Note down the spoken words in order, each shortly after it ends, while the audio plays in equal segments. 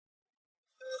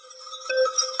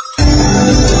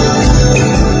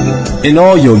In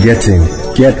all you're getting,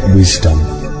 get wisdom.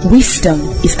 Wisdom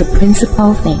is the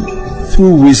principal thing.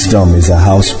 Through wisdom is a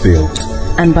house built,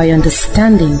 and by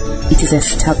understanding it is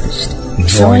established.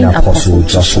 Join Apostle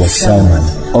Joshua Selman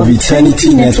of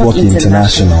Eternity Network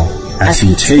International as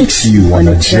he takes you on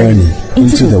a journey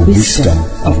into the wisdom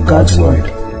of God's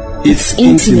Word. It's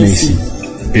intimacy,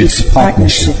 it's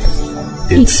partnership,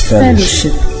 it's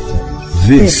fellowship.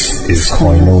 This is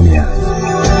Koinonia.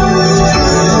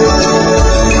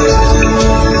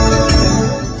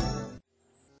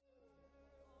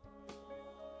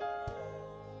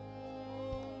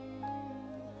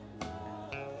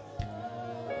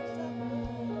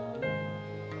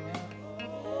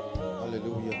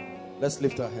 Let's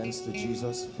lift our hands to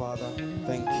Jesus. Father,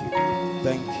 thank you.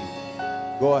 Thank you.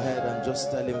 Go ahead and just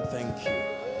tell him thank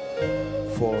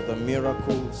you for the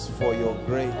miracles, for your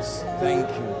grace. Thank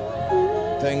you.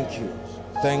 Thank you.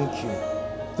 Thank you.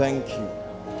 Thank you.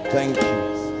 Thank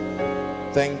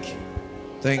you. Thank you.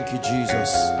 Thank you,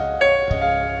 Jesus.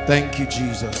 Thank you,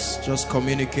 Jesus. Just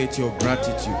communicate your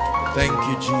gratitude. Thank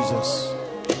you, Jesus.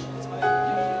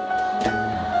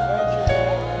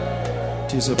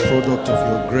 It is a product of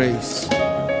your grace.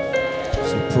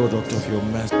 It's a product of your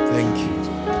mercy. Thank you.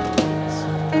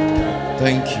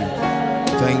 Thank you.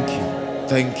 Thank you.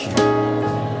 Thank you.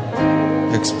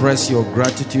 Express your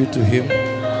gratitude to him.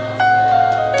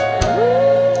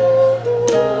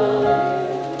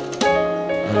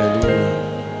 Hallelujah.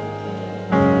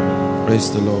 Praise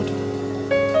the Lord.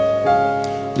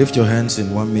 Lift your hands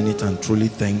in 1 minute and truly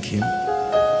thank him.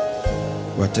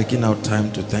 We're taking our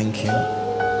time to thank him.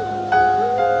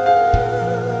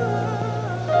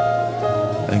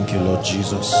 Thank you, Lord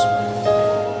Jesus.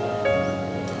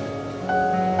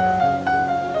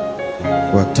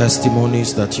 We're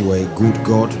testimonies that you are a good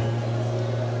God.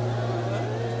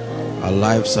 Our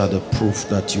lives are the proof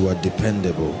that you are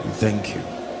dependable. We thank you.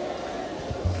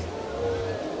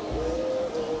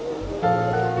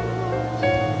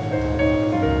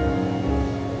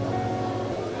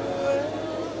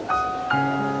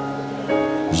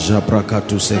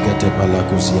 Jabrakatu segete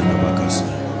balakuziana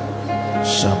bakasa.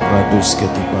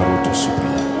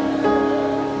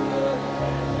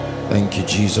 Thank you,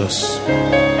 Jesus.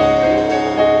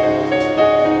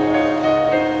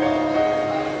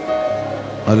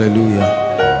 Hallelujah.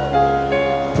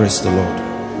 Praise the Lord.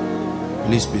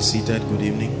 Please be seated. Good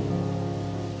evening.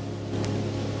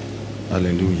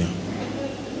 Hallelujah.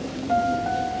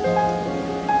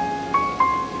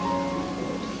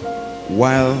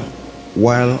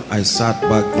 While I sat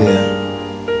back there,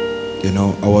 you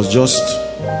know, I was just,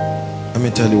 let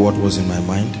me tell you what was in my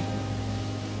mind.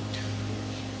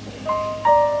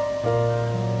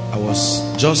 I was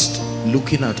just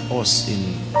looking at us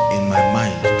in my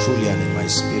mind, truly, and in my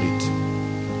spirit,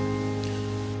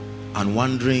 and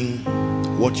wondering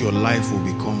what your life will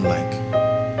become like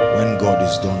when God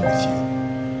is done with you.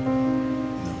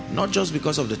 No, not just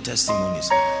because of the testimonies.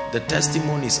 The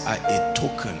testimonies are a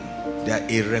token. They are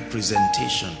a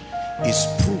representation. Is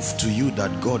proof to you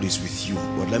that God is with you.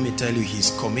 But let me tell you, his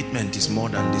commitment is more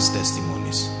than these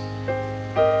testimonies.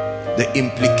 The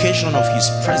implication of his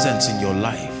presence in your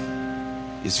life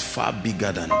is far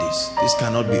bigger than this. This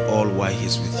cannot be all why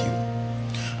he's with you.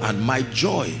 And my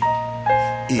joy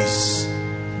is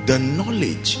the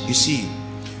knowledge. You see,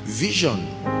 vision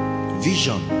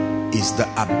is the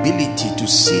ability to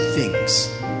see things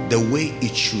the way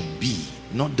it should be,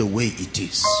 not the way it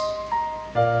is.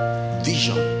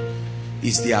 Vision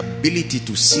is the ability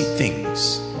to see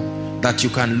things that you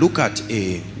can look at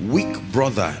a weak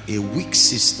brother, a weak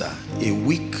sister, a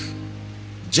weak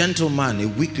gentleman, a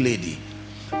weak lady,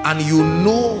 and you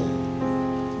know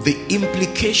the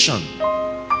implication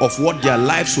of what their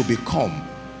lives will become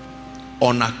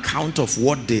on account of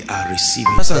what they are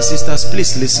receiving. Brothers and sisters,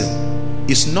 please listen.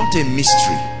 It's not a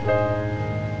mystery.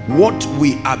 What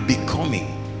we are becoming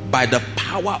by the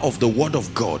power of the word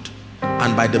of God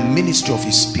and by the ministry of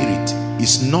his spirit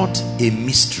is not a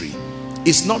mystery.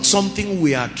 It's not something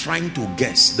we are trying to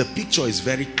guess. The picture is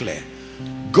very clear.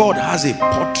 God has a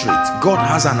portrait. God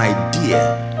has an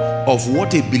idea of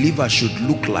what a believer should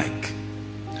look like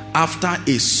after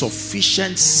a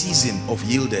sufficient season of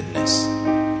yieldedness.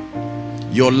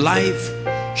 Your life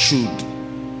should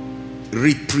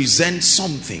represent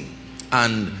something,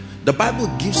 and the Bible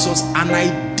gives us an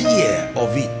idea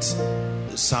of it.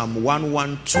 Psalm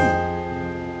 112.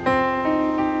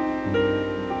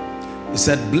 He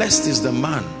said, blessed is the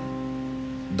man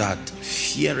that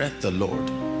feareth the Lord,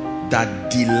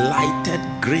 that delighted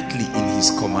greatly in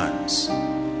his commands.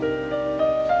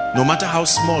 No matter how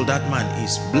small that man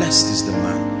is, blessed is the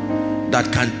man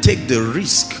that can take the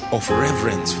risk of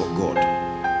reverence for God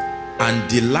and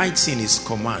delights in his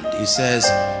command. He says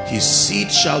his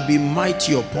seed shall be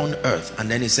mighty upon earth, and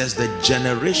then he says the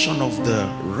generation of the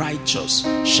righteous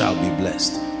shall be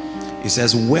blessed. He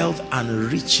says wealth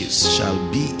and riches shall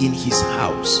be in his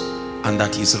house, and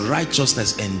that his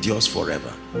righteousness endures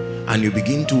forever. And you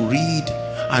begin to read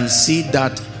and see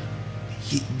that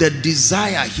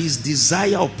his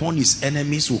desire upon his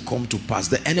enemies will come to pass.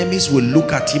 The enemies will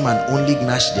look at him and only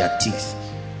gnash their teeth.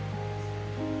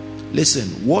 Listen,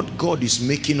 what God is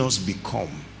making us become,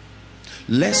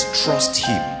 let's trust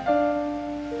him.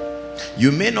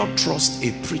 You may not trust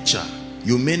a preacher,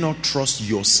 you may not trust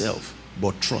yourself,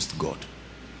 but trust God.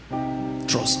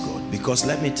 Trust God, because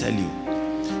let me tell you,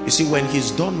 see, when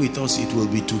he's done with us, it will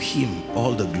be to him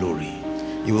all the glory.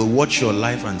 You will watch your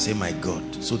life and say, my God.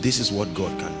 So this is what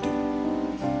God can do.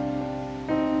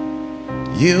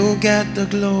 You get the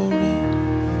glory,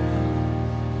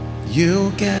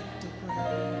 you get the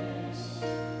praise,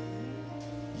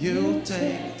 you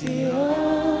take the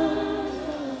honor.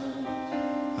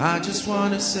 I just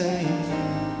want to say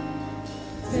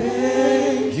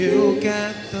thank you. You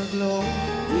get the glory,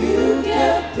 you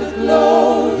get the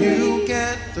glory, you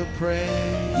get the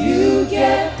praise, you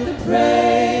get the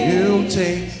praise, you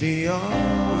take the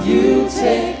honor, you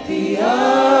take the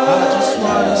honor. I just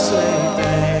want to say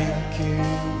thank you,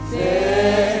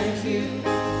 thank you.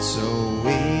 So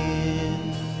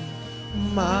in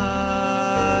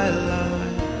my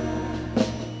life,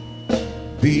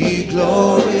 be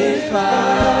glorified,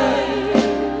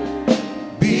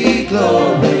 be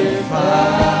glorified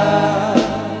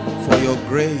for your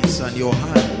grace and your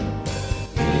hand.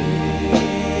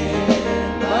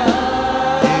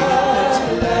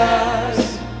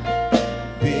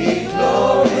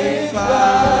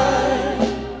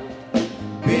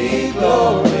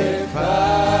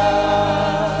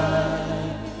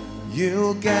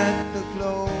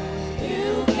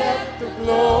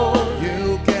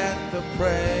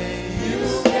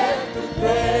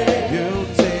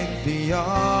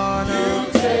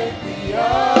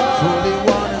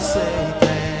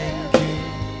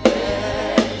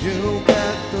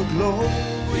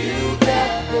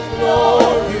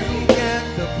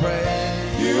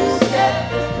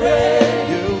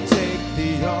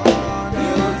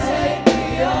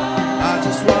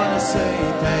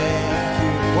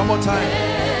 Time.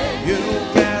 You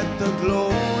get the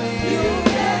glory, you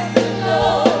get the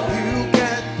glory, you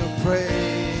get the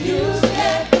praise, you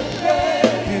get the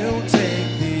praise, you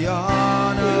take the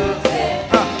honor.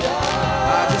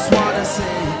 I just want to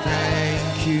say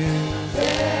thank you.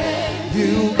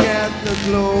 You get the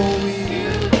glory,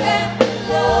 you get the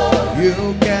glory, you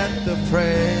get the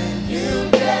praise, you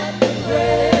get the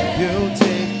praise, you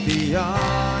take the honor.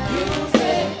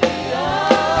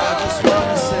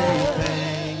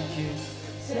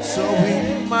 So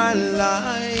in my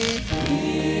life,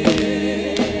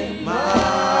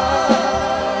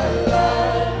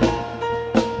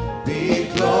 be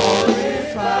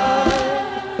glorified,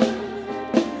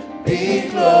 be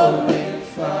glorified.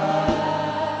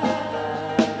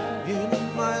 In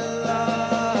my life,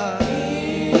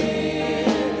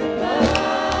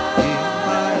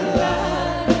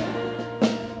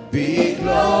 be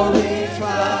glorified.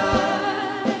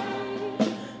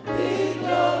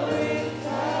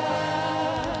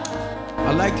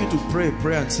 I'd like you to pray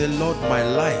and say, Lord, my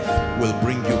life will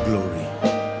bring you glory.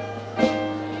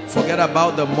 Forget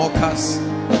about the mockers.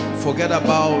 Forget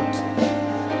about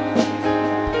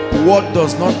what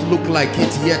does not look like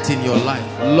it yet in your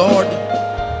life. Lord,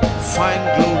 find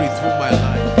glory through my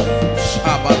life.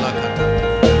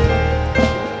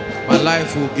 My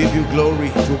life will give you glory,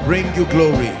 to bring you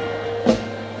glory.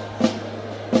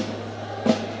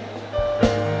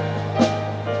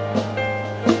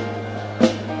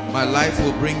 My life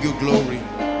will bring you glory.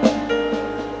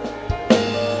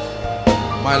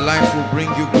 My life will bring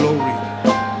you glory.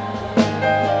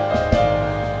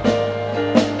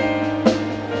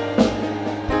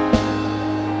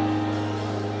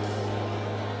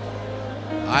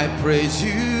 I praise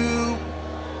you.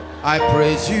 I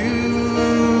praise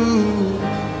you.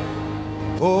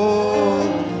 Oh,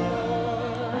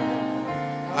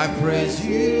 I praise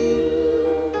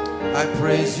you. I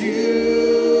praise you.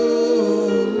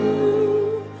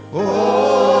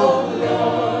 Oh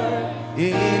Lord,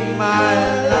 in my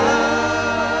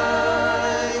life,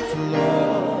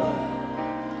 Lord,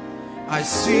 I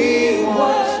see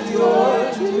what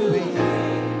you're doing.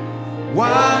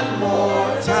 One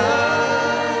more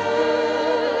time,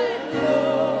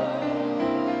 Lord,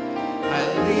 I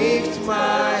lift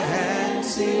my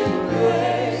hands in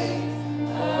praise.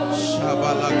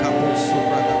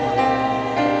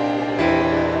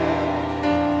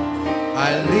 I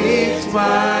lift lift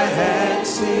my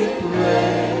hands in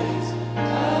praise.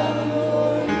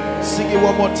 Sing it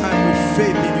one more time with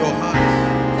faith in your heart.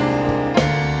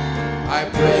 I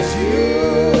praise you,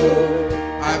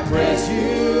 I praise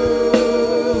you.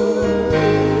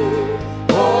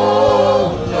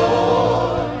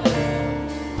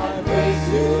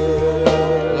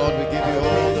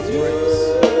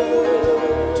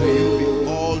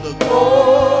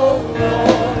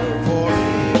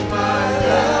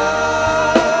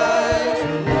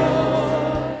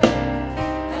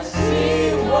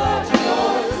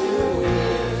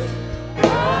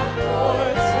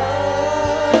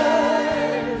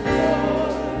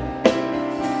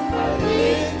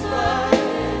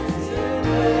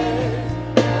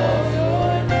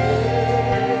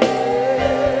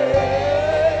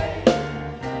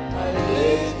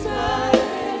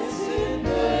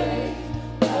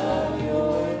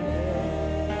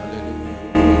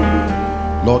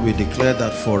 Lord, we declare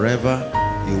that forever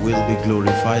you will be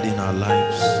glorified in our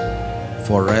lives.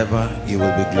 Forever you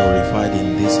will be glorified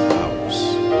in this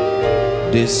house.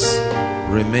 This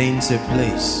remains a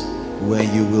place where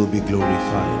you will be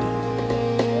glorified.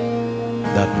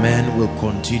 That men will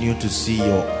continue to see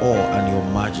your awe and your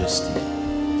majesty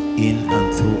in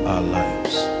and through our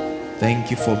lives. Thank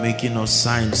you for making us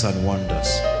signs and wonders,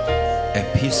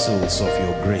 epistles of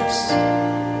your grace,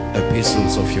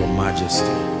 epistles of your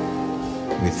majesty.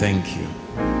 We thank you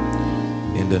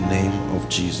in the name of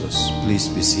Jesus. Please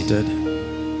be seated.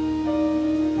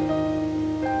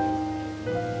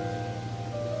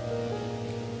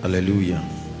 Hallelujah.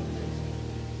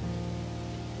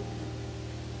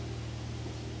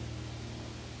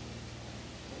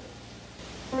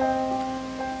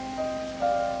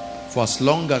 For as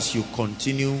long as you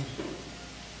continue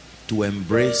to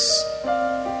embrace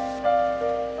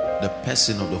the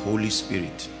person of the Holy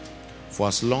Spirit, for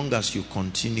as long as you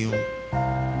continue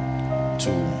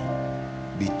to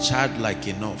be childlike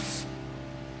enough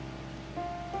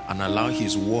and allow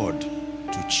his word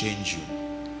to change you,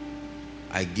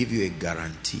 I give you a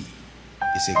guarantee.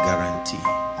 It's a guarantee.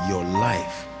 Your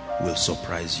life will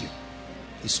surprise you.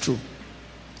 It's true.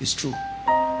 It's true.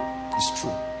 It's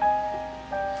true.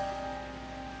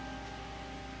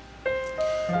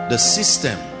 The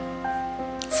system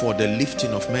for the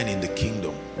lifting of men in the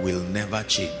kingdom will never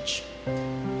change.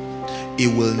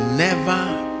 It will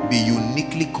never be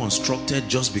uniquely constructed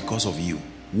just because of you.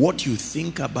 What you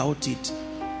think about it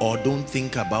or don't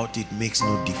think about it makes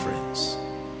no difference.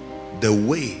 The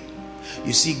way,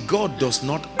 you see, God does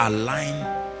not align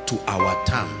to our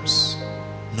terms.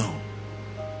 No.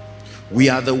 We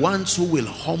are the ones who will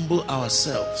humble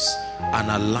ourselves and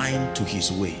align to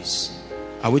his ways.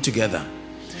 Are we together?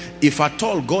 If at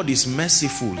all God is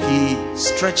merciful, he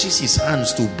stretches his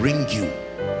hands to bring you.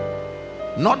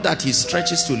 Not that he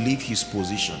stretches to leave his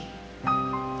position.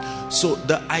 So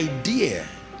the idea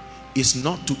is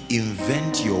not to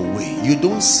invent your way. You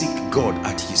don't seek God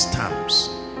at his terms.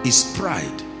 It's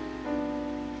pride.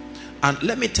 And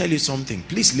let me tell you something.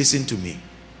 Please listen to me.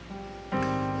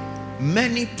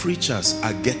 Many preachers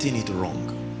are getting it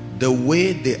wrong. The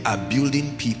way they are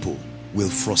building people will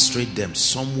frustrate them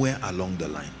somewhere along the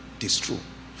line. It is true.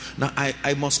 Now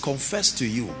I must confess to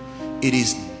you, it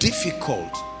is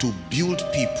difficult to build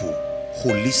people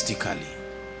holistically.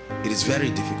 It is very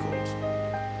difficult.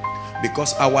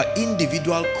 Because our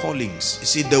individual callings, you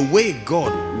see, the way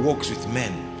God works with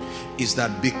men is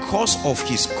that because of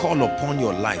his call upon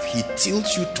your life, he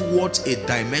tilts you towards a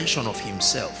dimension of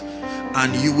himself.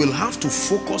 And you will have to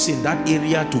focus in that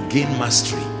area to gain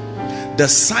mastery. The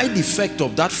side effect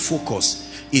of that focus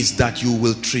is that you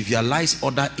will trivialize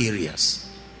other areas.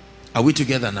 Are we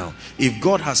together now? If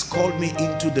God has called me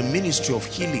into the ministry of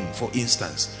healing, for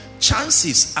instance,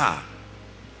 chances are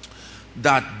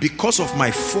that because of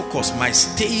my focus, my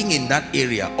staying in that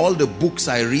area, all the books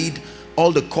I read,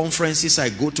 all the conferences I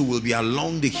go to will be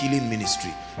along the healing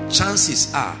ministry.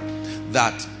 Chances are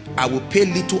that I will pay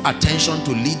little attention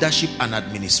to leadership and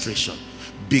administration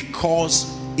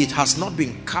because it has not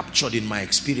been captured in my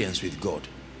experience with God.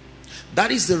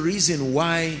 That is the reason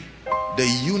why the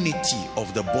unity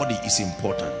of the body is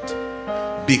important.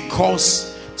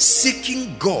 Because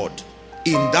seeking God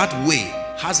in that way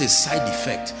has a side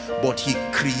effect, but he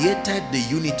created the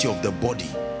unity of the body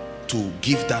to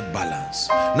give that balance.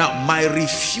 Now, my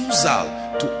refusal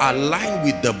to align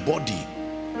with the body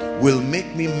will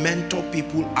make me mentor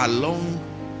people along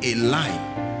a line,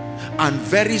 and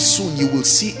very soon you will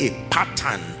see a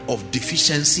pattern of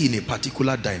deficiency in a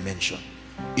particular dimension.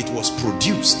 It was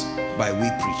produced by we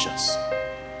preachers.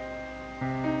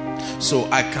 So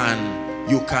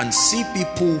you can see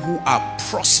people who are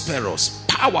prosperous,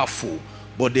 powerful,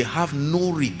 but they have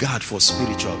no regard for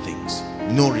spiritual things.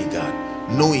 No regard,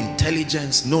 no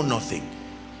intelligence, no nothing.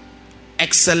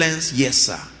 Excellence, yes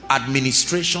sir.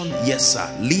 Administration, yes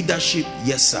sir. Leadership,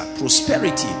 yes sir.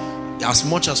 Prosperity, as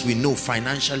much as we know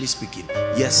financially speaking,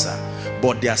 yes sir.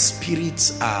 But their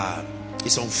spirits are,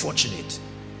 it's unfortunate.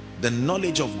 The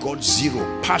knowledge of God,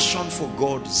 zero. Passion for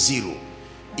God, zero.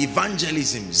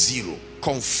 Evangelism, zero.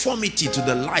 Conformity to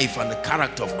the life and the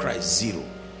character of Christ, zero.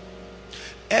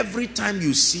 Every time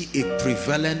you see a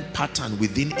prevalent pattern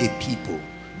within a people,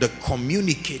 the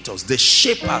communicators, the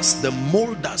shapers, the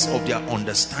molders of their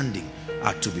understanding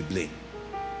are to be blamed.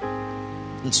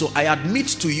 And so I admit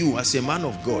to you as a man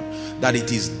of God that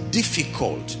it is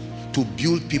difficult to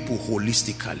build people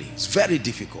holistically. It's very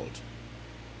difficult.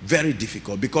 Very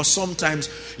difficult, because sometimes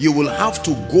you will have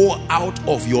to go out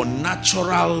of your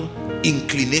natural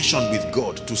inclination with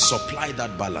God to supply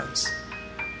that balance.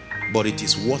 But it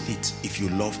is worth it if you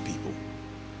love people.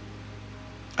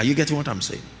 Are you getting what I'm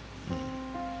saying?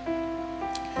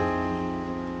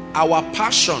 Our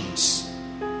passions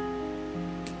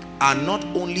are not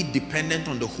only dependent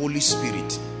on the Holy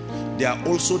Spirit, they are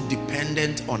also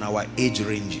dependent on our age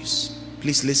ranges.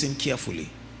 Please listen carefully.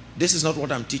 This is not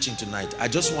what I'm teaching tonight. I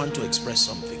just want to express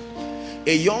something.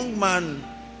 A young man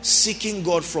seeking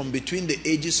God from between the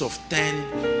ages of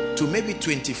 10 to maybe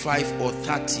 25 or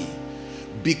 30,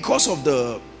 because of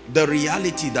the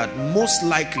reality that most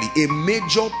likely a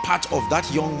major part of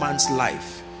that young man's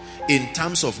life in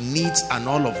terms of needs and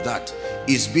all of that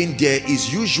is being, there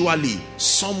is usually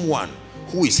someone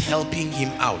who is helping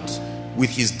him out with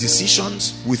his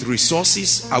decisions, with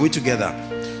resources. Are we together?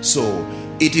 So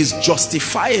it is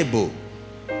justifiable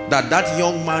that that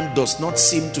young man does not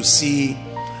seem to see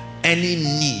any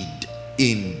need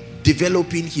in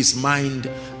developing his mind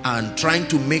and trying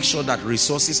to make sure that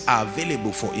resources are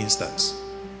available. For instance,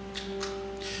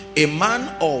 a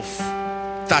man of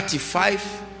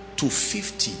 35 to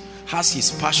 50 has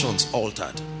his passions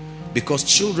altered because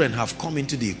children have come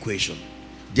into the equation.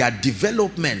 Their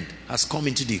development has come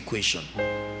into the equation.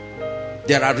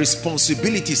 There are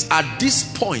responsibilities. At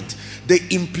this point, the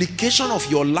implication of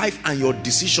your life and your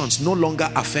decisions no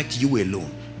longer affect you alone.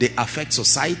 They affect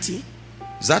society.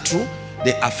 Is that true?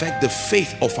 They affect the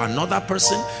faith of another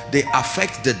person. They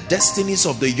affect the destinies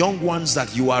of the young ones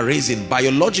that you are raising,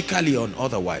 biologically or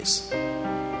otherwise.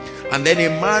 And then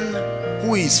a man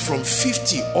who is from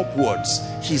 50 upwards,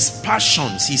 his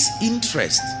passions, his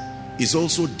interest is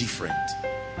also different.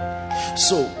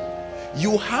 So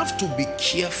you have to be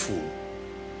careful.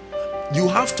 You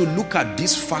have to look at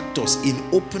these factors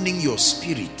in opening your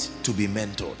spirit to be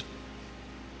mentored.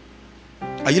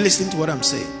 Are you listening to what I'm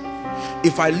saying?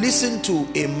 If I listen to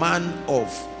a man of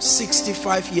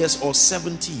 65 years or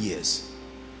 70 years,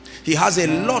 he has a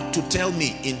lot to tell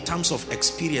me in terms of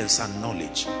experience and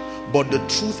knowledge. But the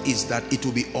truth is that it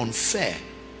will be unfair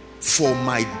for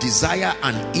my desire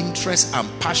and interest and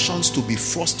passions to be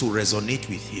forced to resonate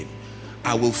with him.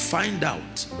 I will find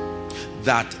out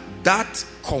that that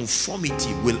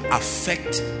conformity will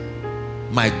affect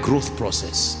my growth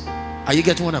process. Are you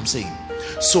getting what I'm saying?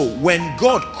 So when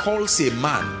God calls a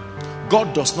man,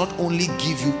 God does not only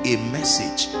give you a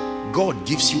message, God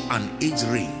gives you an age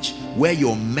range where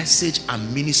your message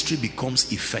and ministry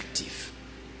becomes effective.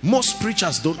 Most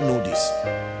preachers don't know this.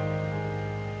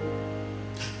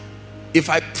 If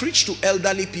I preach to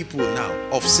elderly people now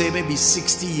of say maybe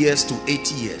 60 years to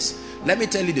 80 years, let me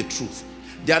tell you the truth.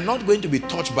 They are not going to be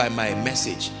touched by my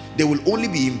message. They will only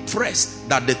be impressed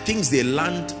that the things they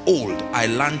learned old, I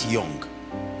learned young.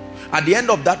 At the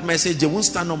end of that message, they won't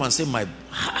stand up and say,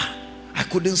 I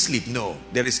couldn't sleep. No,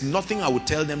 there is nothing I would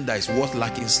tell them that is worth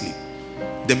lacking sleep.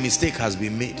 The mistake has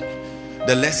been made.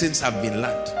 The lessons have been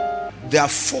learned. Their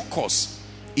focus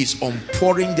is on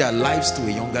pouring their lives to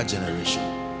a younger generation.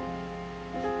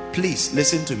 Please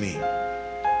listen to me.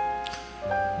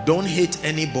 Don't hate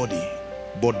anybody,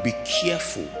 but be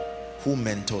careful who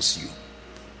mentors you,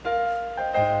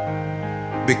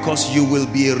 because you will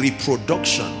be a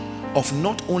reproduction of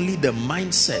not only the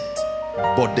mindset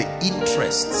but the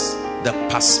interests, the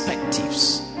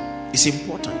perspectives. It's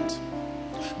important.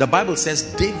 The Bible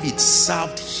says David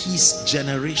served his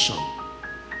generation.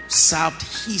 Served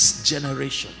his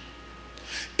generation.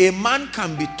 A man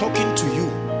can be talking to you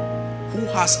who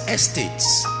has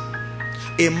estates.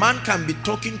 A man can be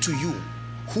talking to you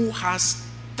who has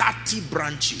 30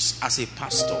 branches as a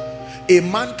pastor. A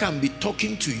man can be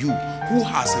talking to you who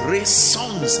has raised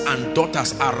sons and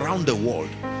daughters around the world,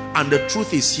 and the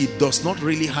truth is he does not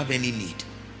really have any need.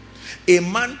 A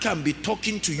man can be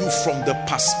talking to you from the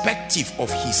perspective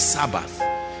of his Sabbath.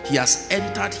 He has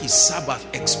entered his Sabbath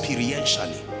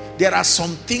experientially. there are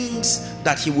some things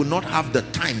that he will not have the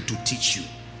time to teach you.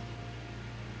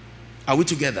 Are we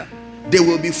together? They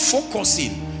will be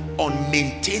focusing on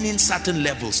maintaining certain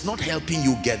levels, not helping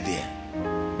you get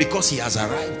there, because he has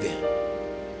arrived there.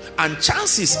 And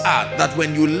chances are that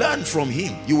when you learn from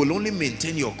him, you will only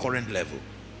maintain your current level.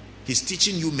 He's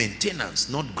teaching you maintenance,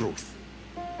 not growth.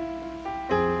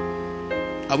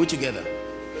 Are we together?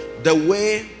 The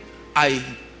way I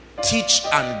teach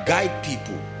and guide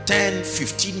people 10,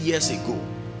 15 years ago,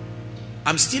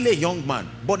 I'm still a young man,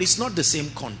 but it's not the same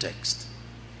context.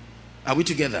 Are we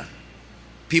together?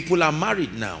 People are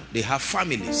married now. They have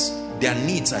families. Their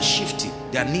needs are shifting.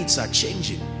 Their needs are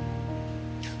changing.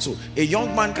 So a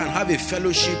young man can have a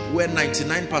fellowship where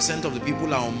 99% of the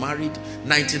people are unmarried,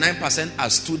 99% are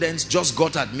students, just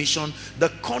got admission. The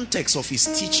context of his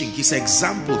teaching, his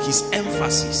example, his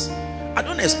emphasis. I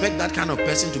don't expect that kind of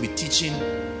person to be teaching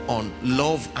on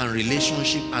love and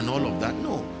relationship and all of that.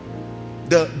 No.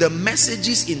 The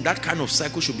messages in that kind of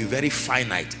cycle should be very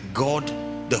finite. God,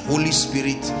 the Holy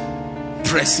Spirit,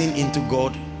 pressing into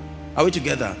God. Are we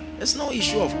together? There's no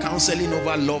issue of counseling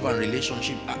over love and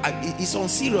relationship. It's on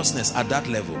seriousness at that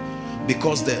level,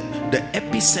 because the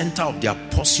epicenter of their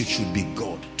pursuit should be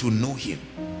God, to know him.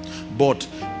 But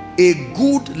a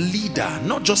good leader,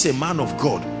 not just a man of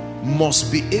God,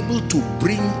 must be able to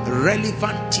bring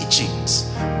relevant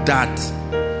teachings that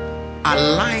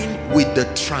align with the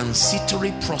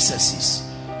transitory processes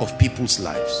of people's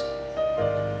lives.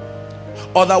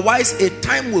 Otherwise, a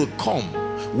time will come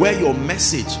where your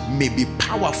message may be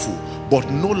powerful but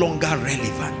no longer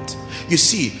relevant. You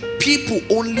see, people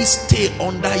only stay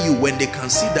under you when they can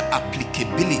see the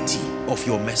applicability of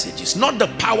your messages, not the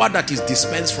power that is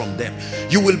dispensed from them.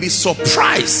 You will be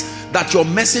surprised that your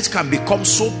message can become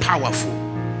so powerful,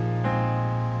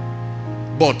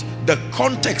 but the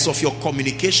context of your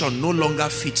communication no longer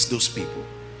fits those people.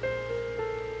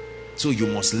 So you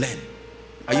must learn.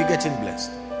 Are you getting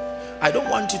blessed? I don't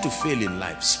want you to fail in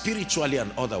life, spiritually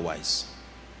and otherwise.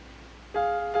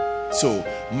 So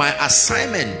my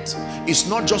assignment is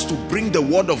not just to bring the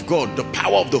word of God, the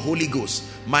power of the Holy Ghost.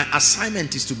 My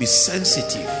assignment is to be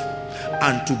sensitive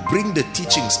and to bring the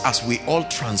teachings as we all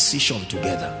transition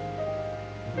together.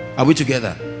 Are we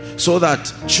together? So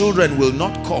that children will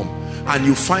not come and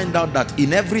you find out that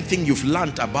in everything you've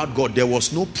learned about God, there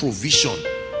was no provision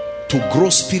to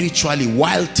grow spiritually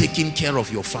while taking care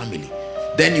of your family.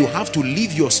 Then you have to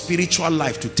live your spiritual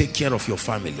life to take care of your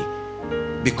family,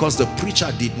 because the preacher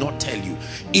did not tell you.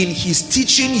 In his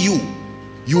teaching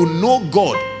you know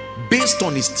God based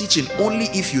on his teaching only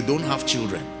if you don't have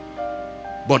children.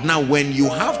 But now when you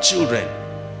have children,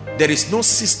 there is no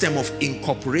system of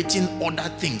incorporating other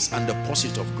things and the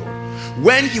pursuit of God.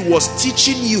 When he was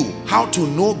teaching you how to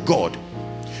know God,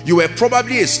 you were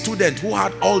probably a student who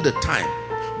had all the time,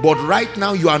 but right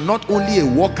now you are not only a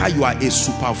worker, you are a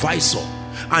supervisor.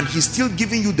 And he's still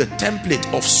giving you the template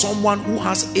of someone who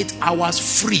has 8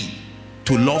 hours free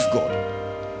to love God.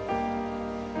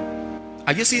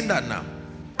 Are you seeing that now?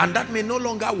 And that may no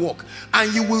longer work.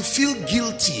 And you will feel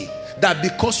guilty that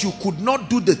because you could not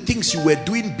do the things you were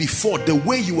doing before the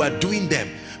way you are doing them,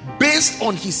 based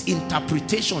on his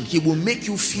interpretation, he will make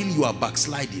you feel you are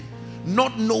backsliding,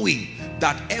 not knowing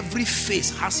that every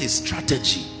phase has a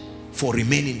strategy for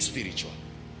remaining spiritual.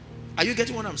 Are you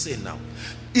getting what I'm saying now?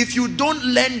 If you don't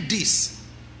learn this,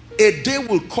 a day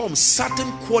will come, certain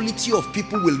quality of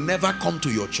people will never come to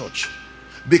your church,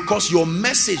 because your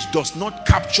message does not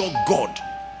capture God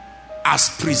as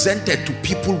presented to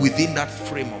people within that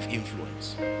frame of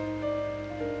influence.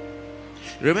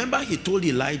 Remember, he told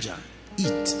Elijah,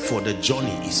 eat, for the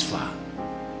journey is far.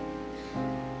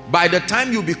 By the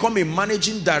time you become a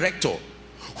managing director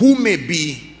who may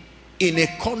be in a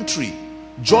country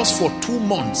just for 2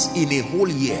 months in a whole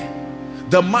year,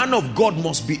 the man of God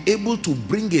must be able to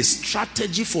bring a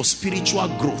strategy for spiritual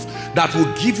growth that will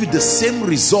give you the same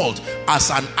result as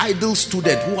an idle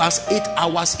student who has 8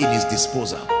 hours in his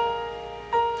disposal.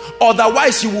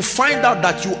 Otherwise, you will find out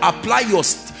that you apply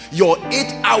your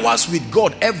 8 hours with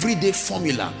God everyday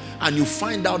formula, and you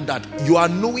find out that you are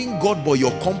knowing God, but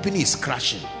your company is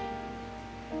crashing.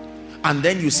 And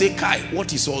then you say, Kai,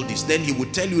 what is all this? Then he will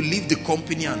tell you, leave the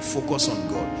company and focus on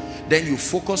God. Then you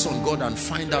focus on God and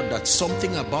find out that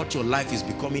something about your life is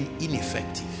becoming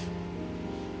ineffective.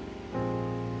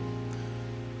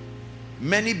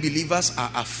 Many believers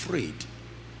are afraid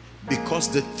because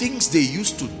the things they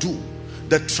used to do,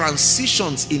 the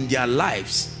transitions in their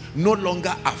lives, no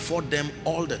longer afford them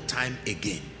all the time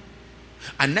again.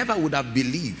 I never would have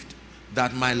believed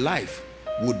that my life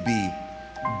would be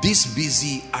this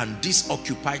busy and this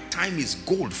occupied. Time is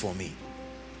gold for me.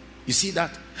 You see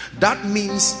that? That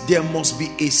means there must be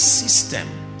a system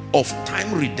of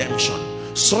time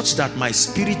redemption such that my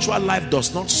spiritual life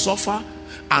does not suffer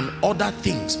and other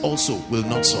things also will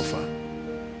not suffer.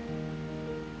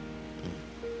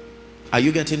 Are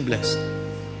you getting blessed?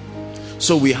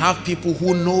 So we have people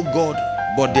who know God,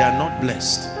 but they are not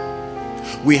blessed.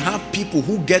 We have people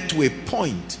who get to a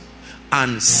point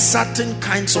and certain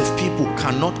kinds of people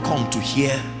cannot come to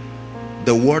hear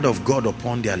the word of God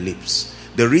upon their lips.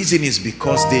 The reason is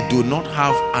because they do not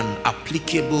have an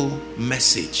applicable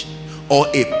message or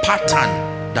a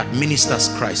pattern that ministers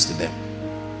Christ to them.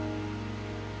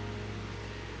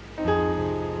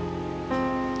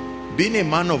 Being a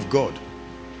man of God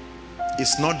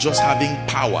is not just having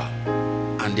power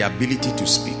and the ability to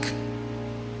speak.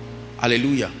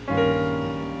 Hallelujah.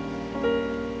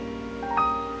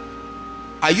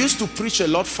 I used to preach a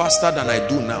lot faster than I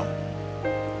do now.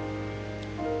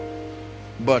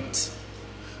 But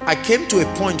I came to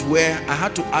a point where I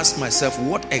had to ask myself,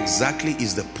 what exactly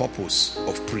is the purpose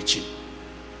of preaching?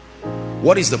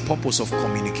 What is the purpose of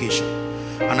communication?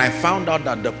 And I found out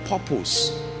that the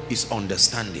purpose is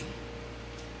understanding.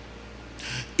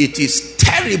 It is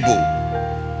terrible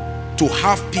to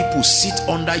have people sit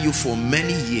under you for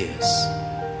many years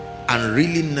and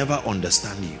really never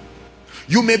understand you.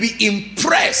 You may be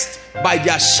impressed by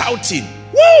their shouting,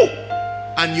 woo!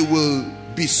 And you will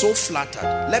be so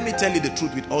flattered. Let me tell you the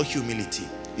truth with all humility.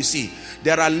 You see,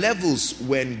 there are levels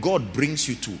when God brings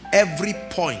you to. Every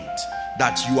point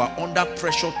that you are under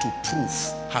pressure to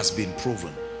prove has been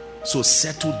proven. So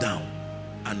settle down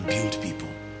and build people.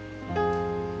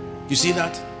 You see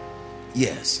that?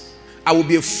 Yes. I will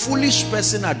be a foolish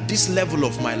person at this level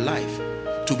of my life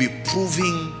to be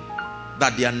proving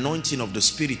that the anointing of the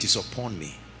Spirit is upon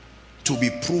me, to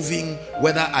be proving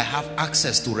whether I have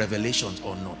access to revelations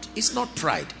or not. It's not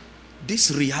pride.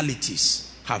 These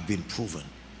realities have been proven.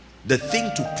 The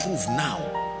thing to prove now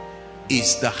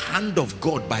is the hand of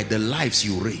God by the lives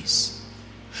you raise.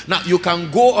 Now, you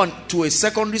can go on to a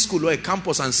secondary school or a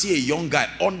campus and see a young guy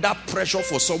under pressure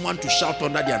for someone to shout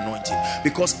under the anointing,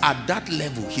 because at that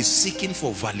level he's seeking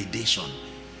for validation.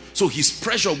 So his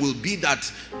pressure will be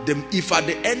that if at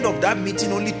the end of that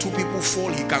meeting only 2 people fall,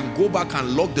 he can go back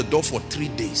and lock the door for 3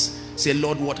 days. Say,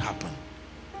 Lord, what happened?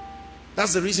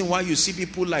 That's the reason why you see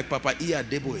people like Papa Iya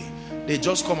Deboe. They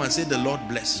just come and say, the Lord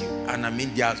bless you. And I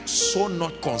mean, they are so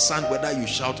not concerned whether you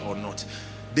shout or not.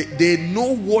 They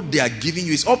know what they are giving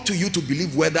you. It's up to you to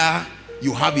believe whether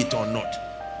you have it or not.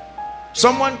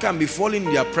 Someone can be falling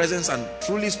in their presence and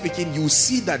truly speaking, you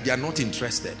see that they are not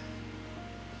interested.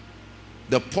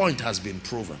 The point has been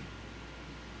proven.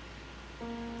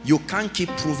 You can't keep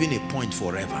proving a point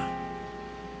forever.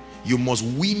 You must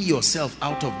wean yourself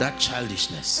out of that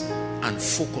childishness and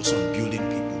focus on building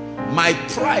people. My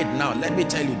pride now, let me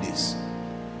tell you this.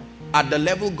 At the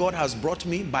level God has brought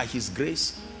me by his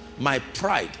grace, my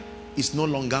pride is no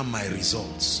longer my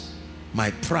results.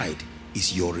 My pride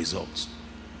is your results.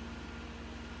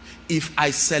 If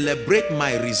I celebrate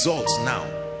my results now,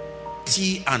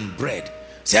 tea and bread,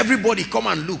 say everybody come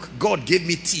and look, God gave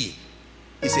me tea,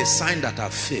 it's a sign that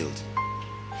I've failed.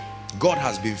 God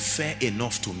has been fair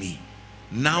enough to me.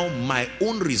 Now my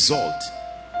own result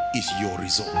is your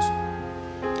result.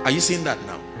 Are you seeing that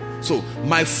now? So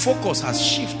my focus has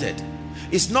shifted.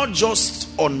 It's not just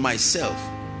on myself.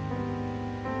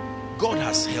 God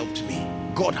has helped me.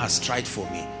 God has tried for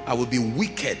me. I will be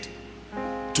wicked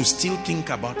to still think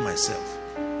about myself.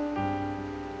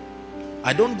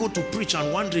 I don't go to preach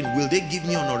and wondering, will they give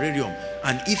me honorarium?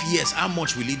 And if yes, how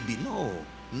much will it be? No,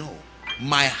 no.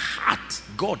 My heart,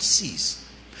 God sees,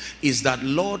 is that,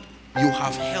 Lord, you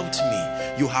have helped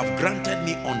me. You have granted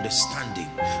me understanding.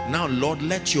 Now, Lord,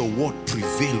 let your word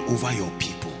prevail over your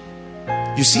people.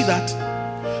 You see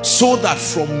that? So that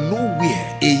from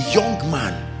nowhere, a young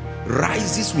man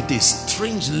rises with a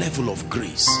strange level of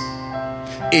grace.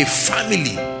 A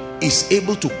family is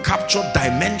able to capture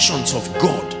dimensions of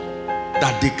God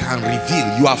that they can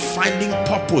reveal. You are finding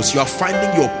purpose. You are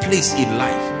finding your place in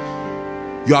life.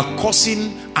 You are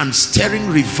causing and stirring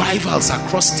revivals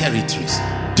across territories.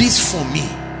 This for me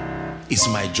is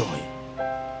my joy.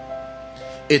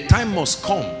 A time must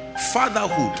come.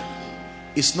 Fatherhood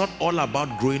is not all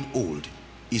about growing old.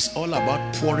 It's all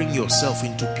about pouring yourself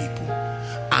into people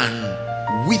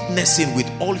and witnessing with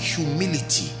all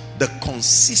humility the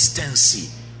consistency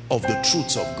of the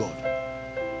truths of God.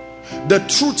 The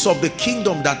truths of the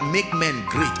kingdom that make men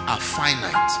great are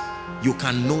finite. You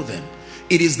can know them.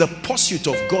 It is the pursuit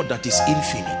of God that is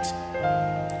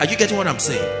infinite. Are you getting what I'm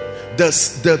saying?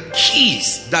 The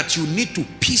keys that you need to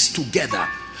piece together,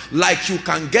 like you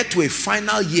can get to a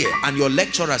final year and your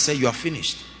lecturer say you are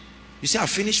finished. You say, I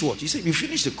finished what? You say, you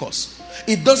finished the course.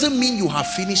 It doesn't mean you have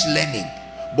finished learning,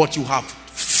 but you have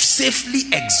safely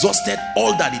exhausted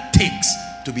all that it takes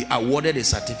to be awarded a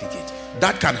certificate.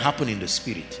 That can happen in the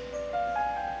spirit.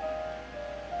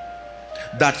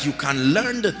 That you can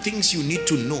learn the things you need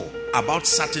to know about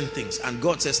certain things, and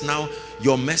God says, now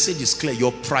your message is clear.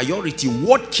 Your priority,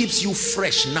 what keeps you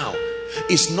fresh now,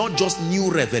 is not just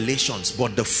new revelations,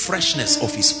 but the freshness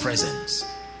of his presence.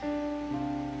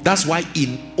 That's why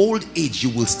in old age you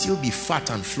will still be fat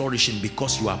and flourishing,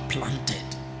 because you are planted.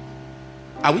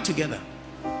 Are we together?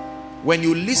 When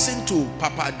you listen to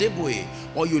Papa Adeboye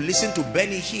or you listen to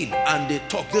Benny Hinn and they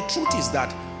talk, the truth is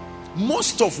that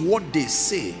most of what they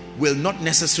say will not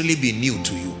necessarily be new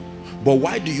to you. But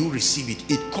why do you receive it?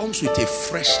 It comes with a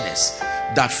freshness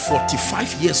that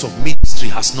 45 years of ministry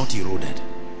has not eroded.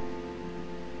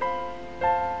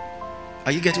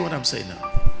 Are you getting what I'm saying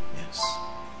now? Yes.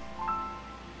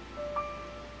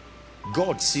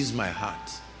 God sees my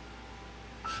heart.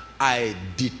 I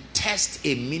detest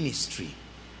a ministry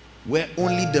where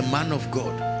only the man of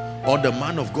God, or the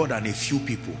man of God and a few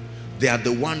people, they are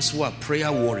the ones who are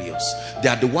prayer warriors. They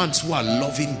are the ones who are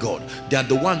loving God. They are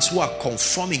the ones who are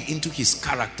conforming into his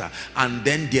character. And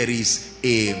then there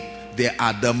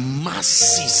are the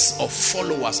masses of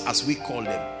followers, as we call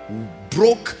them,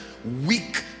 broke,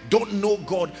 weak, don't know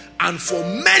God, and for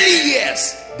many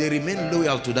years they remain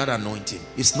loyal to that anointing.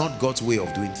 It's not God's way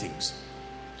of doing things.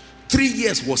 3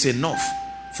 years was enough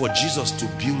for Jesus to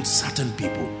build certain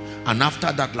people, and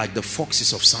after that, like the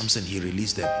foxes of Samson, he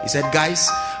released them. He said, guys,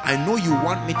 I know you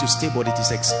want me to stay, but it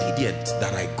is expedient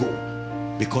that I go,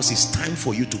 because it's time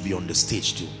for you to be on the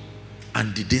stage too.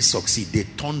 And did they succeed? They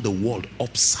turned the world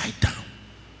upside down.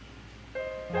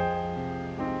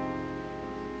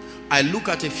 I look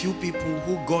at a few people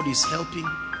who God is helping.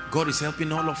 God is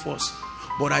helping all of us.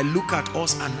 But I look at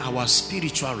us and our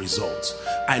spiritual results.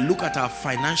 I look at our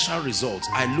financial results.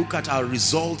 I look at our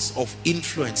results of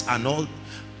influence and all.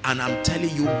 And I'm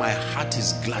telling you, my heart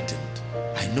is gladdened.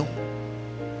 I know.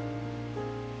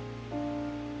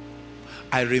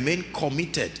 I remain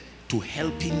committed to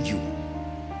helping you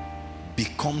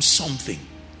become something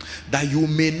that you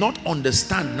may not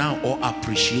understand now or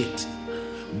appreciate.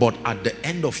 But at the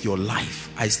end of your life,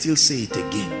 I still say it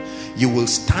again, you will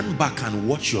stand back and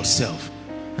watch yourself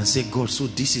and say, God, so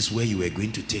this is where you were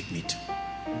going to take me to.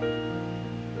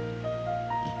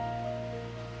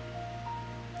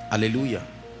 Hallelujah.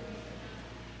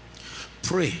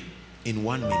 Pray in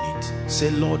 1 minute. Say,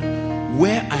 Lord,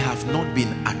 where I have not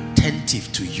been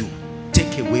attentive to you,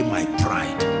 take away my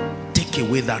pride. Take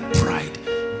away that pride.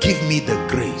 Give me the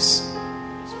grace.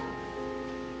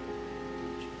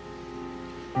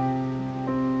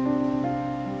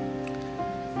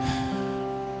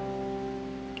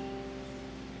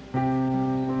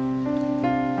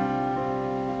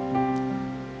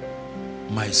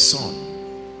 My son,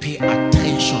 pay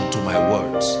attention to my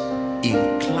words.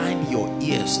 Incline your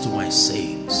ears to my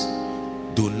sayings.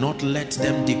 Do not let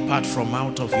them depart from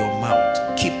out of your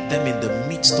mouth. Keep them in the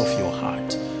midst of your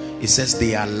heart. It says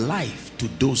they are life to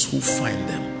those who find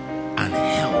them, and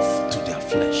health to their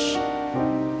flesh.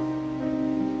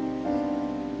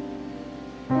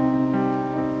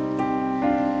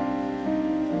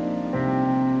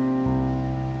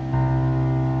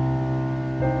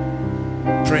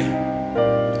 Pray.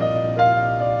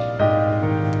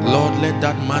 Lord, let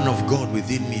that man of God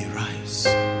within me rise.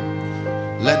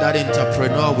 Let that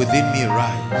entrepreneur within me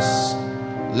rise.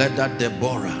 Let that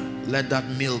Deborah, let that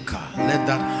Milka, let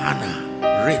that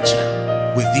Hannah,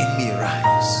 Rachel within me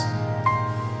rise.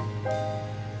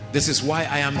 This is why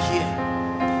I am here.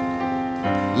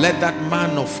 Let that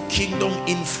man of kingdom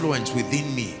influence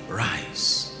within me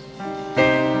rise.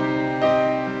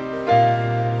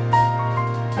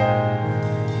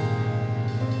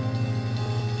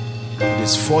 It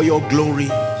is for your glory.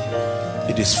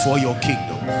 It is for your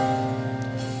kingdom.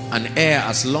 An heir,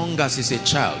 as long as he's a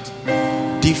child,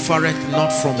 differeth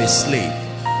not from a slave,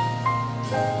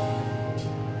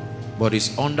 but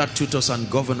is under tutors and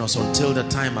governors until the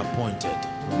time appointed.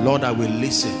 Lord, I will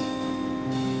listen.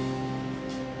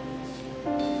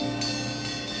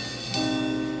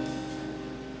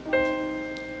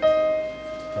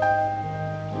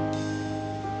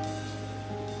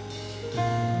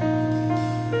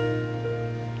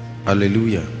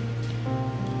 Hallelujah.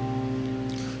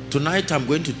 Tonight I'm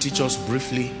going to teach us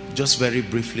briefly, just very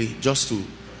briefly, just to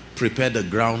prepare the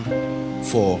ground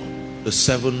for the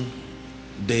 7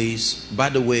 days. By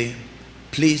the way,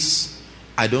 please,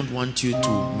 I don't want you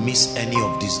to miss any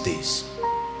of these days.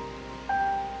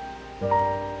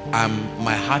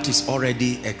 My heart is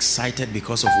already excited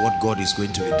because of what God is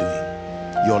going to be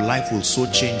doing. your life will so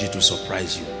change it will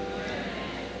surprise you.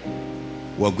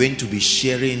 We're going to be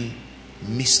sharing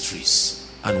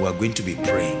mysteries and we're going to be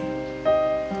praying.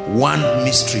 One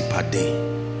mystery per day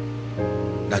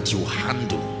that you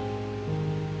handle,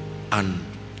 and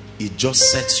it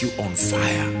just sets you on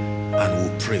fire, and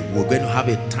we'll pray. We're going to have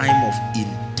a time of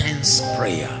intense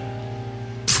prayer,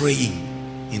 praying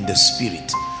in the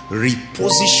spirit,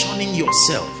 repositioning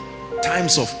yourself,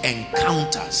 times of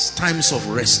encounters, times of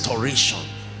restoration,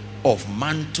 of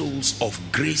mantles, of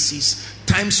graces,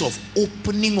 times of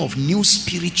opening of new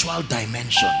spiritual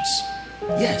dimensions.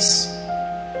 Yes,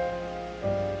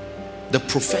 the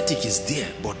prophetic is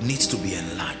there but needs to be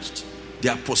enlarged.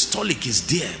 The apostolic is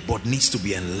there but needs to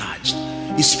be enlarged.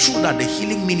 It's true that the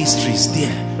healing ministry is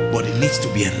there, but it needs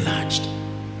to be enlarged.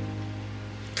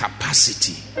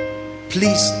 Capacity,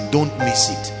 please don't miss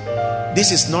it.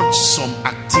 This is not some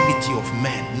activity of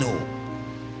men. No.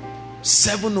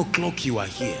 7 o'clock you are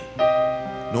here.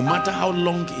 No matter how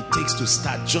long it takes to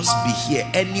start, just be here.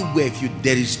 Anywhere, if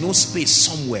there is no space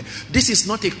somewhere. This is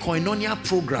not a koinonia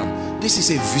program. This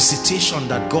is a visitation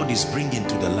that God is bringing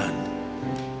to the land.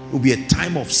 It will be a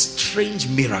time of strange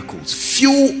miracles.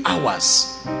 Few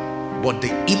hours, but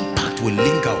the impact will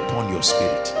linger upon your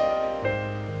spirit.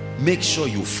 Make sure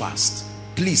you fast.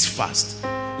 Please fast.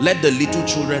 Let the little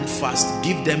children fast.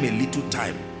 Give them a little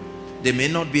time. They may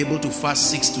not be able to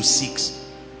fast 6 to 6.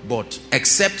 But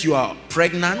except you are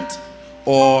pregnant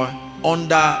or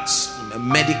under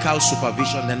medical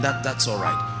supervision, then that's all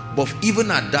right. But even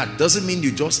at that, doesn't mean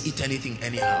you just eat anything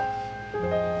anyhow.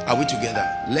 Are we together?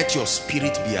 Let your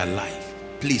spirit be alive.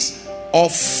 Please,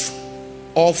 off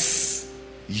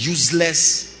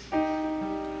useless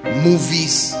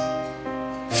movies,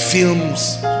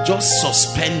 films. Just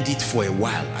suspend it for a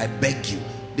while. I beg you.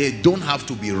 They don't have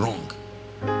to be wrong.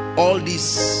 All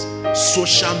these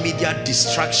social media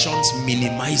distractions,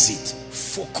 minimize it.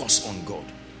 Focus on God.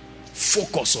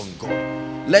 Focus on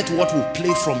God. Let what will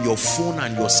play from your phone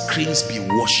and your screens be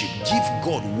worship. Give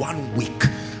God 1 week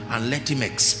and let him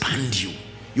expand you.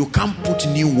 You can't put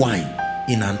new wine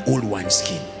in an old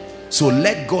wineskin. So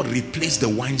let God replace the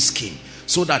wineskin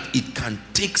so that it can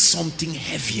take something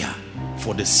heavier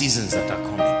for the seasons that are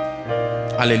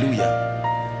coming. Hallelujah.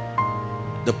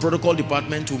 The protocol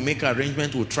department will make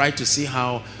arrangements. We'll try to see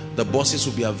how the buses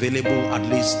will be available, at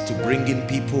least to bring in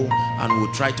people, and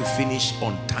we'll try to finish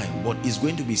on time. But it's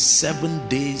going to be 7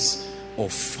 days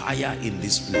of fire in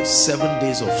this place. 7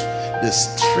 days of the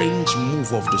strange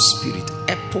move of the Spirit,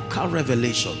 epochal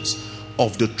revelations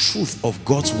of the truth of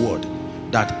God's word,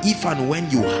 that if and when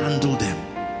you handle them,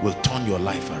 will turn your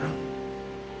life around.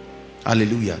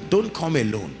 Hallelujah. Don't come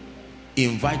alone.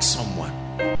 Invite someone.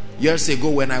 Years ago,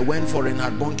 when I went for an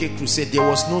Arbonke crusade, there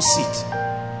was no seat.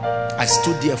 I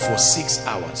stood there for 6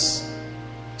 hours.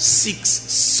 6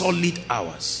 solid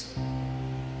hours.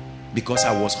 Because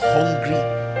I was hungry.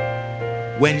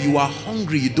 When you are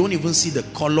hungry, you don't even see the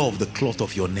color of the cloth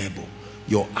of your neighbor.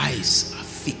 Your eyes are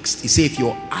fixed. He said, if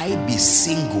your eye be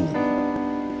single,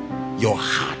 your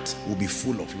heart will be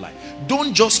full of light.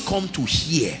 Don't just come to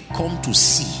hear, come to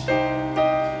see.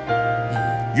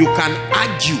 You can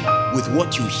argue with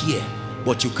what you hear,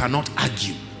 but you cannot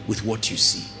argue with what you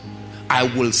see. I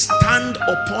will stand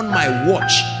upon my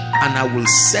watch and I will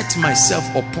set myself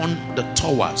upon the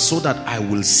tower so that I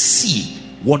will see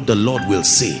what the Lord will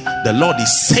say. The Lord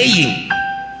is saying,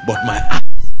 but my eyes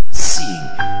are seeing.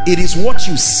 It is what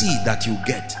you see that you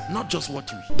get, not just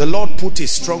what you hear. The Lord put a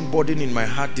strong burden in my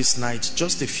heart this night.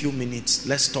 Just a few minutes,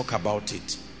 let's talk about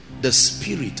it. The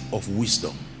spirit of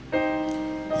wisdom.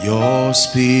 Your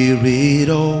spirit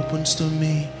opens to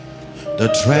me the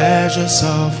treasures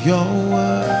of your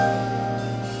word,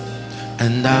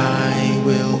 and I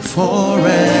will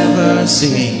forever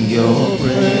sing your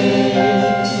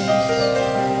praise.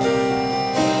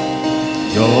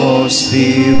 Your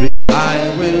spirit,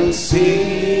 I will sing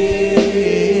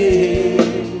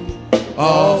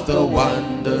of the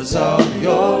wonders of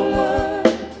your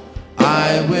word.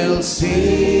 I will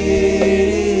sing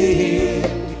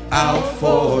out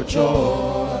for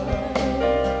joy.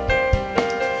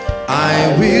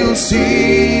 I will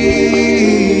sing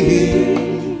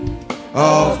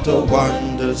of the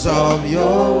wonders of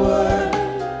your word,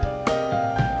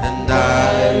 and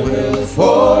I will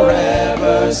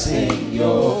forever sing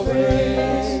your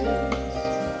praise.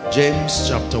 James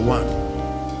chapter 1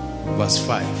 verse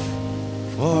 5.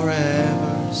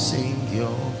 Forever sing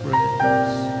your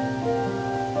praise,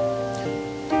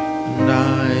 and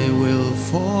I will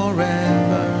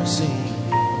forever sing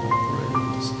your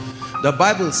praise. The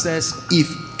Bible says, if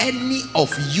any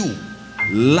of you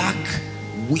lack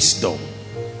wisdom,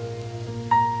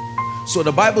 So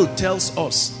the Bible tells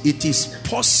us it is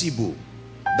possible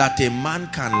that a man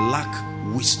can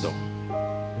lack wisdom.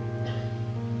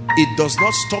 It does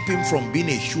not stop him from being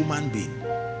a human being.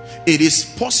 It is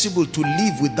possible to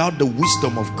live without the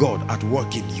wisdom of God at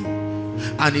work in you.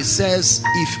 And it says,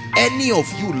 if any of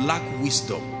you lack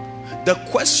wisdom, the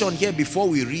question here before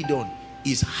we read on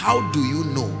is, how do you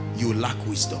know you lack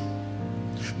wisdom?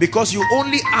 Because you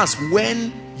only ask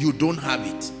when you don't have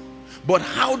it. But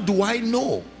how do I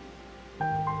know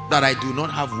that I do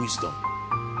not have wisdom?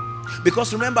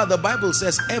 Because remember, the Bible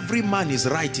says every man is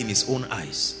right in his own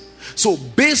eyes. So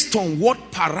based on what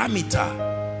parameter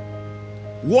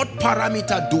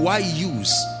do I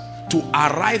use to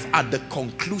arrive at the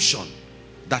conclusion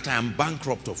that I am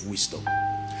bankrupt of wisdom?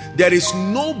 There is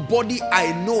nobody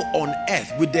I know on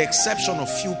earth, with the exception of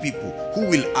few people, who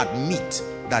will admit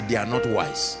that they are not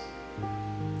wise.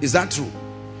 Is that true?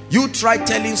 You try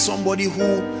telling somebody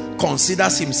who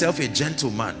considers himself a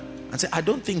gentleman and say, I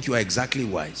don't think you are exactly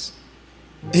wise.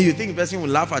 And you think the person will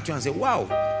laugh at you and say, wow,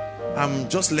 I'm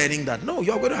just learning that. No,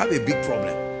 you're going to have a big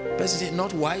problem. The person says,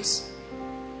 not wise?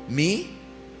 Me?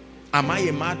 Am I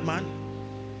a madman?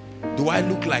 Do I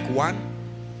look like one?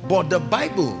 But the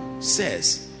Bible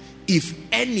says, if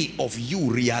any of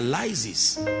you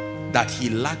realizes that he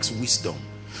lacks wisdom.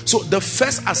 So the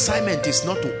first assignment is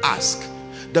not to ask.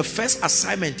 The first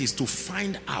assignment is to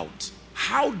find out,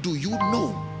 how do you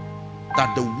know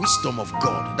that the wisdom of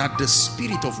God, that the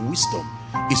spirit of wisdom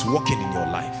is working in your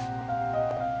life?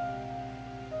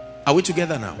 Are we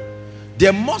together now?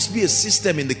 There must be a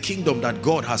system in the kingdom that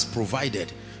God has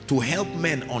provided to help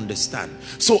men understand.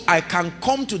 So I can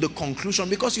come to the conclusion,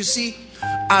 because you see,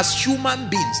 as human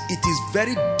beings, it is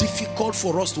very difficult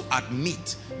for us to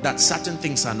admit that certain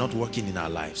things are not working in our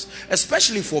lives.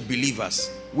 Especially for believers.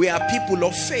 We are people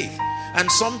of faith. And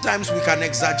sometimes we can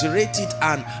exaggerate it,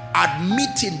 and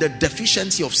admitting the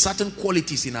deficiency of certain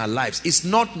qualities in our lives is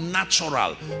not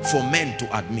natural for men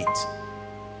to admit.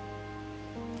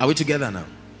 Are we together now?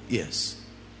 Yes.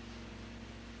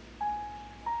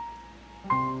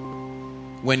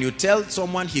 When you tell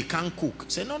someone he can't cook,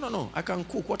 say, no, I can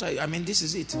cook. I mean, this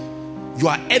is it. You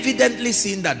are evidently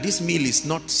seeing that this meal is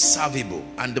not servable.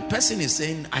 And the person is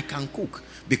saying, I can cook.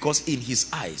 Because in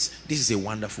his eyes, this is a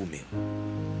wonderful meal.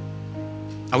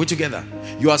 Are we together?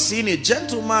 You are seeing a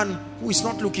gentleman who is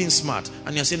not looking smart.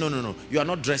 And you're saying, no, you are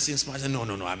not dressing smart. No.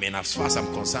 I mean, as far as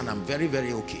I'm concerned, I'm very,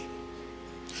 very okay.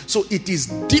 So it is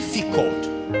difficult.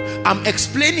 I'm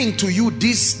explaining to you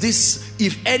this,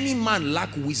 if any man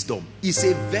lack wisdom, is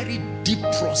a very deep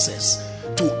process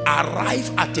to arrive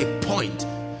at a point.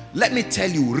 Let me tell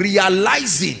you,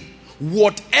 realizing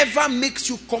whatever makes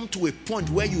you come to a point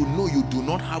where you know you do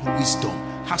not have wisdom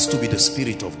has to be the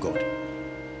Spirit of God.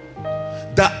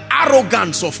 The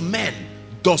arrogance of men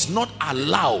does not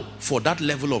allow for that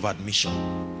level of admission.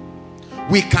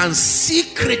 We can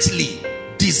secretly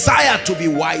desire to be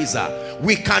wiser.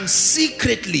 We can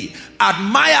secretly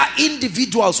admire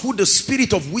individuals who the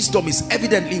spirit of wisdom is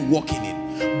evidently working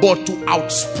in. But to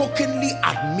outspokenly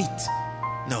admit,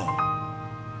 no.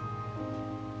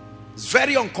 It's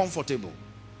very uncomfortable.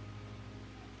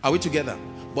 Are we together?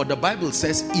 But the Bible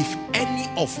says, if any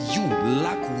of you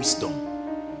lack wisdom,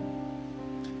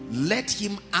 let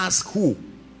him ask who?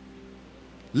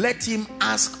 Let him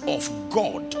ask of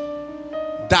God,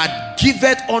 that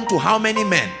giveth unto how many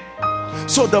men?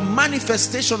 So the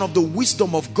manifestation of the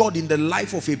wisdom of God in the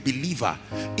life of a believer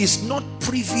is not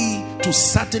privy to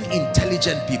certain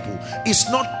intelligent people. It's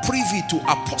not privy to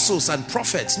apostles and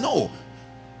prophets. No.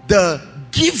 The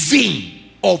giving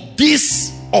of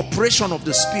this operation of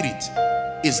the Spirit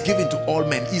is given to all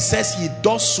men. He says he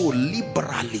does so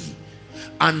liberally.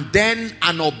 And then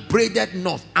an upbraided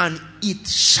not, and it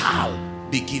shall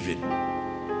be given.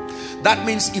 That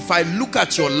means if I look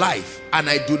at your life and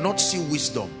I do not see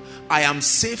wisdom, I am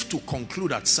safe to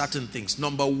conclude at certain things.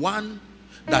 Number one,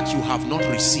 that you have not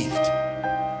received.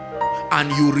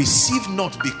 And you receive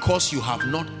not because you have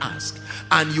not asked.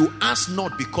 And you ask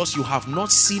not because you have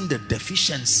not seen the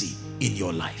deficiency in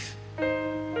your life.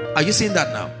 Are you seeing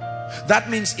that now? That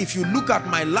means if you look at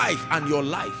my life and your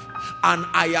life, and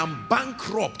I am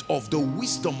bankrupt of the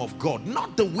wisdom of God,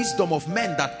 not the wisdom of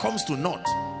men that comes to naught,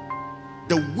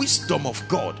 the wisdom of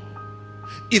God.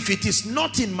 If it is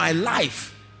not in my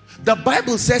life, the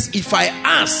Bible says if I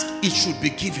ask, it should be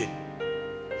given.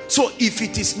 So if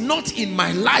it is not in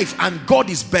my life and God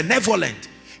is benevolent,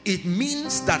 it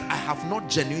means that I have not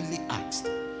genuinely asked.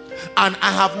 And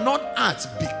I have not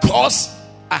asked because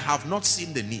I have not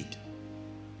seen the need.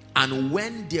 And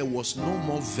when there was no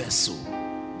more vessel,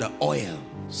 the oil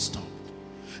stopped.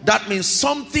 That means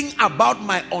something about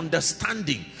my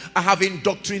understanding. I have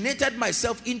indoctrinated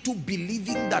myself into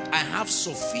believing that I have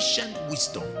sufficient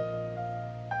wisdom.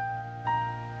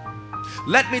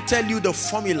 Let me tell you the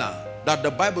formula that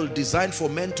the Bible designed for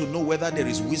men to know whether there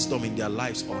is wisdom in their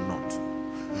lives or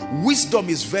not. Wisdom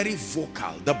is very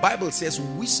vocal. The Bible says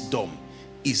wisdom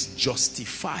is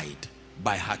justified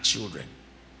by her children.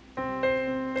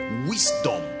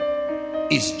 Wisdom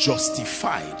is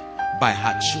justified by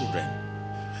her children.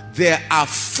 There are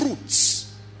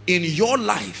fruits in your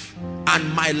life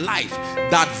and my life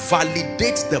that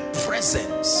validates the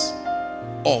presence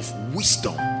of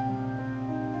wisdom.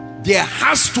 There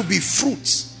has to be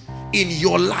fruits in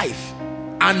your life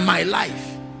and my life.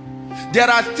 There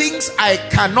are things I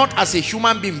cannot as a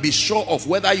human being be sure of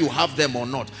whether you have them or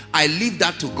not. I leave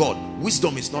that to God.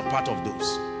 Wisdom is not part of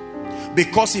those.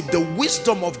 Because if the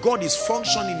wisdom of God is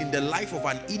functioning in the life of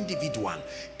an individual,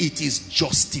 it is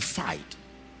justified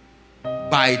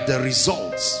by the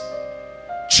results.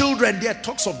 Children there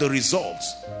talks of the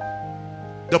results,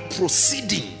 the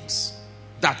proceedings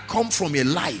that come from a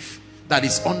life that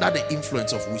is under the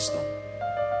influence of wisdom.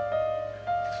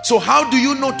 So how do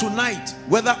you know tonight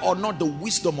whether or not the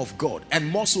wisdom of God, and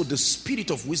more so the spirit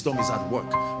of wisdom, is at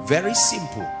work? Very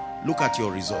simple. Look at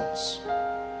your results.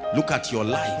 Look at your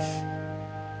life.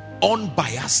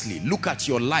 Unbiasedly. Look at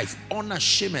your life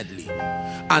unashamedly.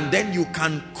 And then you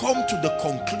can come to the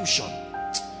conclusion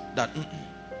that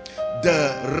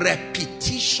the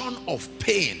repetition of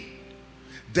pain,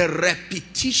 the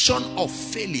repetition of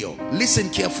failure, listen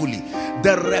carefully,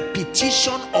 the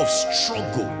repetition of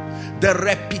struggle, the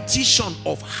repetition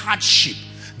of hardship,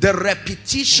 the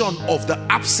repetition of the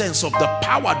absence of the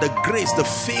power, the grace, the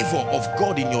favor of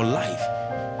God in your life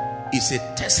is a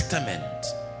testament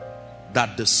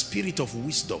that the spirit of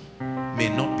wisdom may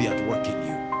not be at work in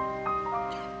you.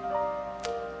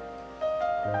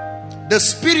 The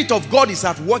spirit of God is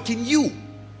at work in you,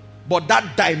 but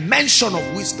that dimension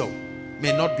of wisdom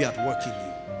may not be at work in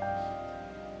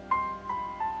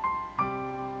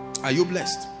you. Are you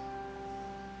blessed?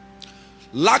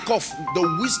 Lack of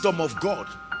the wisdom of God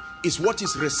is what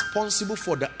is responsible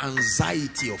for the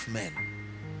anxiety of men.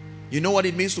 You know what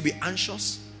it means to be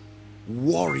anxious?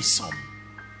 Worrisome.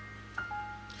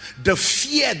 The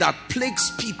fear that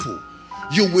plagues people,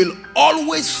 you will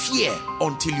always fear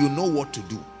until you know what to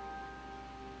do.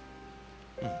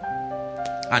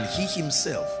 And he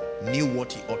himself knew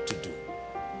what he ought to do.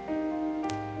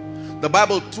 The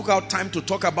Bible took out time to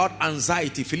talk about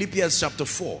anxiety. Philippians chapter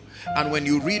 4. And when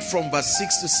you read from verse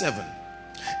 6 to 7,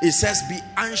 it says, be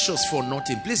anxious for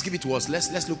nothing. Please give it to us.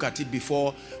 Let's look at it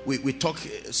before we talk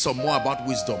some more about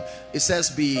wisdom. It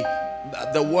says the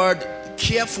word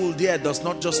careful there does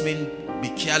not just mean be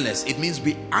careless. It means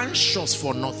be anxious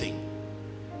for nothing.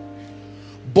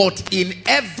 But in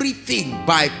everything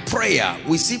by prayer.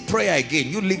 We see prayer again.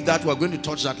 You leave that. We're going to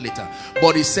touch that later.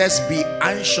 But it says be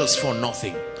anxious for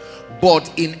nothing.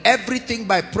 But in everything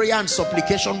by prayer and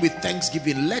supplication with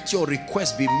thanksgiving, let your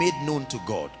request be made known to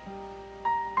God.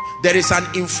 There is an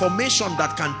information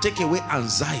that can take away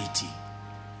anxiety.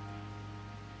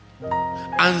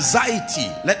 Anxiety,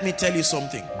 let me tell you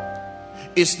something.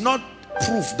 It's not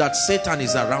proof that Satan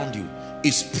is around you.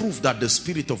 It's proof that the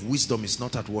spirit of wisdom is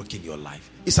not at work in your life.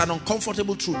 It's an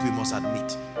uncomfortable truth we must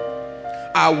admit.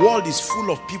 Our world is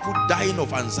full of people dying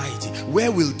of anxiety.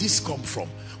 Where will this come from?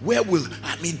 Where will,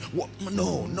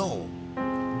 no.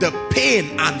 The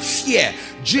pain and fear.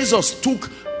 Jesus took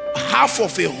half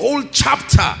of a whole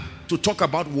chapter to talk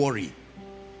about worry.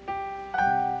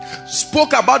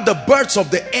 Spoke about the birds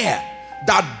of the air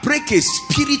that break a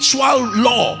spiritual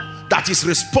law that is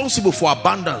responsible for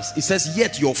abundance. It says,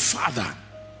 yet your father,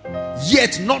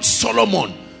 yet not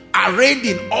Solomon, arrayed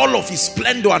in all of his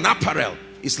splendor and apparel,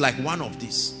 is like one of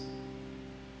these.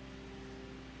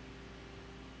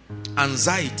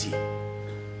 Anxiety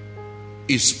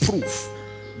is proof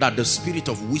that the spirit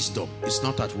of wisdom is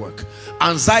not at work.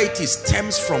 Anxiety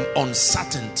stems from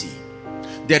uncertainty.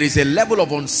 There is a level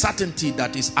of uncertainty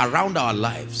that is around our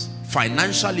lives,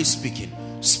 financially speaking,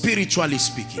 spiritually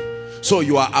speaking. So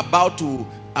you are about to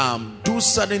do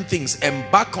certain things,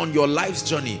 embark on your life's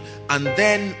journey, and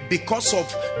then because of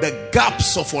the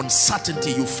gaps of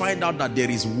uncertainty, you find out that there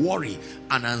is worry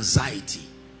and anxiety.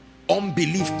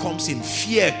 Unbelief comes in,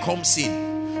 fear comes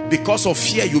in. Because of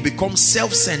fear, you become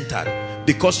self-centered,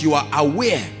 because you are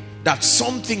aware that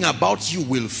something about you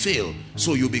will fail.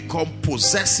 So you become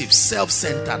possessive,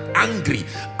 self-centered, angry,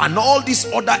 and all these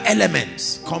other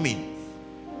elements come in.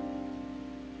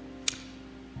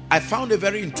 I found a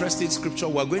very interesting scripture.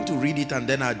 We're going to read it and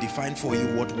then I'll define for you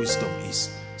what wisdom is.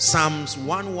 Psalms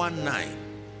 119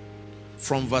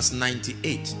 from verse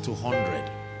 98 to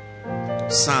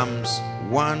 100. Psalms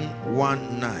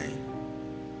 119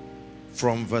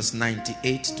 from verse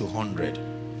 98 to 100.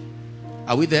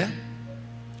 Are we there?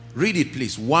 Read it,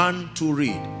 please. 1 to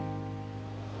read.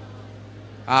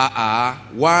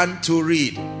 1 to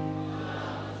read.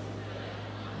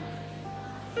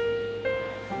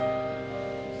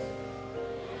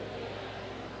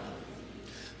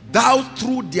 Thou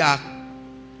through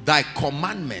thy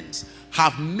commandments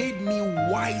have made me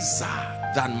wiser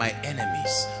than my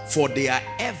enemies, for they are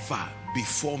ever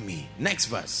before me. Next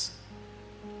verse.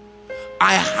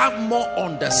 I have more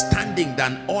understanding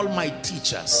than all my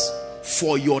teachers,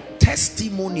 for your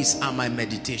testimonies are my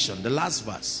meditation. The last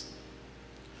verse.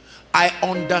 I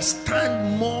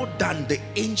understand more than the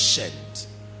ancient.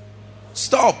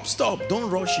 Stop, don't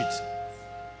rush it.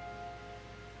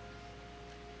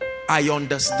 I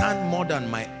understand more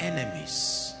than my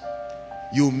enemies.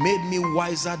 You made me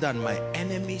wiser than my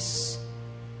enemies.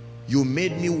 You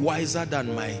made me wiser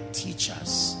than my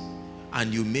teachers.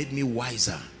 And you made me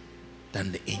wiser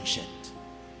than the ancient.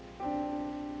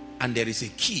 And there is a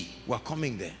key. We're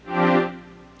coming there.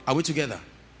 Are we together?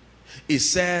 It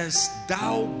says,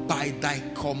 thou by thy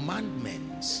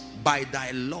commandments, by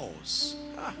thy laws,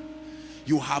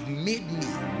 you have made me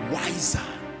wiser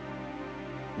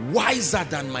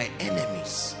than my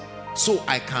enemies, so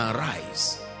I can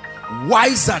rise,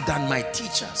 wiser than my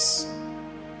teachers,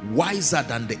 wiser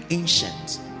than the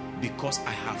ancients, because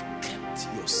I have kept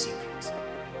your secret.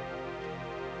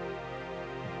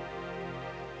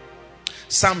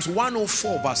 Psalms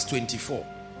 104 verse 24.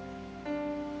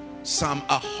 Psalm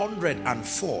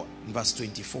 104 verse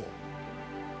 24.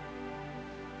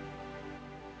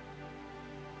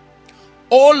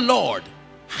 O Lord,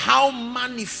 how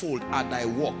manifold are thy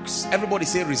works. Everybody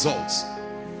say results.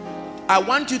 I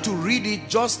want you to read it,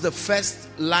 just the first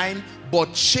line,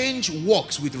 but change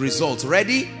works with results.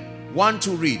 Ready? 1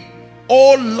 to read.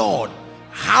 O Lord,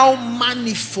 how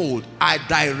manifold are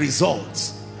thy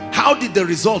results. How did the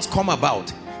results come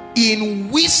about?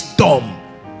 In wisdom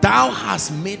thou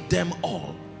hast made them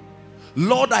all.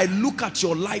 Lord, I look at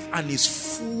your life and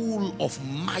it's full of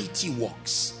mighty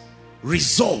works,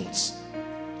 results.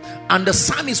 And the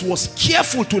psalmist was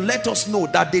careful to let us know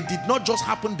that they did not just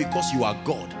happen because you are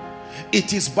God.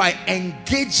 It is by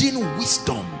engaging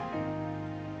wisdom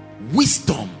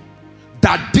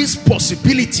that these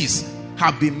possibilities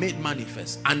have been made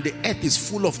manifest. And the earth is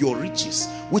full of your riches,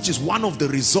 which is one of the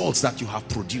results that you have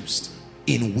produced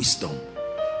in wisdom.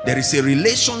 There is a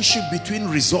relationship between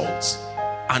results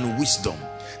and wisdom.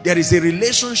 There is a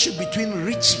relationship between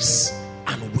riches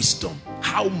and wisdom.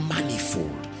 How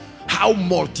manifold, how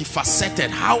multifaceted,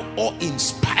 how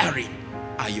awe-inspiring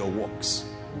are your works.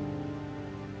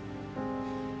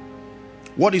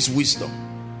 What is wisdom?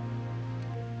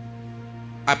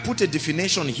 I put a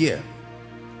definition here.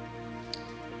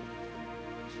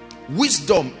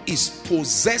 Wisdom is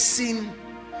possessing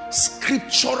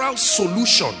scriptural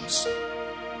solutions.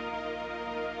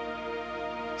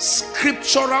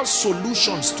 Scriptural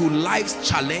solutions to life's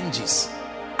challenges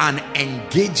and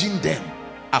engaging them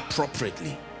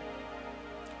appropriately.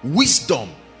 Wisdom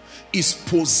is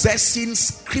possessing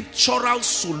scriptural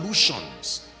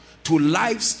solutions to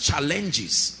life's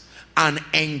challenges and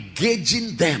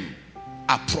engaging them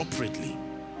appropriately.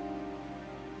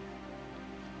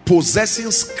 Possessing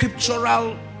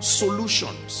scriptural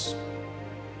solutions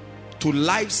to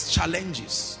life's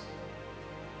challenges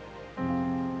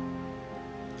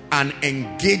and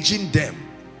engaging them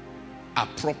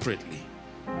appropriately.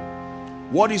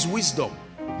 What is wisdom?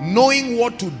 Knowing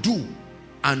what to do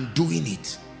and doing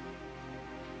it.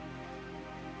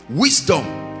 Wisdom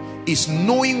is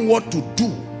knowing what to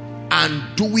do and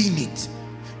doing it.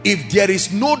 If there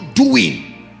is no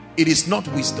doing, it is not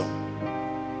wisdom.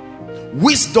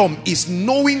 Wisdom is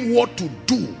knowing what to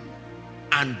do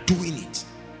and doing it.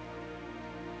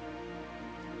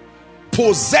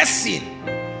 Possessing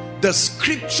the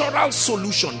scriptural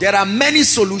solution. There are many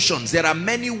solutions. There are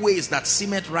many ways that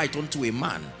seemeth right unto a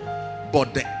man,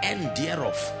 but the end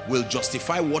thereof will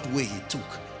justify what way he took.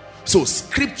 So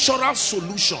scriptural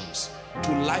solutions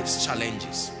to life's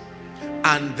challenges,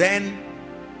 and then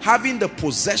having the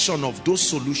possession of those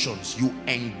solutions, you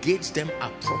engage them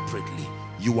appropriately.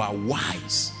 You are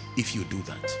wise if you do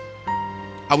that.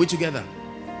 Are we together?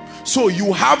 So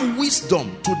you have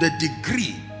wisdom to the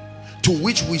degree to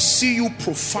which we see you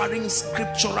providing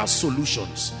scriptural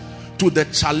solutions to the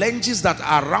challenges that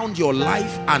are around your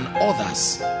life and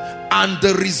others, and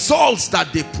the results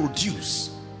that they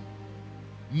produce.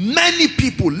 Many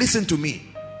people, listen to me,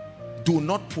 do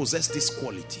not possess this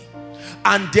quality.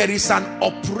 And there is an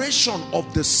operation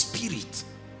of the Spirit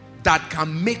that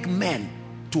can make men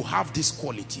to have this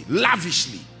quality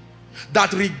lavishly.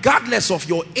 That regardless of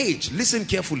your age, listen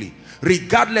carefully,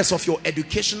 regardless of your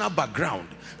educational background,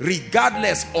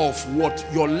 regardless of what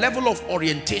your level of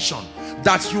orientation,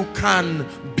 that you can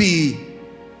be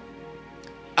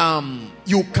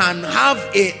you can have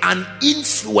an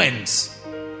influence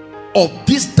of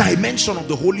this dimension of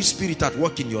the Holy Spirit at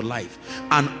work in your life,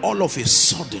 and all of a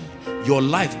sudden your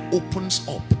life opens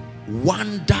up,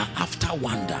 wonder after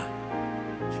wonder,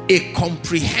 a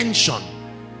comprehension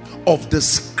of the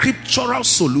scriptural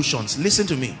solutions. Listen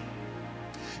to me.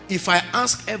 If I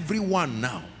ask everyone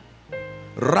now,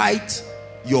 write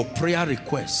your prayer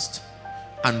request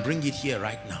and bring it here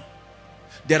right now.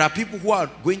 There are people who are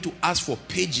going to ask for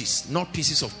pages, not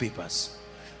pieces of papers.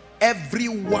 Every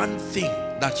one thing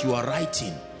that you are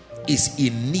writing is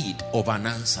in need of an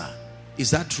answer.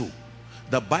 Is that true?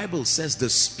 The Bible says the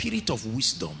spirit of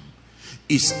wisdom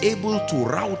is able to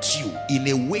route you in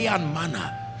a way and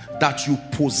manner that you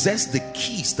possess the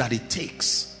keys that it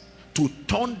takes to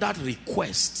turn that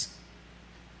request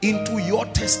into your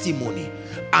testimony,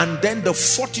 and then the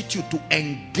fortitude to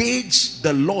engage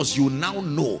the laws you now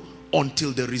know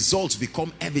until the results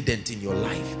become evident in your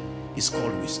life is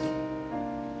called wisdom.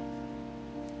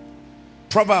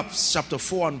 Proverbs chapter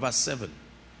 4 and verse 7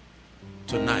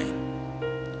 to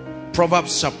 9.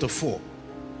 Proverbs chapter 4.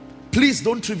 Please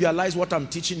don't trivialize what I'm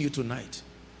teaching you tonight.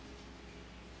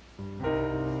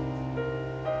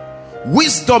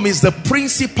 Wisdom is the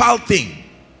principal thing.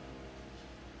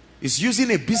 It's using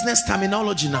a business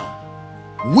terminology now.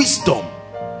 Wisdom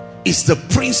is the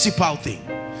principal thing.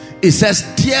 It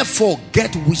says, therefore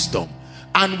get wisdom,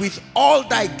 and with all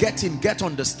thy getting get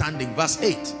understanding. Verse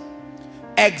 8.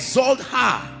 Exalt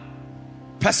her.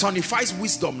 Personifies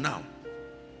wisdom now.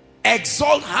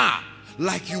 Exalt her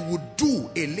like you would do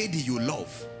a lady you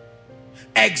love.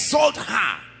 Exalt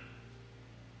her.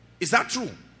 Is that true?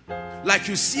 Like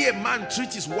you see a man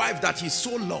treat his wife that he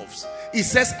so loves. He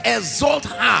says exalt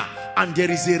her, and there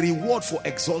is a reward for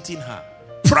exalting her.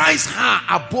 Prize her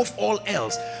above all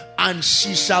else, and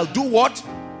she shall do what?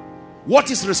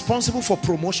 What is responsible for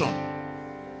promotion?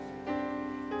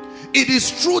 It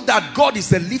is true that God is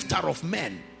the lifter of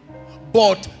men,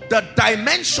 but the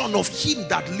dimension of him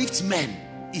that lifts men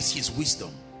is his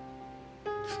wisdom.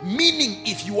 Meaning,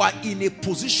 if you are in a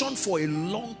position for a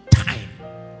long time,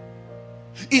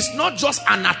 it's not just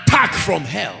an attack from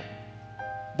hell,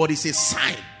 but it's a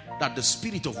sign that the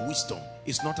spirit of wisdom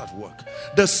is not at work.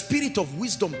 The spirit of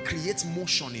wisdom creates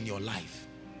motion in your life.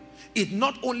 It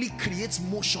not only creates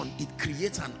motion, it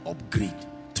creates an upgrade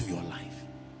to your life.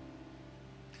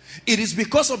 It is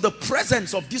because of the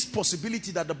presence of this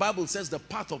possibility that the Bible says the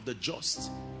path of the just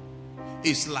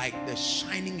is like the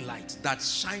shining light that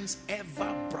shines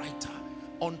ever brighter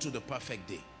unto the perfect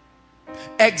day.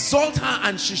 Exalt her,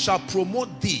 and she shall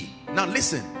promote thee. Now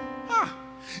listen.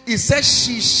 It says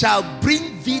she shall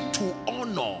bring thee to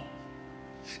honor.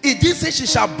 It did say she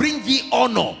shall bring thee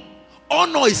honor.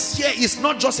 Honor is here. It's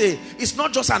not just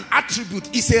an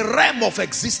attribute. It's a realm of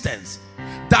existence.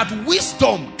 That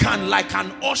wisdom can, like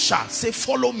an usher, say,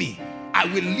 follow me. I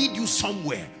will lead you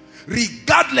somewhere.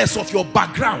 Regardless of your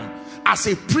background, as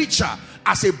a preacher,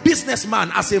 as a businessman,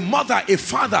 as a mother, a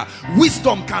father,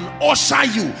 wisdom can usher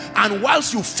you. And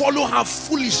whilst you follow her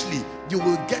foolishly, you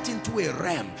will get into a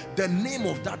realm. The name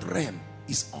of that realm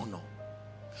is honor.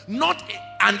 Not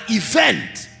an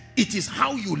event. It is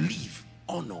how you live.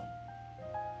 Honor.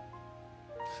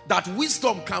 That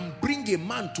wisdom can bring a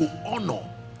man to honor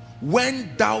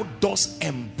when thou dost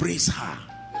embrace her.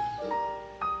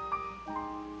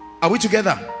 Are we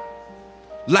together?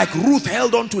 Like Ruth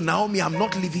held on to Naomi, I'm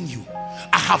not leaving you.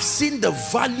 I have seen the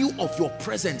value of your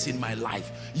presence in my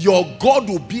life. Your God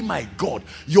will be my God.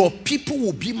 Your people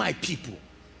will be my people.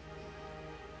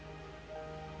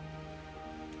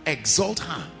 Exalt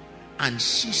her, and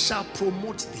she shall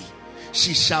promote thee.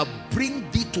 She shall bring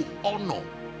thee to honor.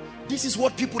 This is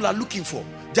what people are looking for.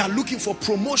 They are looking for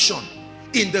promotion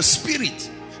in the spirit.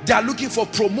 They are looking for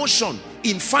promotion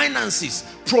in finances,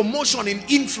 promotion in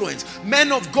influence.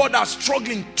 Men of God are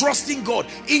struggling, trusting God,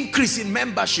 increase in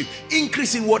membership,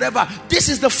 increase in whatever. This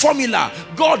is the formula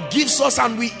God gives us,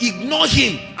 and we ignore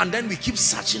him, and then we keep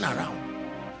searching around.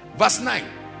 Verse 9,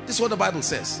 this is what the Bible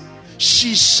says.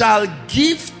 She shall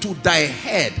give to thy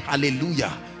head,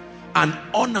 hallelujah, an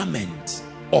ornament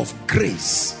of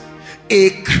grace,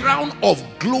 a crown of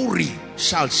glory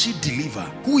shall she deliver.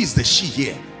 Who is the she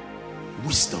here?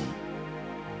 Wisdom.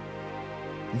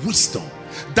 Wisdom.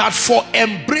 That for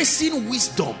embracing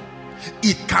wisdom,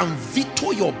 it can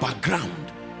veto your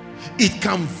background. It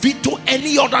can veto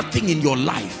any other thing in your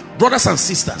life, brothers and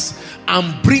sisters,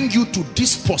 and bring you to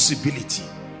this possibility.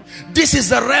 This is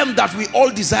the realm that we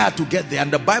all desire to get there,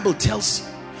 and the Bible tells you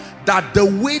that the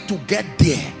way to get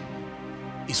there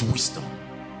is wisdom.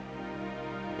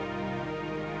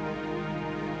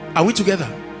 Are we together?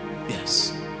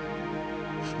 Yes.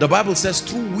 The Bible says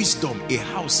through wisdom a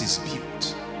house is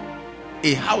built.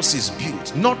 A house is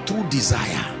built not through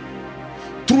desire.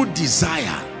 Through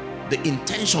desire, the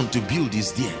intention to build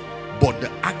is there, but the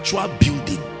actual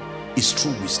building is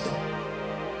through wisdom.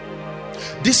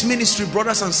 This ministry,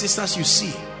 brothers and sisters, you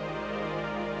see,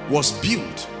 was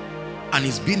built and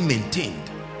is being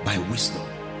maintained by wisdom.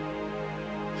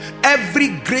 Every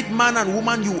great man and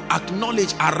woman you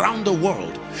acknowledge around the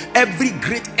world, every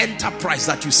great enterprise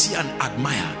that you see and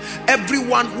admire,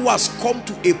 everyone who has come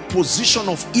to a position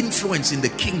of influence in the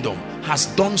kingdom has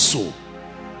done so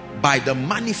by the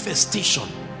manifestation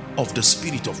of the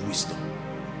spirit of wisdom.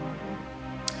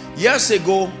 Years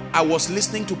ago, I was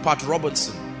listening to Pat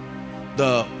Robertson,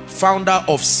 the founder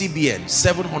of CBN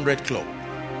 700 Club,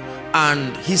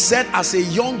 and he said as a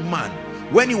young man,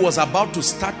 when he was about to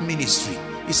start ministry,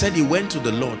 he said he went to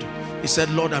the Lord. He said,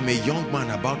 Lord, I'm a young man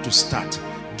about to start.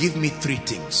 Give me 3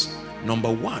 things.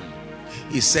 Number 1,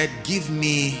 he said, give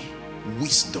me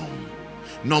wisdom.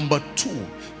 Number 2,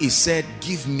 he said,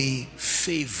 give me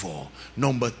favor.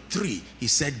 Number 3, he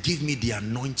said, give me the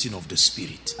anointing of the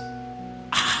Spirit.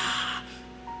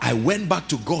 I went back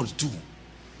to God too,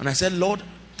 and I said, Lord,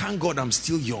 thank God I'm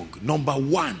still young. Number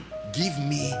 1, give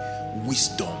me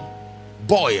wisdom.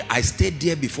 Boy, I stayed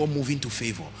there before moving to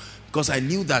favor, because I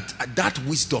knew that that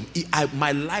wisdom,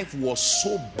 my life was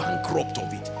so bankrupt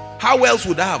of it. How else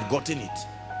would I have gotten it?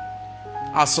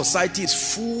 Our society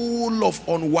is full of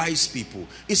unwise people.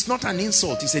 It's not an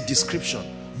insult, it's a description.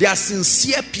 They are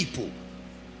sincere people,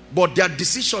 but their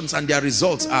decisions and their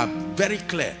results are very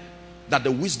clear that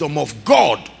the wisdom of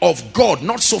God,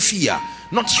 not Sophia,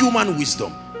 not human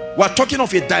wisdom. We're talking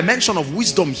of a dimension of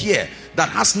wisdom here that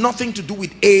has nothing to do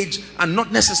with age and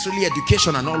not necessarily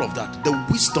education and all of that. The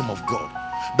wisdom of God,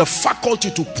 the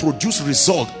faculty to produce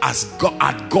result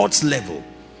at God's level.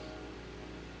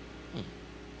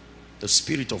 The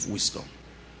spirit of wisdom.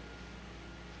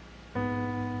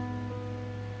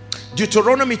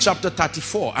 Deuteronomy chapter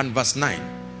 34 and verse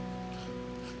 9.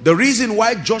 The reason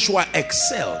why Joshua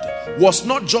excelled was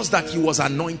not just that he was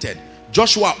anointed.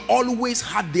 Joshua always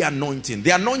had the anointing.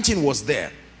 The anointing was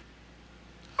there.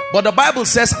 But the Bible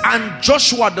says, and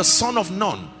Joshua the son of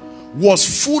Nun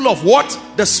was full of what?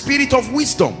 The spirit of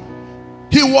wisdom.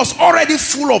 He was already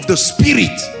full of the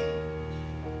spirit.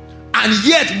 And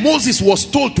yet Moses was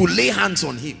told to lay hands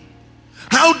on him.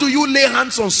 How do you lay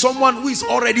hands on someone who is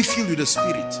already filled with the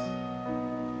spirit?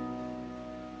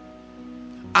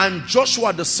 And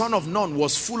Joshua the son of Nun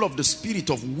was full of the spirit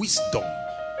of wisdom.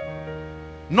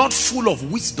 Not full of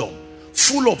wisdom,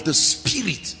 full of the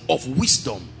spirit of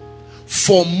wisdom.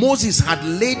 For Moses had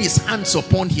laid his hands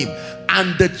upon him,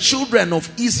 and the children of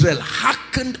Israel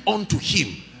hearkened unto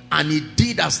him, and he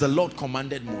did as the Lord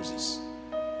commanded Moses.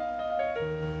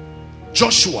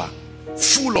 Joshua,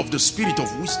 full of the spirit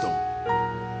of wisdom.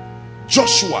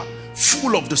 Joshua,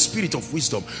 full of the spirit of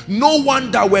wisdom. No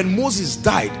wonder when Moses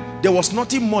died, there was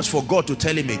nothing much for God to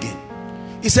tell him again.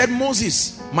 He said,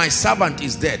 Moses, my servant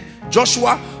is dead.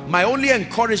 Joshua, my only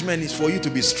encouragement is for you to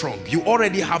be strong. You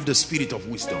already have the spirit of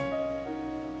wisdom.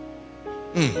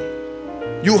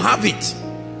 You have it.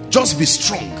 Just be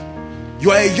strong.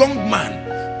 You are a young man,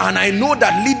 and I know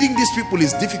that leading these people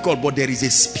is difficult, but there is a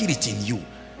spirit in you.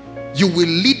 You will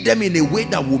lead them in a way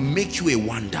that will make you a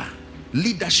wonder.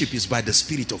 Leadership is by the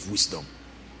spirit of wisdom.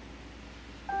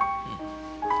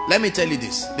 Let me tell you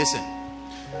this. Listen.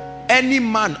 Any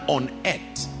man on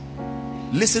earth,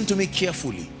 listen to me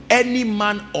carefully. Any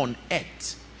man on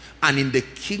earth and in the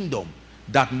kingdom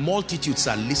that multitudes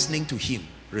are listening to him,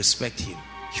 respect him.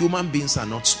 Human beings are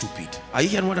not stupid. Are you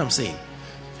hearing what I'm saying?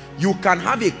 You can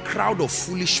have a crowd of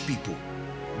foolish people,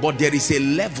 but there is a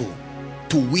level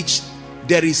to which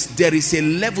there is a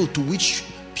level to which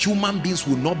human beings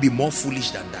will not be more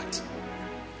foolish than that.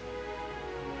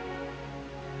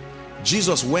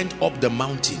 Jesus went up the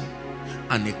mountain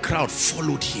and a crowd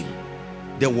followed him.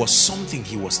 There was something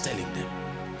he was telling them.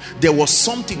 There was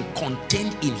something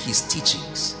contained in his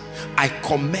teachings. I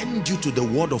commend you to the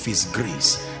word of his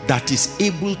grace that is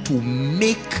able to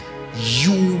make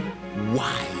you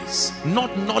wise,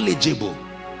 not knowledgeable.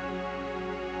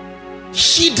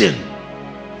 Hidden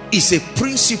is a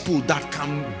principle that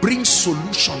can bring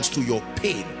solutions to your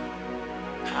pain.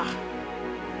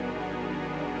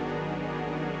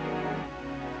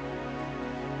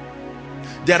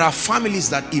 There are families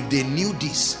that if they knew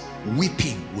this,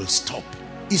 weeping will stop.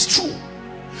 It's true.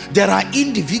 There are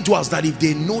individuals that if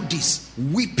they know this,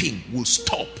 weeping will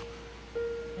stop.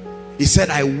 He said,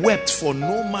 I wept, for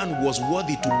no man was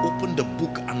worthy to open the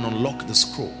book and unlock the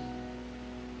scroll.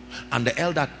 And the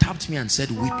elder tapped me and said,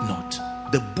 weep not.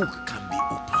 The book can be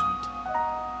opened.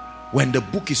 When the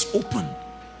book is opened,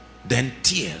 then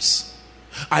tears.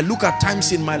 I look at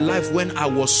times in my life when I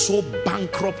was so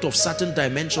bankrupt of certain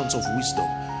dimensions of wisdom,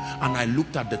 and I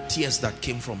looked at the tears that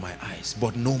came from my eyes.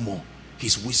 But no more.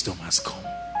 His wisdom has come.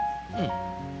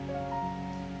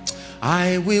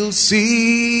 I will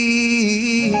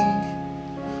sing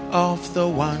of the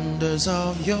wonders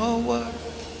of your word.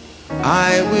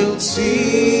 I will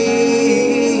sing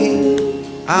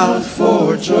out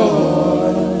for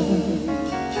joy.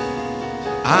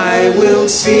 I will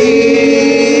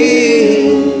sing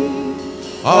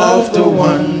of the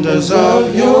wonders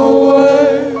of your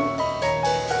word,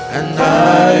 and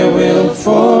I will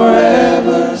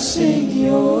forever sing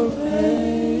your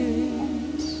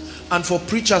praise. And for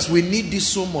preachers, we need this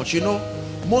so much. You know,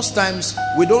 most times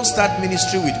we don't start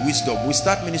ministry with wisdom. We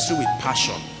start ministry with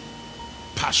passion.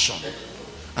 Passion.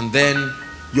 And then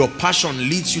your passion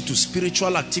leads you to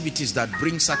spiritual activities that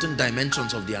bring certain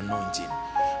dimensions of the anointing.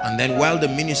 And then while the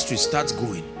ministry starts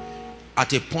going,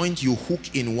 at a point you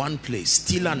hook in one place,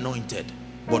 still anointed,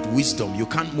 but wisdom, you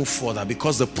can't move further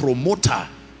because the promoter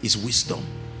is wisdom.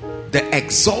 The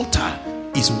exalter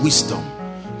is wisdom.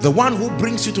 The one who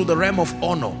brings you to the realm of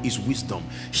honor is wisdom.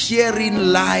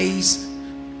 Herein lies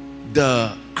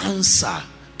the answer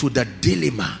to the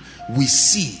dilemma we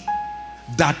see,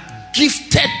 that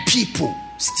gifted people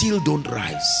still don't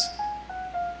rise.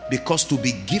 Because to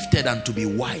be gifted and to be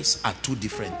wise are two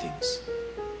different things.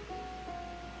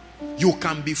 You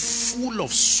can be full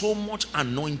of so much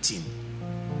anointing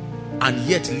and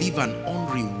yet live an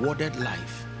unrewarded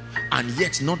life, and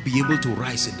yet not be able to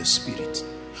rise in the spirit.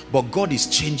 But God is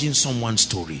changing someone's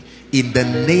story in the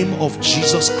name of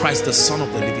Jesus Christ, the Son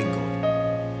of the living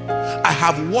God. I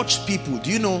have watched people, do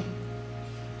you know,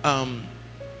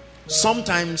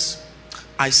 sometimes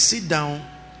I sit down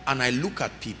and I look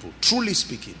at people, truly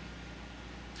speaking.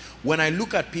 When I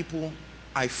look at people,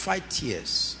 I fight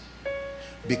tears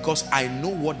because I know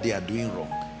what they are doing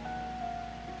wrong.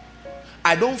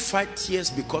 I don't fight tears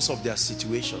because of their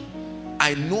situation.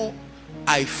 I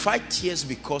fight tears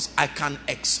because I can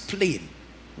explain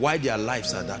why their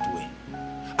lives are that way.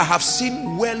 I have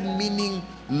seen well-meaning,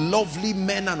 lovely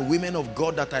men and women of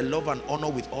God that I love and honor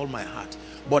with all my heart,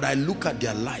 but I look at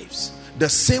their lives the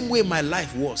same way my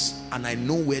life was, and I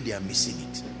know where they are missing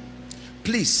it.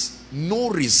 Please, no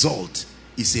result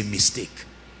is a mistake.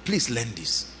 Please learn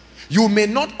this. You may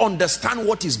not understand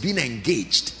what is being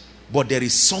engaged, but there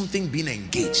is something being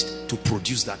engaged to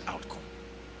produce that outcome.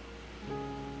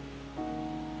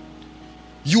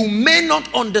 You may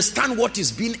not understand what is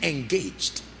being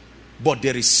engaged, but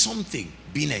there is something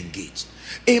being engaged.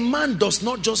 A man does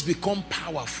not just become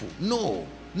powerful. No.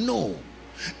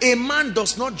 A man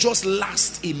does not just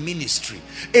last in ministry.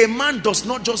 A man does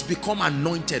not just become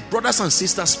anointed. Brothers and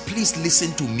sisters, please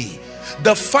listen to me.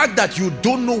 The fact that you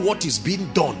don't know what is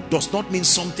being done does not mean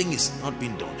something is not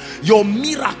being done. Your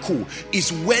miracle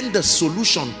is when the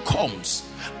solution comes,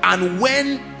 and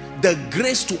when the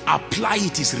grace to apply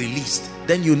it is released,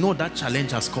 then you know that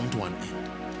challenge has come to an end.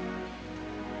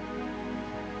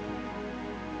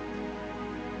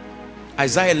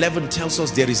 Isaiah 11 tells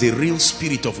us there is a real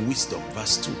spirit of wisdom,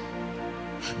 verse 2.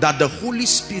 That the Holy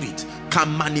Spirit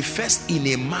can manifest in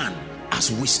a man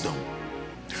as wisdom.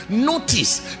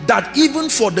 Notice that even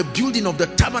for the building of the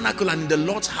tabernacle and in the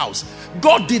Lord's house,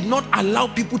 God did not allow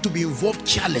people to be involved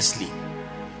carelessly.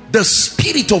 The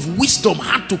spirit of wisdom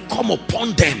had to come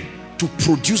upon them to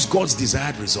produce God's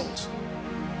desired result.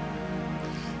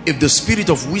 If the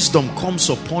spirit of wisdom comes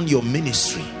upon your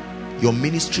ministry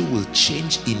will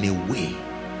change in a way,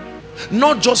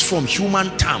 not just from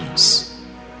human terms.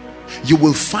 You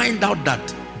will find out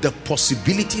that the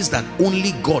possibilities that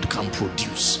only God can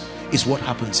produce is what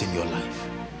happens in your life.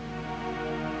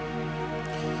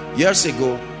 Years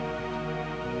ago,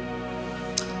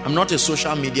 I'm not a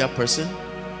social media person,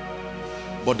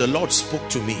 but the Lord spoke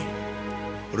to me,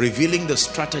 revealing the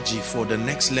strategy for the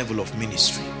next level of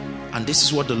ministry. And this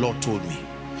is what the Lord told me.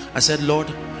 I said, Lord,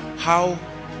 how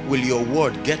will your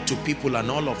word get to people and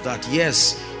all of that?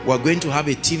 Yes, we're going to have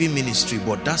a TV ministry,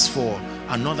 but that's for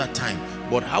another time.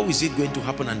 But how is it going to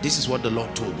happen? And this is what the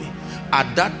Lord told me.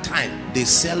 At that time, they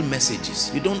sell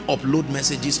messages. You don't upload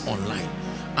messages online.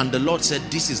 And the Lord said,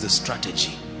 this is the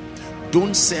strategy.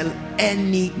 Don't sell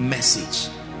any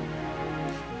message.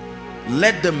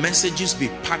 Let the messages be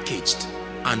packaged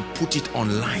and put it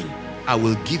online. I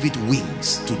will give it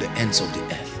wings to the ends of the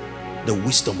earth. The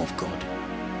wisdom of God.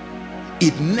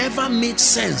 It never made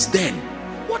sense then.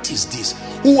 What is this?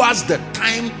 Who has the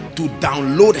time to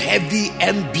download heavy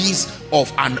MBs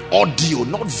of an audio,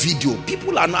 not video?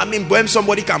 People are not, I mean, when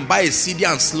somebody can buy a CD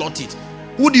and slot it,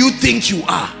 who do you think you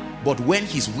are? But when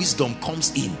his wisdom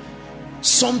comes in,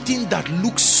 something that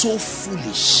looks so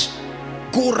foolish,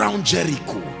 go round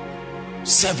Jericho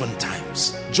 7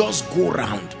 times. Just go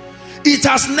round. It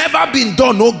has never been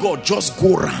done. Oh God, just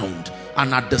go round.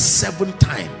 And at the 7th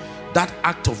time, that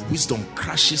act of wisdom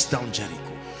crashes down Jericho.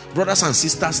 Brothers and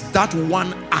sisters, that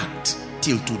one act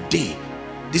till today,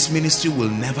 this ministry will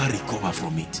never recover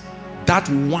from it. That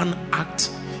one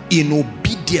act in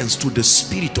obedience to the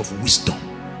spirit of wisdom.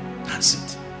 That's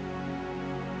it.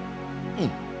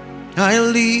 I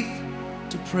live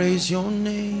to praise your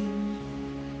name.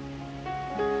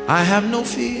 I have no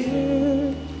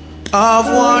fear of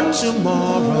what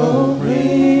tomorrow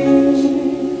brings.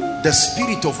 The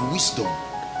spirit of wisdom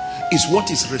is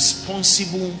what is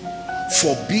responsible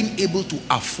for being able to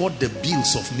afford the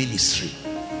bills of ministry.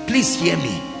 Please hear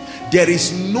me. There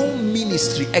is no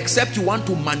ministry except you want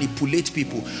to manipulate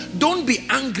people. Don't be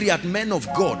angry at men of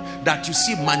God that you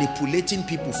see manipulating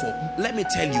people for. Let me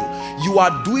tell you, you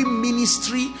are doing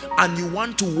ministry and you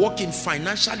want to walk in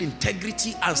financial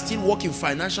integrity and still walk in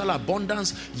financial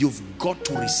abundance. You've got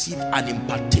to receive an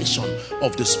impartation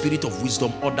of the spirit of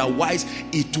wisdom. Otherwise,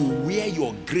 it will wear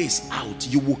your grace out.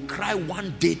 You will cry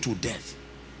one day to death.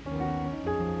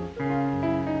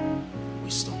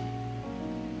 Wisdom.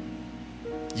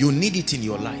 You need it in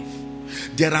your life.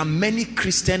 There are many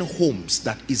Christian homes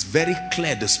that is very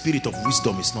clear the spirit of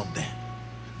wisdom is not there.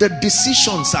 The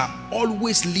decisions are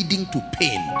always leading to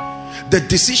pain. The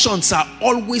decisions are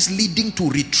always leading to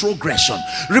retrogression.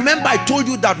 Remember, I told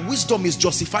you that wisdom is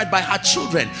justified by her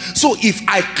children. So if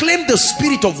I claim the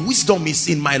spirit of wisdom is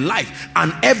in my life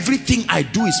and everything I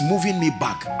do is moving me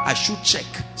back, I should check.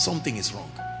 Something is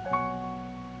wrong.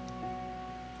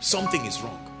 Something is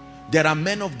wrong. There are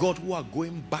men of God who are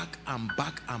going back and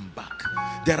back and back.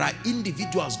 There are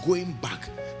individuals going back.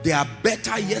 They are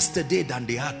better yesterday than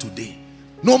they are today.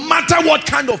 No matter what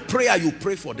kind of prayer you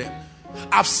pray for them.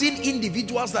 I've seen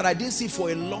individuals that I didn't see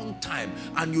for a long time,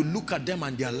 and you look at them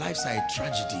and their lives are a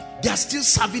tragedy. They are still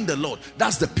serving the Lord.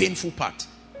 That's the painful part.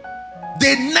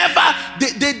 They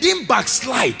didn't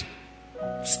backslide.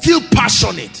 Still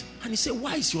passionate. And you say,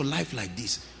 why is your life like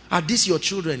this? Are these your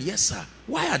children? Yes, sir.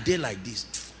 Why are they like this?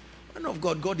 Man of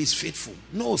God, God is faithful.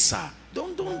 No, sir.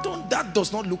 Don't. That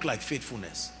does not look like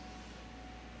faithfulness.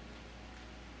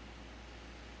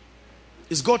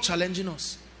 Is God challenging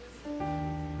us?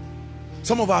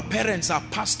 Some of our parents are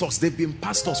pastors. They've been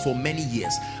pastors for many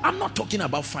years. I'm not talking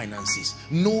about finances.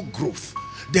 No growth.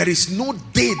 There is no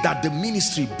day that the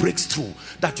ministry breaks through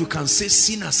that you can say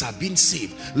sinners are being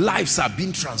saved. Lives are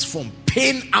being transformed.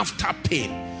 Pain after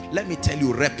pain. Let me tell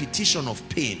you, repetition of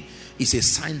pain is a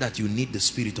sign that you need the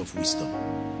spirit of wisdom.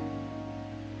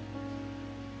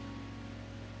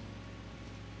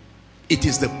 It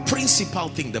is the principal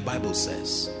thing, the Bible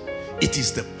says. It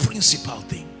is the principal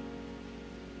thing.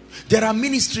 There are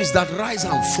ministries that rise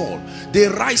and fall. They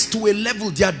rise to a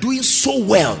level, they are doing so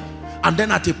well, and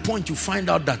then at a point you find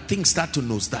out that things start to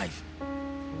nosedive.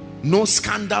 No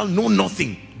scandal, no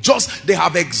nothing. Just they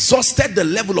have exhausted the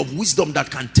level of wisdom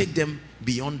that can take them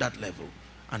beyond that level,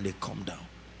 and they come down.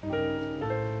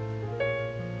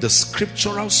 The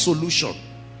scriptural solution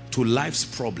to life's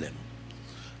problem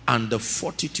and the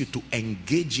fortitude to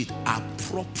engage it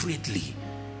appropriately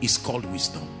is called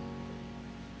wisdom.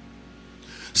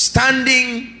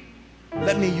 Standing,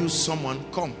 let me use someone,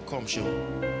 come show.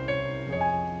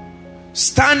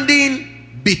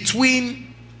 Standing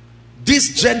between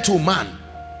this gentleman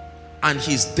and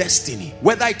his destiny,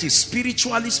 whether it is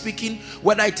spiritually speaking,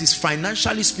 whether it is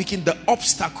financially speaking, the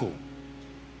obstacle.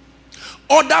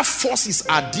 Other forces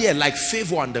are there like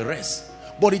favor and the rest,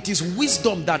 but it is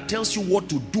wisdom that tells you what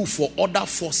to do for other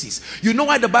forces. You know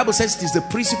why the Bible says it is the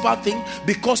principal thing?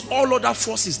 Because all other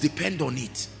forces depend on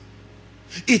it.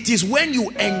 It is when you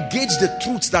engage the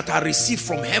truths that are received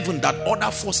from heaven that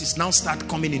other forces now start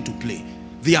coming into play.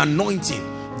 The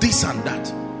anointing, this and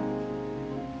that.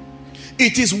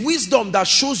 It is wisdom that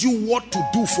shows you what to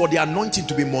do for the anointing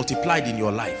to be multiplied in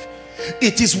your life.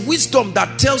 It is wisdom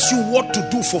that tells you what to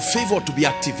do for favor to be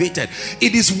activated.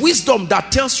 It is wisdom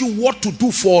that tells you what to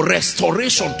do for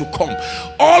restoration to come.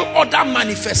 All other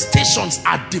manifestations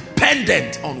are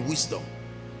dependent on wisdom.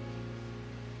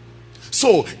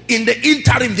 So in the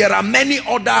interim, there are many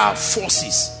other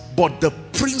forces, but the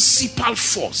principal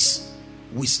force,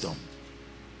 wisdom.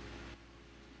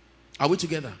 Are we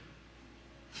together?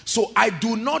 So I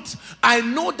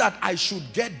know that I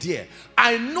should get there.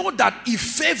 I know that if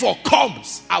favor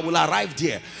comes, I will arrive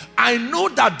there. I know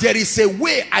that there is a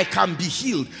way I can be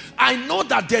healed. I know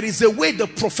that there is a way the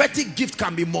prophetic gift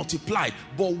can be multiplied.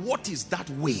 But what is that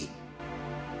way?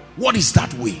 What is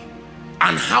that way?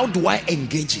 And how do I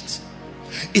engage it?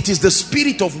 It is the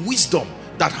spirit of wisdom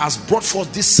that has brought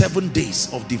forth these 7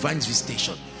 days of divine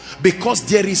visitation. Because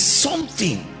there is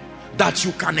something that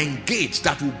you can engage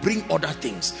that will bring other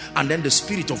things, and then the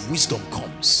spirit of wisdom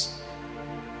comes.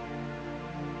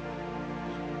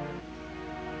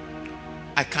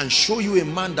 I can show you a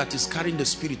man that is carrying the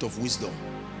spirit of wisdom.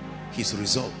 His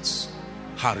results,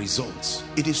 her results.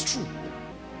 It is true.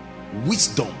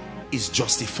 Wisdom is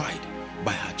justified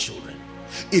by her children.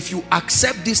 If you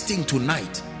accept this thing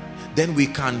tonight, then we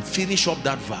can finish up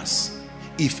that verse.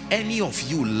 If any of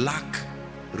you lack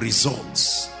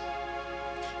results,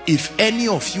 if any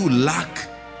of you lack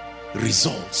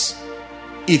results,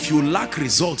 if you lack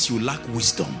results, you lack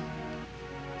wisdom.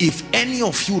 If any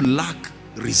of you lack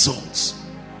results,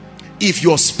 if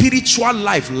your spiritual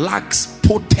life lacks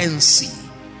potency,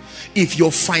 if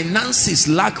your finances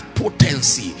lack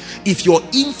potency, if your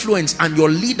influence and your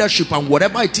leadership and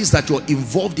whatever it is that you're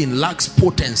involved in lacks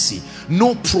potency,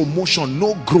 no promotion,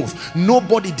 no growth,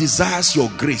 nobody desires your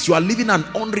grace, you are living an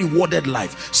unrewarded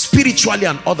life, spiritually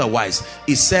and otherwise,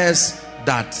 it says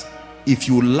that if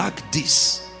you lack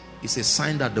this, it's a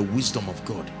sign that the wisdom of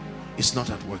God is not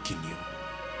at work in you.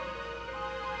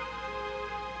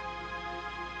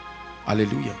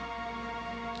 Hallelujah.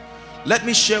 Let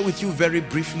me share with you very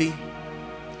briefly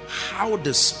how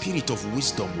the spirit of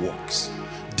wisdom works.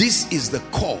 This is the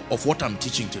core of what I'm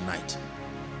teaching tonight.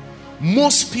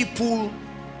 Most people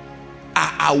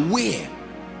are aware.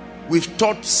 We've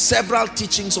taught several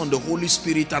teachings on the Holy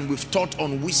Spirit and we've taught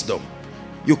on wisdom.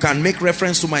 You can make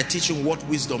reference to my teaching, what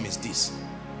wisdom is this?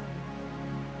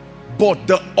 But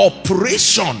the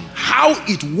operation, how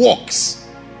it works,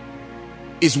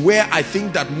 is where I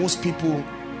think that most people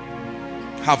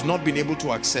have not been able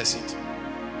to access it.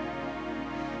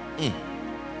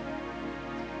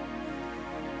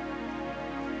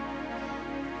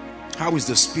 How is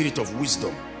the spirit of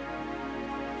wisdom?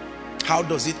 How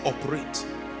does it operate?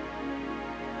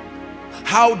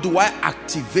 How do I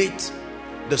activate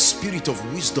the spirit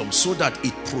of wisdom so that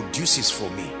it produces for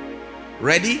me?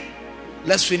 Ready?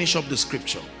 Let's finish up the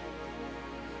scripture.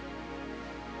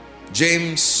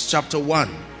 James chapter 1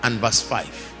 and verse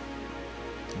 5.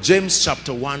 James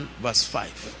chapter 1 verse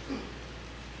 5.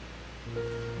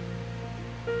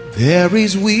 There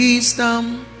is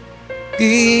wisdom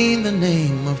in the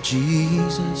name of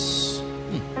Jesus.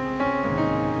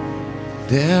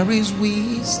 There is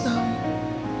wisdom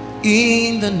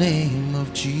in the name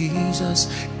of Jesus.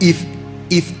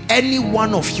 If any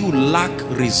one of you lack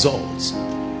results,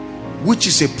 which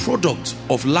is a product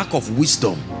of lack of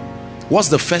wisdom, what's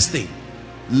the first thing?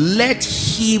 Let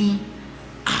him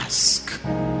ask.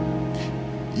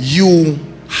 You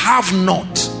have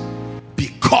not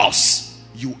because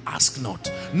you ask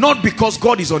not. Not because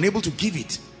God is unable to give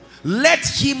it. Let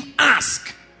him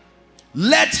ask.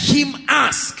 Let him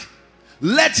ask.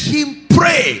 Let him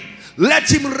pray.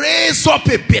 Let him raise up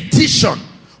a petition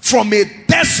from a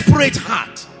desperate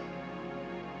heart,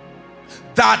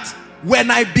 that when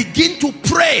I begin to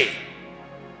pray,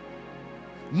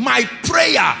 my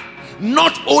prayer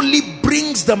not only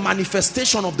brings the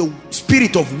manifestation of the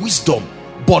spirit of wisdom,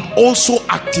 but also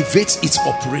activates its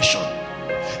operation.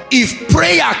 If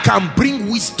prayer can bring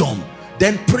wisdom,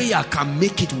 then prayer can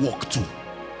make it work too.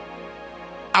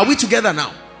 Are we together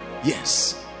now?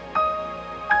 Yes.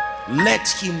 Let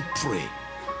him pray.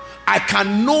 I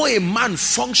can know a man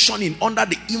functioning under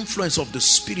the influence of the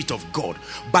Spirit of God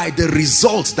by the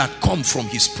results that come from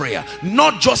his prayer.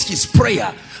 Not just his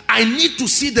prayer. I need to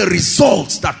see the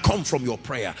results that come from your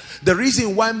prayer. The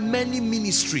reason why many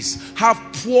ministries have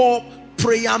poor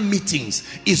prayer meetings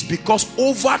is because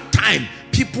over time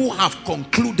people have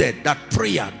concluded that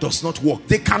prayer does not work.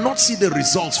 They cannot see the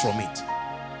results from it.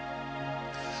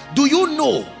 Do you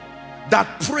know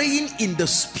that praying in the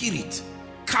Spirit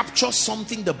captures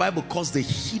something the Bible calls the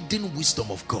hidden wisdom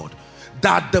of God,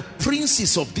 that the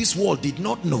princes of this world did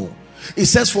not know? It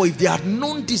says, for if they had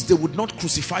known this, they would not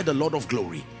crucify the Lord of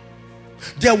glory.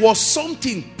 There was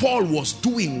something Paul was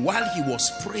doing while he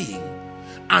was praying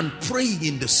and praying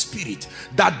in the Spirit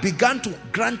that began to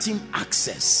grant him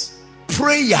access.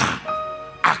 Prayer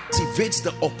activates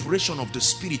the operation of the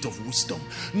spirit of wisdom.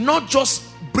 Not just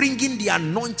bringing the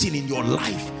anointing in your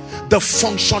life, the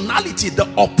functionality, the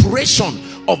operation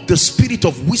of the spirit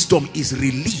of wisdom is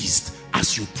released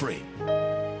as you pray.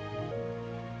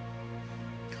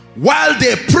 While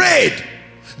they prayed,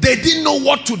 They didn't know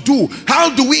what to do.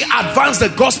 How do we advance the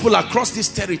gospel across this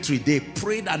territory? They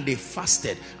prayed and they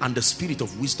fasted, and the spirit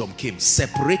of wisdom came.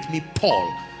 Separate me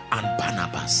Paul and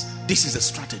Barnabas. This is a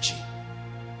strategy.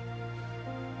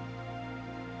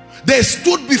 They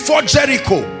stood before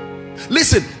Jericho.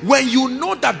 Listen, when you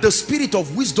know that the spirit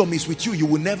of wisdom is with you, you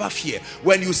will never fear.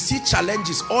 When you see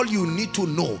challenges, all you need to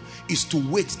know is to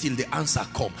wait till the answer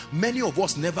comes. Many of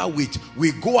us never wait.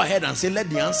 We go ahead and say, let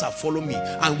the answer follow me,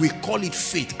 and we call it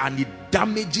faith, and it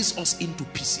damages us into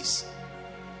pieces.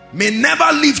 May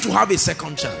never live to have a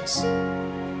second chance.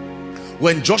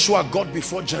 When Joshua got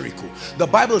before Jericho, the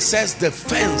Bible says the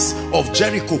fence of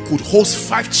Jericho could host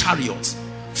 5 chariots,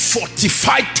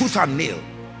 fortified tooth and nail,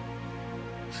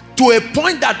 to a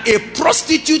point that a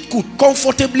prostitute could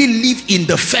comfortably live in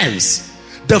the fence.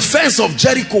 The fence of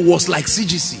Jericho was like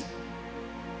CGC.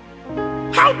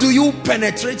 How do you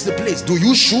penetrate the place? Do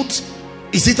you shoot?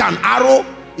 Is it an arrow?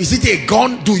 Is it a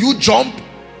gun? Do you jump?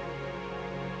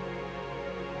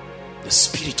 The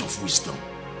spirit of wisdom.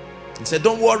 He said,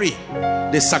 don't worry.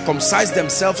 They circumcised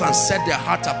themselves and set their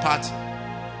heart apart,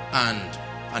 and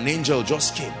an angel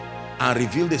just came and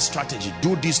revealed a strategy.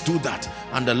 Do this, do that.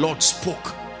 And the Lord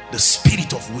spoke. The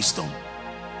spirit of wisdom.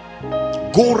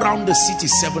 Go around the city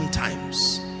 7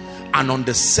 times, and on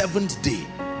the 7th day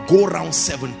go around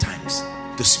 7 times.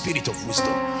 The spirit of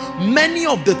wisdom. Many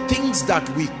of the things that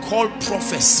we call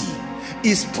prophecy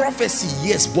is prophecy,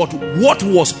 yes, but what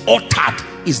was uttered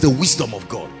is the wisdom of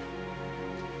God.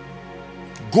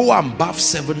 Go and bath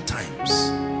 7 times.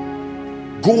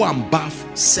 Go and bath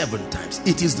 7 times.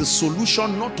 It is the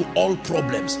solution not to all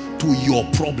problems, to your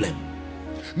problem.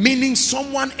 Meaning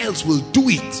someone else will do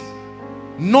it,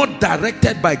 not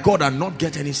directed by God, and not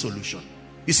get any solution.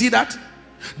 You see that?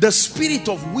 The spirit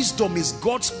of wisdom is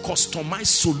God's customized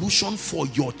solution for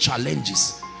your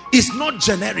challenges. It's not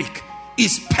generic,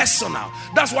 it's personal.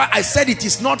 That's why I said it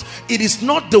is not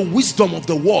the wisdom of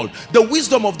the world. The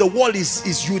wisdom of the world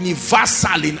is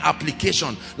universal in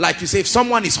application. Like you say, if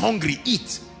someone is hungry,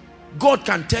 eat. God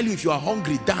can tell you, if you are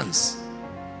hungry, dance.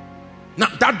 Now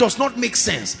that does not make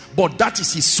sense, but that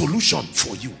is his solution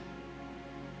for you.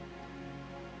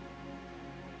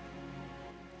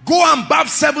 Go and bath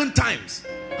 7 times.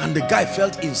 And the guy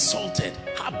felt insulted.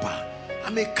 Haba,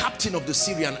 I'm a captain of the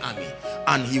Syrian army.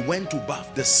 And he went to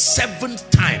bath. The 7th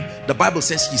time, the Bible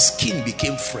says his skin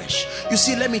became fresh. You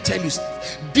see, let me tell you,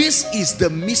 this is the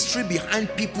mystery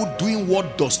behind people doing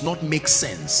what does not make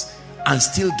sense and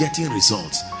still getting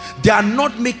results. They are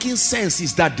not making sense,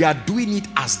 is that they are doing it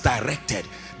as directed.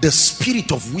 The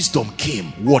spirit of wisdom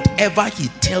came. Whatever he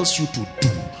tells you to do,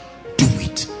 do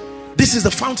it. This is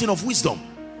the fountain of wisdom.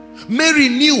 Mary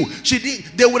knew.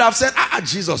 They would have said,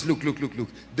 Jesus, look.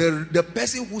 The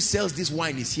person who sells this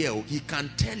wine is here. He can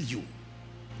tell you.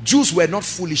 Jews were not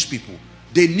foolish people.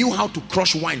 They knew how to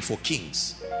crush wine for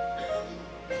kings.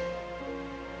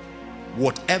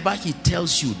 Whatever he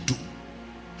tells you, do.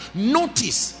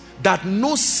 Notice that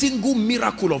no single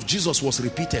miracle of Jesus was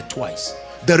repeated twice.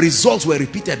 The results were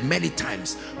repeated many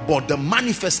times, but the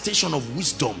manifestation of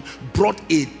wisdom brought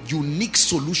a unique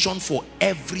solution for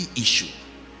every issue.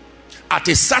 At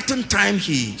a certain time,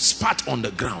 he spat on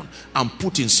the ground and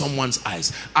put in someone's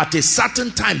eyes. At a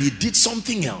certain time, he did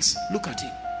something else. Look at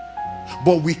him.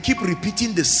 But we keep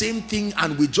repeating the same thing,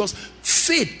 and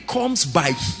faith comes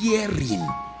by hearing.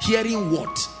 Hearing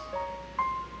what?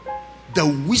 The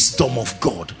wisdom of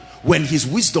God. When his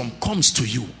wisdom comes to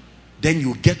you, then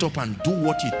you get up and do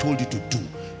what he told you to do.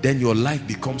 Then your life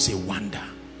becomes a wonder.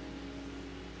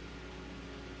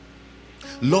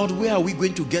 Lord, where are we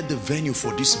going to get the venue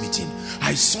for this meeting?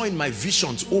 I saw in my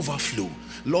visions overflow.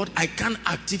 Lord, I can't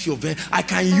active your venue. I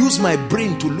can use my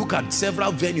brain to look at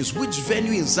several venues. Which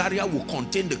venue in Zaria will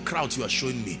contain the crowds you are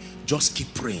showing me? Just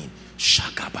keep praying.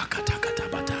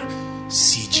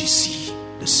 CGC,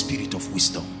 the spirit of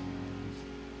wisdom.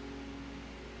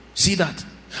 See that?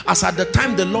 As at the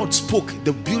time the Lord spoke,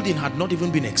 the building had not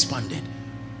even been expanded.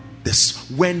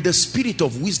 When the spirit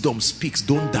of wisdom speaks,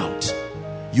 don't doubt.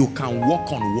 You can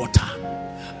walk on water,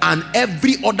 and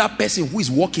every other person who is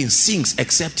walking sinks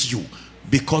except you,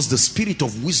 because the spirit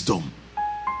of wisdom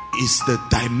is the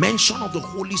dimension of the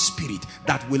Holy Spirit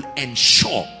that will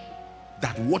ensure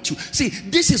that what you see.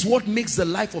 This is what makes the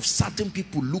life of certain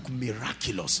people look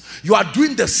miraculous. You are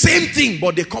doing the same thing,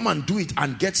 but they come and do it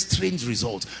and get strange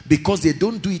results, because they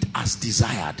don't do it as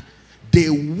desired. They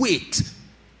wait.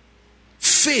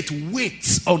 Faith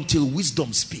waits until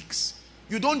wisdom speaks.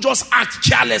 You don't just act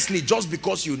carelessly just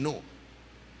because you know.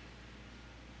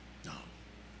 No.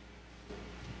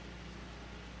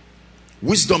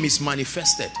 Wisdom is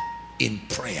manifested in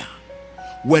prayer.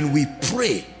 When we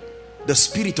pray, the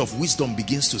spirit of wisdom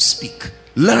begins to speak.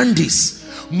 Learn this.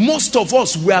 Most of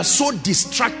us, we are so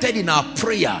distracted in our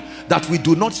prayer that we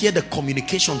do not hear the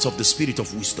communications of the spirit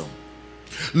of wisdom.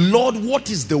 Lord, what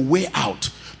is the way out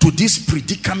to this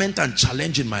predicament and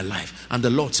challenge in my life? And the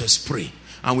Lord says, pray.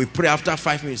 And we pray. After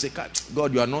 5 minutes, say,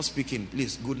 God, you are not speaking,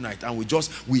 please, good night. And we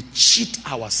cheat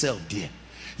ourselves there.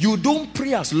 You don't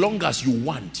pray as long as you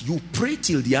want. You pray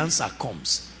till the answer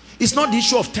comes. It's not the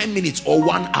issue of 10 minutes or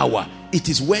 1 hour. It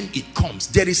is when it comes.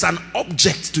 There is an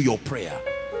object to your prayer.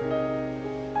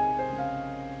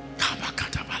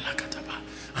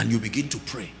 And you begin to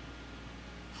pray.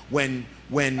 When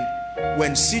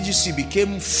CGC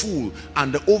became full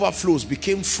and the overflows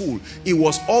became full, it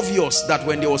was obvious that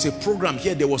when there was a program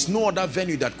here, there was no other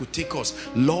venue that could take us.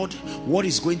 Lord, what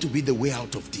is going to be the way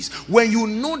out of this? When you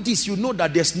know this, you know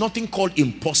that there's nothing called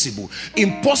impossible.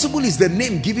 Impossible is the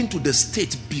name given to the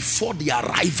state before the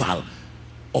arrival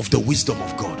of the wisdom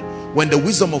of God. When the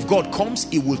wisdom of God comes,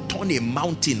 it will turn a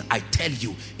mountain, I tell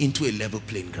you, into a level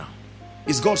playing ground.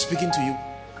 Is God speaking to you?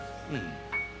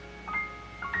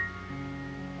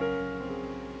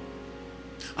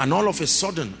 And all of a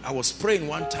sudden, I was praying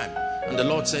one time, and the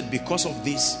Lord said, because of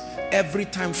this, every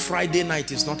time Friday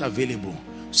night is not available,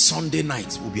 Sunday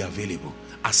night will be available.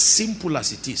 As simple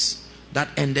as it is, that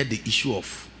ended the issue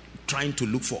of trying to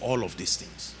look for all of these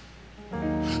things.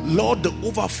 Lord, the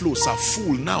overflows are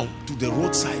full now to the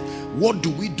roadside. What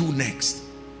do we do next?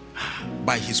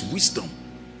 By his wisdom,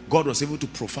 God was able to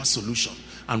provide solution,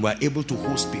 and we're able to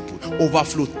host people.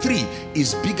 Overflow 3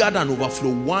 is bigger than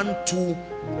overflow 1, 2,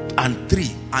 and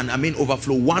 3. And I mean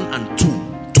overflow 1 and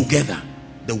 2 together.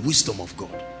 The wisdom of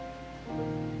God.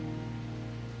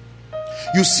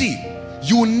 You see,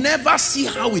 you never see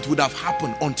how it would have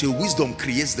happened until wisdom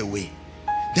creates the way.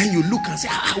 Then you look and say,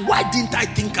 why didn't I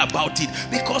think about it?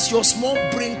 Because your small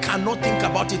brain cannot think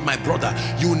about it, my brother.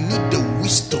 You need the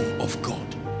wisdom of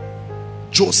God.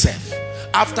 Joseph,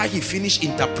 after he finished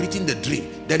interpreting the dream,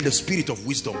 then the spirit of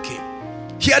wisdom came.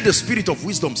 Hear the spirit of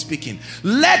wisdom speaking.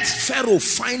 Let Pharaoh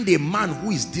find a man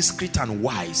who is discreet and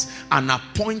wise and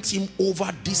appoint him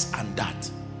over this and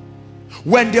that.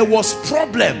 When there was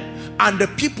problem and the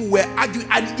people were arguing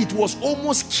and it was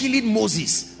almost killing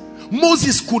Moses,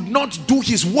 Moses could not do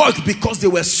his work because there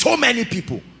were so many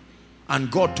people. And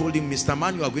God told him, Mr.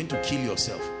 Man, you are going to kill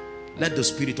yourself. Let the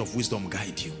spirit of wisdom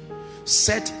guide you.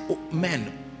 Set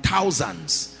men,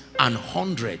 thousands and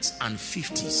hundreds and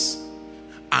 50s,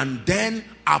 and then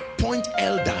appoint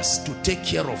elders to take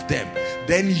care of them.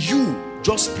 Then you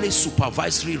just play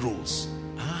supervisory roles.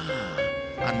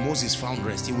 And Moses found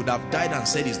rest. He would have died and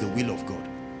said it's the will of God.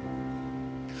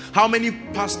 How many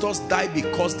pastors die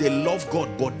because they love God,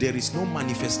 but there is no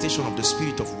manifestation of the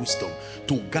spirit of wisdom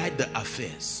to guide the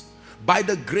affairs? By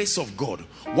the grace of God,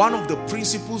 one of the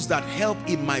principles that help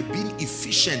in my being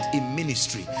efficient in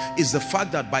ministry is the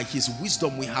fact that by his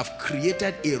wisdom we have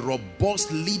created a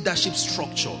robust leadership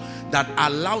structure that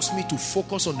allows me to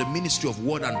focus on the ministry of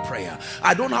word and prayer.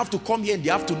 I don't have to come here in the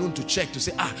afternoon to check to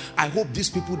say, I hope these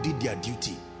people did their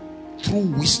duty. Through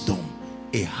wisdom,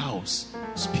 a house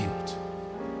is built.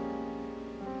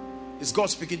 Is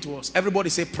God speaking to us? Everybody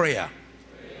say prayer.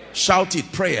 Shout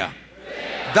it, prayer.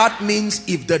 That means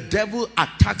if the devil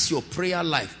attacks your prayer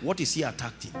life, what is he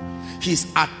attacking?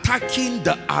 He's attacking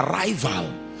the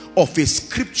arrival of a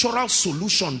scriptural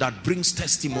solution that brings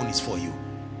testimonies for you.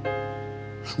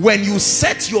 When you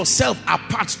set yourself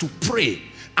apart to pray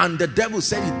and the devil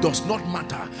said it does not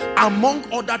matter, among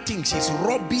other things, he's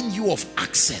robbing you of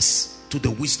access to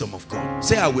the wisdom of God.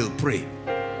 Say, I will pray.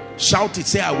 Shout it,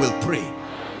 say, I will pray.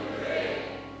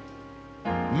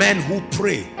 Men who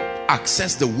pray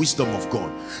access the wisdom of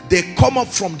God. They come up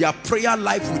from their prayer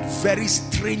life with very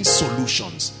strange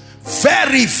solutions.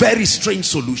 Very, very strange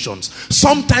solutions.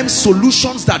 Sometimes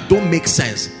solutions that don't make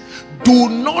sense. Do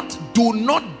not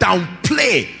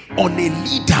downplay on a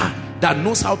leader that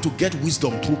knows how to get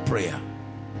wisdom through prayer.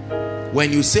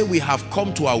 When you say we have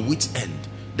come to our wit's end,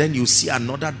 then you see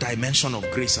another dimension of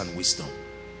grace and wisdom.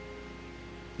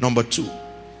 Number 2.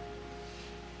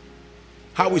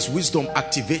 How is wisdom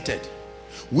activated?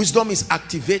 Wisdom is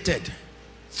activated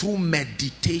through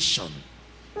meditation.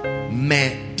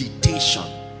 Meditation.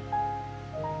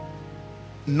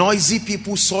 Noisy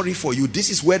people, sorry for you. This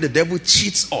is where the devil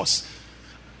cheats us.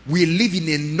 We live in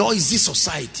a noisy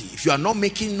society. If you are not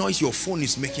making noise, your phone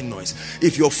is making noise.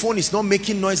 If your phone is not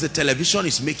making noise, the television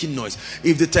is making noise.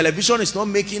 If the television is not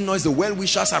making noise, the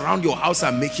well-wishers around your house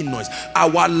are making noise.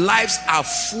 Our lives are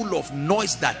full of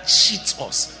noise that cheats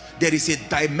us. There is a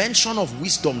dimension of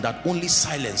wisdom that only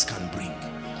silence can bring.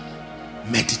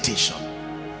 Meditation.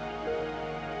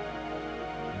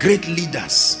 Great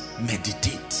leaders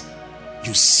meditate.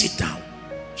 You sit down.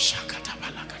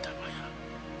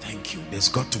 Thank you. There's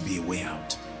got to be a way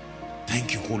out.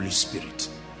 Thank you, Holy Spirit.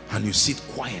 And you sit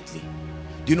quietly.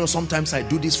 Do you know, sometimes I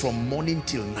do this from morning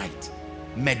till night,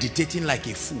 meditating like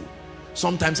a fool.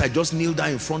 Sometimes I just kneel down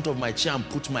in front of my chair and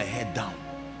put my head down.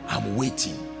 I'm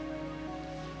waiting.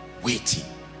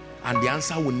 And the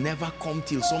answer will never come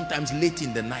till sometimes late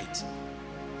in the night.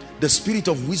 The spirit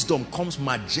of wisdom comes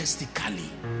majestically.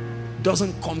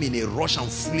 Doesn't come in a rush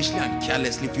and foolishly and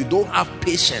carelessly. If you don't have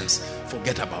patience,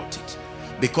 forget about it.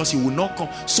 Because he will not come.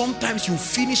 Sometimes you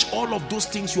finish all of those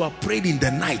things you have prayed in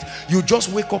the night. You just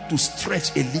wake up to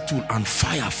stretch a little and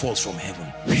fire falls from heaven.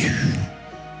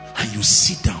 And you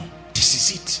sit down. This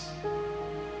is it.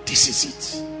 This is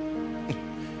it.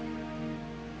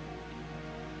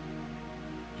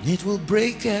 It will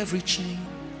break every chain.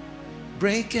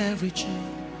 Break every chain.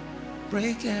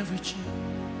 Break every chain.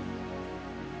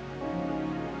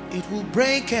 It will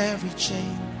break every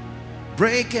chain.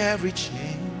 Break every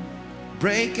chain.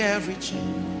 Break every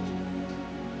chain.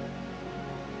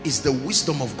 Is the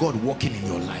wisdom of God working in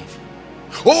your life?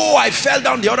 Oh, I fell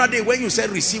down the other day. When you said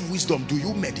receive wisdom, do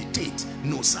you meditate?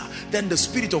 No, sir. Then the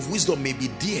spirit of wisdom may be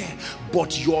there,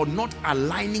 but you're not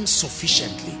aligning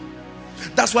sufficiently.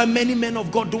 That's why many men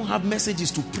of God don't have messages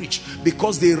to preach,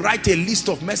 because they write a list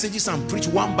of messages and preach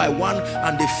one by one,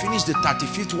 and they finish the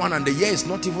 35th one, and the year is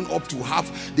not even up to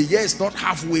half. The year is not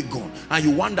halfway gone, and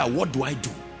you wonder, what do I do?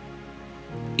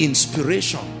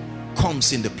 Inspiration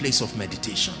comes in the place of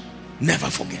meditation. Never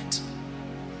forget.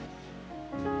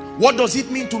 What does it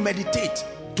mean to meditate?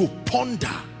 To ponder.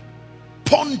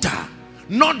 Ponder.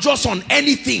 Not just on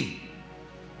anything.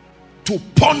 To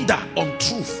ponder on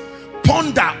truth.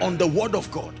 Ponder on the word of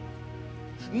God.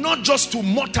 Not just to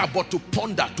mutter, but to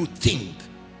ponder, to think.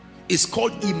 It's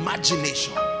called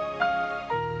imagination.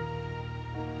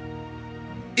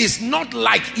 It's not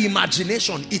like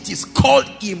imagination. It is called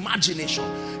imagination.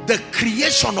 The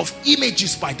creation of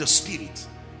images by the Spirit.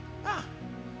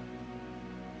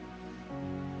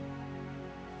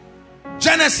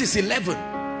 Genesis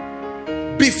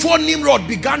 11. Before Nimrod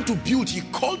began to build, he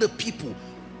called the people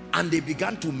and they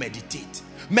began to meditate.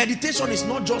 Meditation is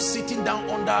not just sitting down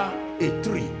under a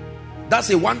tree.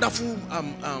 That's a wonderful,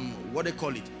 what they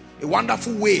call it? A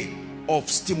wonderful way of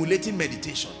stimulating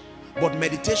meditation. But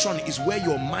meditation is where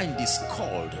your mind is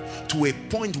called to a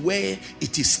point where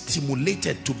it is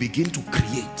stimulated to begin to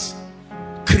create.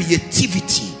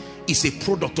 Creativity is a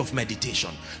product of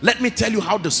meditation. Let me tell you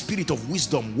how the spirit of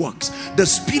wisdom works. The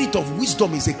spirit of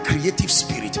wisdom is a creative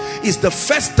spirit. It's the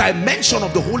first dimension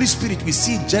of the Holy Spirit we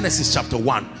see in Genesis chapter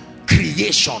 1.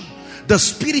 Creation. The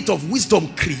spirit of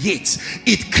wisdom creates.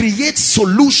 It creates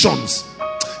solutions.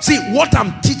 See, what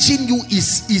I'm teaching you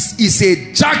is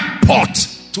a jackpot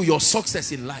to your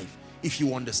success in life if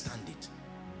you understand it.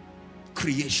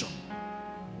 Creation.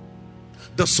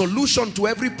 The solution to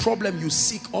every problem you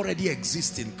seek already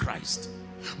exists in Christ,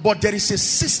 but there is a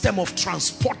system of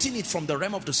transporting it from the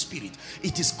realm of the spirit.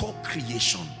 It is called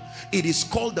creation. It is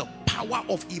called the power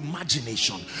of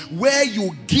imagination, where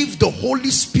you give the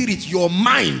Holy Spirit your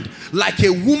mind like a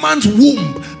woman's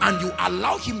womb and you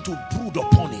allow him to brood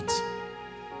upon it.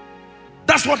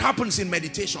 That's what happens in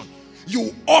meditation.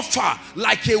 You offer,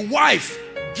 like a wife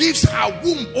gives her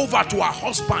womb over to her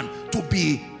husband to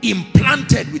be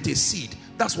implanted with a seed.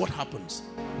 That's what happens.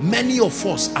 Many of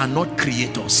us are not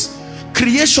creators.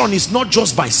 Creation is not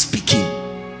just by speaking.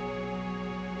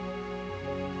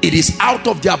 It is out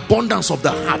of the abundance of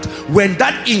the heart. When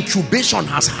that incubation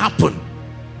has happened,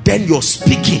 then your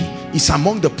speaking is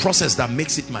among the process that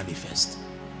makes it manifest.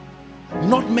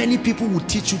 Not many people will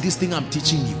teach you this thing I'm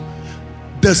teaching you.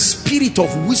 The spirit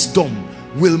of wisdom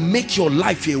will make your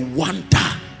life a wonder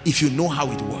if you know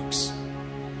how it works.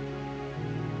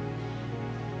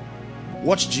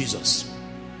 Watch Jesus.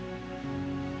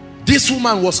 This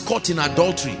woman was caught in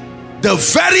adultery. The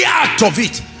very act of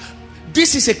it.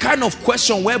 This is a kind of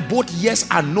question where both yes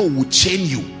and no would chain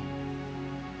you.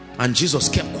 And Jesus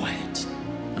kept quiet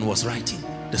and was writing.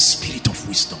 The spirit of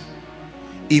wisdom.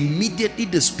 Immediately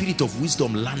the spirit of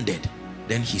wisdom landed.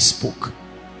 Then he spoke.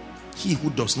 He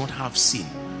who does not have sin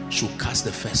should cast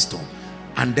the first stone.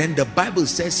 And then the Bible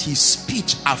says his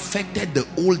speech affected the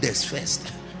oldest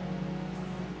first.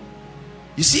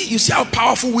 You see how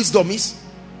powerful wisdom is?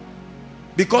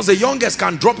 Because the youngest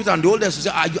can drop it and the oldest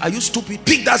will say, are you stupid?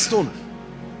 Pick that stone.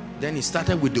 Then he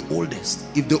started with the oldest.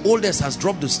 If the oldest has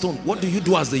dropped the stone, what do you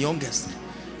do as the youngest?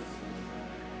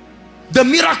 The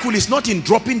miracle is not in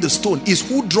dropping the stone, it's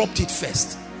who dropped it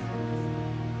first.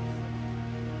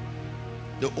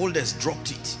 The oldest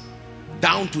dropped it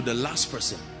down to the last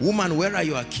person. Woman, where are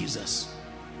your accusers?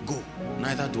 Go,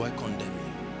 neither do I condemn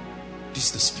you. This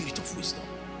is the spirit of wisdom.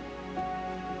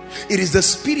 It is the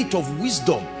spirit of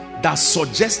wisdom that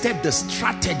suggested the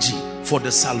strategy for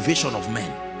the salvation of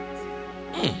men.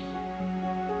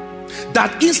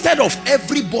 That instead of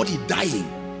everybody dying,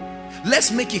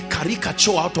 let's make a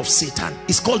caricature out of Satan.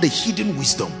 It's called the hidden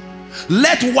wisdom.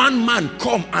 Let one man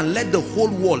come and let the whole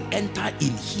world enter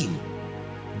in him,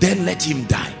 then let him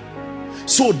die.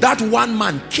 So that one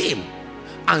man came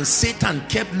and Satan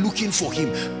kept looking for him.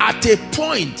 At a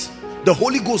point, the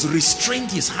Holy Ghost restrained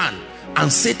his hand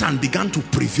and Satan began to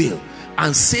prevail.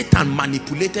 And Satan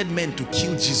manipulated men to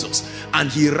kill Jesus,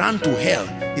 and he ran to hell.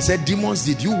 He said, demons,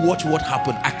 did you watch what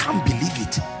happened? I can't believe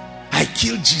it. I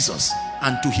killed Jesus.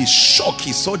 And to his shock,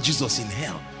 he saw Jesus in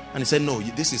hell. And he said, no,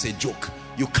 this is a joke.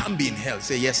 You can't be in hell. He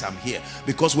said, yes, I'm here.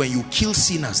 Because when you kill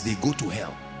sinners, they go to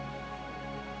hell.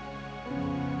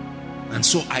 And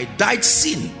so I died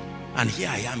sin, and here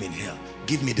I am in hell.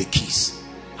 Give me the keys.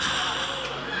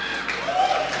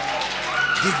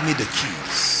 Give me the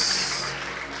keys.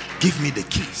 Give me the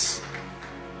keys.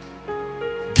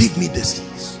 Give me the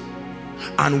keys.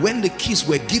 And when the keys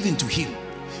were given to him,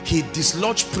 he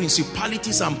dislodged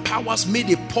principalities and powers,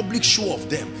 made a public show of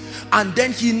them. And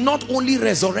then he not only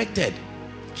resurrected,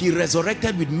 he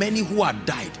resurrected with many who had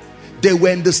died. They were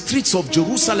in the streets of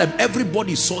Jerusalem.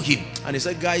 Everybody saw him. And he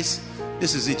said, guys,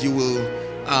 this is it. You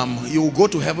will go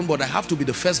to heaven, but I have to be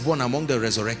the firstborn among the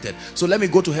resurrected. So let me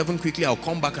go to heaven quickly. I'll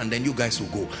come back and then you guys will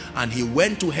go. And he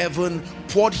went to heaven,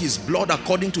 poured his blood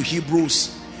according to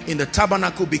Hebrews in the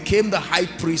tabernacle, became the high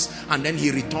priest, and then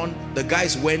he returned. The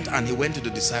guys went and he went to the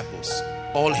disciples.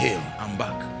 All hail, I'm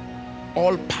back.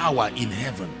 All power in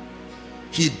heaven.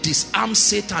 He disarmed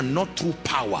Satan not through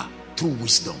power, through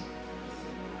wisdom.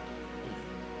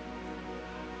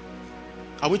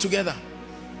 Are we together?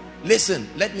 Listen,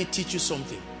 let me teach you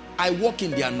something. I walk in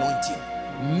the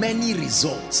anointing. Many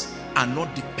results are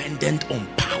not dependent on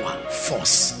power,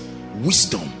 force.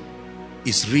 Wisdom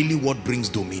is really what brings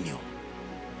dominion.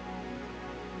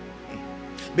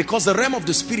 Because the realm of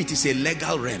the spirit is a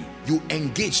legal realm. You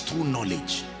engage through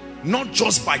knowledge, not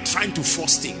just by trying to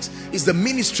force things. It's the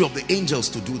ministry of the angels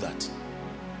to do that.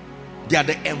 They are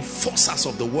the enforcers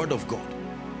of the word of God.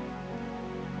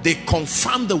 They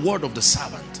confirm the word of the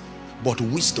servant. But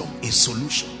wisdom is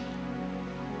solution.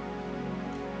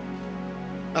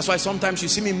 That's why sometimes you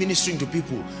see me ministering to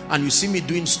people and you see me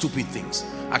doing stupid things.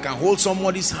 I can hold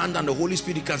somebody's hand and the Holy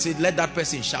Spirit can say, let that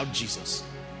person shout Jesus.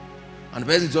 And the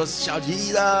person just shout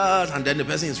Jesus, and then the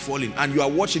person is falling. And you are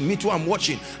watching. Me too, I'm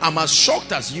watching. I'm as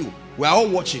shocked as you. We're all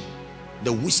watching.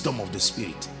 The wisdom of the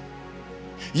Spirit.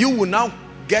 You will now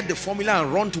get the formula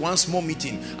and run to one small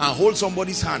meeting and hold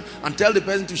somebody's hand and tell the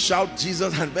person to shout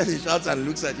Jesus, and the person shouts and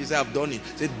looks at you, say, I've done it.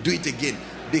 Say, do it again.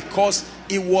 Because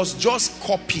it was just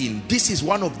copying. This is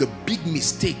one of the big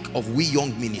mistakes of we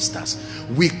young ministers.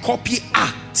 We copy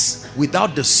acts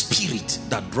without the spirit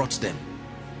that brought them.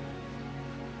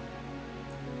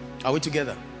 Are we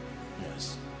together?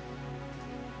 Yes.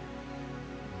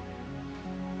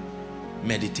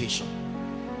 Meditation.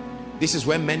 This is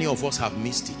where many of us have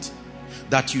missed it.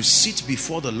 That you sit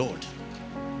before the Lord.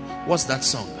 What's that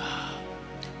song?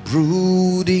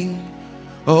 Brooding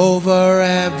over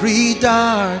every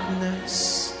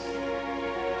darkness,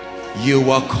 you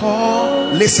are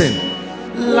called, listen,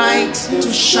 light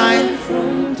to shine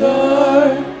from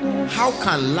darkness. How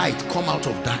can light come out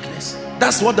of darkness?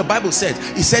 That's what the Bible said.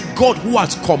 It said God who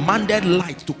has commanded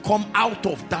light to come out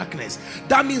of darkness.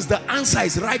 That means the answer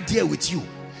is right there with you.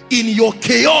 In your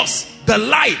chaos, the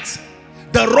light,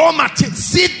 the raw material,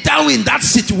 sit down in that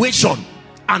situation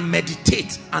and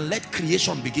meditate and let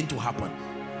creation begin to happen.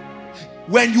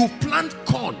 When you plant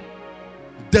corn,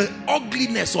 the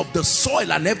ugliness of the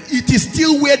soil and it is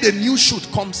still where the new shoot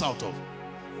comes out of.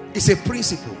 It's a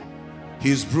principle.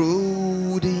 He's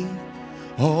brooding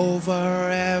over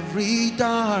every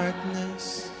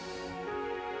darkness.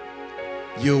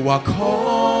 You are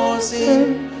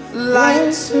causing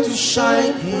light to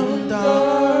shine in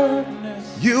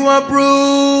darkness. You are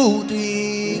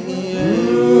brooding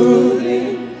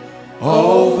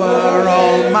over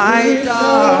all my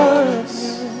darkness.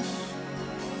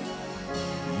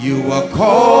 You are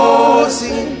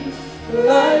causing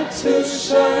light to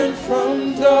shine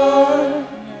from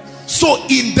darkness. So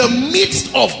in the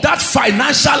midst of that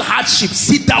financial hardship,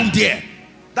 sit down there.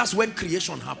 That's when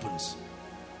creation happens.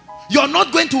 You're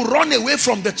not going to run away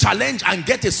from the challenge and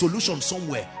get a solution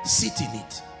somewhere. Sit in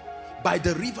it. By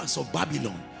the rivers of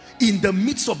Babylon, in the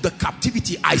midst of the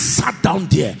captivity, I sat down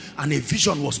there and a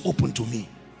vision was opened to me.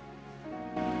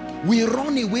 We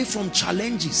run away from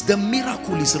challenges. The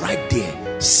miracle is right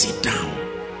there. Sit down.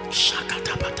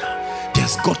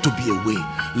 There's got to be a way.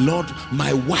 Lord,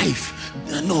 my wife,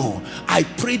 no, I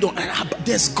prayed on,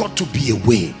 there's got to be a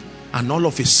way. And all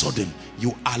of a sudden,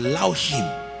 you allow him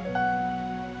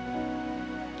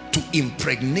to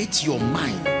impregnate your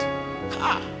mind.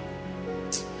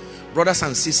 Brothers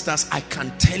and sisters, I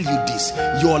can tell you this.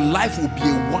 Your life will be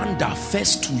a wonder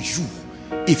first to you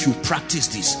if you practice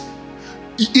this.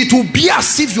 It will be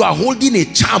as if you are holding a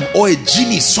charm or a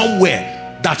genie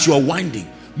somewhere that you are winding.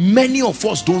 Many of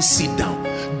us don't sit down.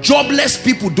 Jobless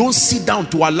people don't sit down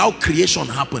to allow creation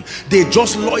happen. They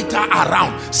just loiter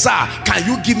around. Sir, can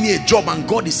you give me a job? And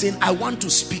God is saying, I want to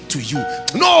speak to you.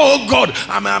 No, God,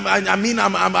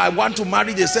 I want to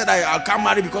marry. They said I can't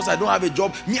marry because I don't have a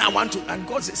job. Me, I want to. And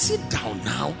God said, sit down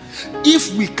now.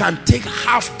 If we can take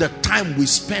half the time we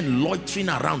spend loitering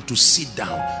around to sit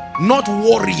down, not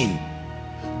worrying,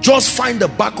 just find the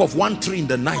back of one tree in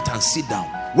the night and sit down.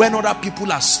 When other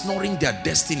people are snoring their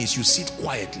destinies, you sit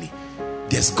quietly.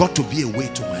 There's got to be a way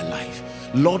to my life.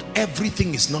 Lord,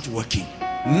 everything is not working.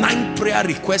 9 prayer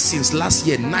requests since last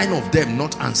year, 9 of them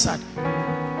not answered.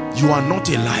 You are not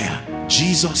a liar.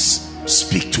 Jesus,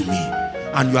 speak to me.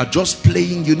 And you are just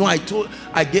playing. You know,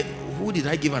 who did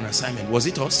I give an assignment? Was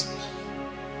it us?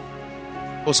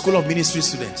 Or School of Ministry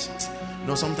students?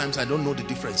 No, sometimes I don't know the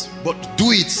difference. But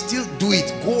do it, still do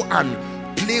it. Go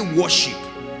and play worship.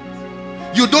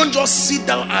 You don't just sit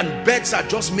down and birds are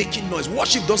just making noise.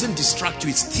 Worship doesn't distract you,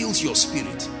 it steals your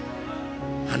spirit.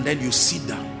 And then you sit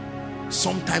down,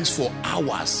 sometimes for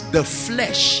hours. The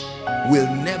flesh will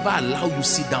never allow you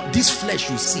sit down. This flesh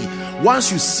you see,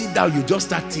 once you sit down, you just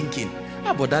start thinking,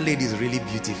 but that lady is really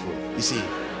beautiful. You see,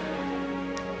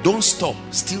 don't stop,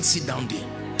 still sit down there.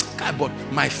 God, but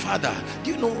my father,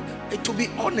 do you know, to be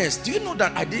honest, do you know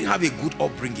that I didn't have a good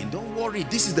upbringing? Don't worry,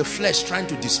 this is the flesh trying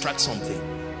to distract something.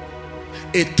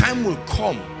 A time will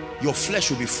come, your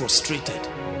flesh will be frustrated.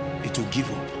 It will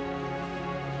give up.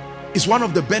 It's one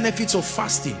of the benefits of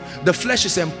fasting. The flesh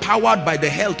is empowered by the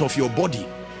health of your body.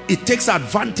 It takes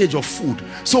advantage of food.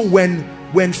 So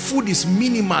when food is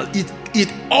minimal,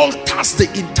 it alters the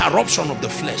interruption of the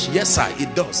flesh. Yes, sir,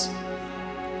 it does.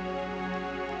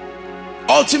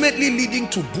 Ultimately leading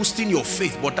to boosting your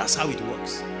faith, but that's how it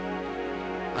works.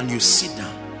 And you sit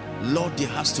down. Lord, there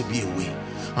has to be a way.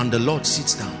 And the Lord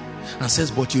sits down and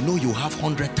says, but you know you have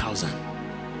 100,000.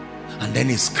 And then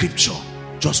a scripture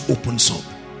just opens up.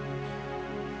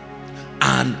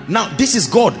 And now this is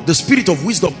God, the spirit of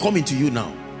wisdom coming to you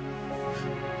now.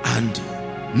 And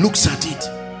looks at it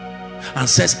and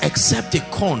says, except a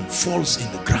corn falls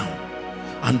in the ground.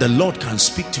 And the Lord can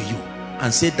speak to you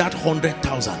and say, that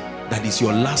 100,000, that is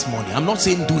your last money. I'm not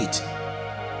saying do it.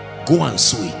 Go and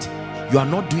sow it. You are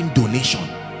not doing donation.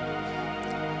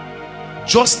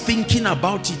 Just thinking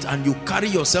about it, and you carry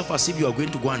yourself as if you are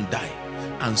going to go and die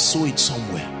and sow it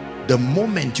somewhere. The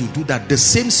moment you do that, the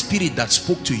same spirit that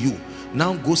spoke to you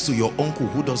now goes to your uncle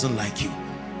who doesn't like you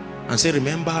and say,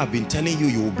 remember, I've been telling you,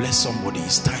 you will bless somebody.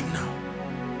 It's time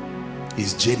now.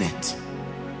 It's Janet.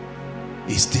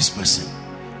 It's this person.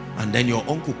 And then your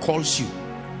uncle calls you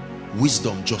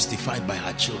wisdom justified by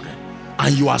her children,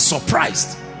 and you are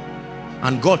surprised.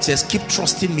 And God says, keep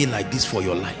trusting me like this for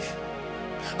your life.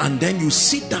 And then you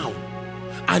sit down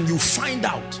and you find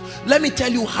out. Let me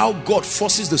tell you how God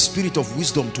forces the spirit of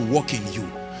wisdom to work in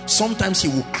you. Sometimes he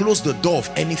will close the door of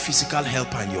any physical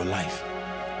helper in your life.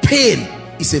 Pain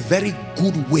is a very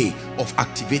good way of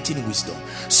activating wisdom.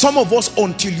 Some of us,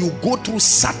 until you go through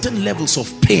certain levels of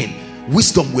pain,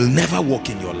 wisdom will never work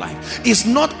in your life. It's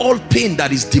not all pain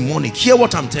that is demonic. Hear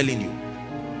what I'm telling you.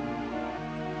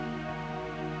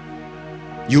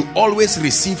 You always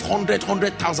receive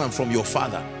 100,000 from your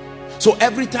father. So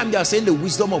every time they are saying the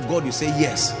wisdom of God, you say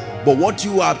yes. But what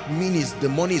you mean is the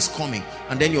money is coming.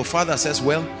 And then your father says,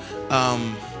 well, I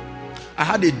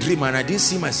had a dream and I didn't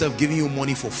see myself giving you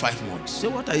money for 5 months. So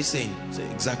what are you saying? Say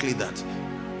exactly that.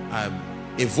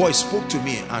 A voice spoke to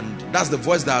me, and that's the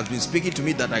voice that has been speaking to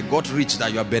me that I got rich,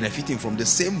 that you are benefiting from. The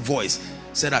same voice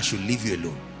said I should leave you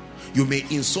alone. You may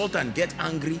insult and get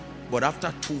angry, but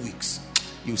after 2 weeks,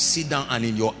 you sit down and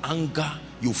in your anger,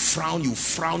 you frown,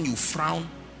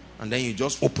 and then you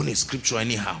just open a scripture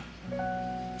anyhow.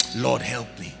 Lord,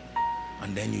 help me.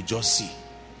 And then you just see.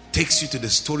 Takes you to the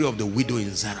story of the widow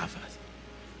in Zarephath.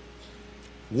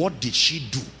 What did she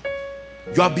do?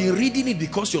 You have been reading it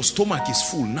because your stomach is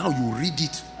full. Now you read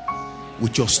it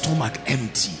with your stomach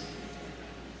empty.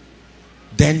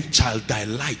 Then shall thy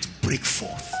light break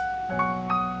forth.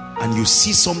 And you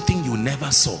see something you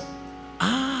never saw.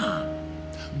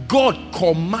 God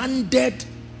commanded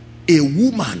a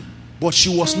woman, but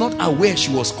she was not aware she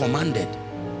was commanded.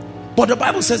 But the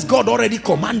Bible says God already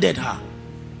commanded her.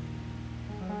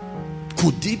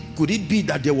 Could it be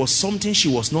that there was something she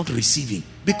was not receiving?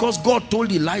 Because God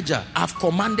told Elijah, I've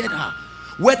commanded her.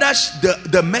 Whether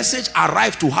the message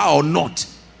arrived to her or not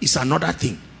is another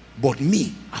thing. But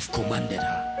me, I've commanded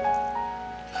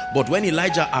her. But when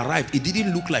Elijah arrived, it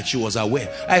didn't look like she was aware.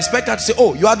 I expect her to say,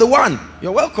 oh, you are the one.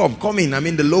 You're welcome. Come in. I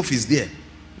mean, the loaf is there.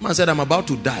 The man said, I'm about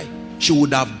to die. She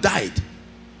would have died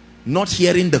not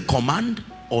hearing the command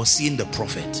or seeing the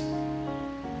prophet.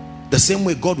 The same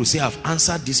way God will say, I've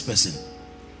answered this person.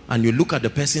 And you look at the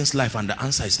person's life and the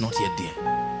answer is not yet there.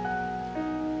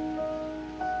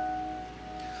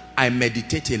 I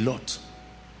meditate a lot.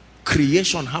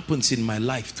 Creation happens in my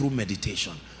life through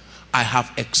meditation. I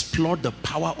have explored the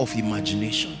power of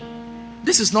imagination.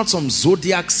 This is not some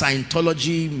zodiac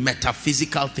Scientology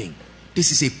metaphysical thing.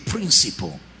 This is a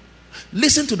principle.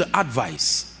 Listen to the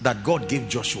advice that God gave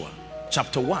Joshua,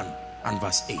 chapter 1 and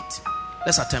verse 8.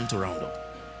 Let's attempt to round up.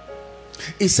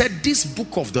 He said, this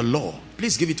book of the law,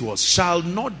 please give it to us, shall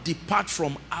not depart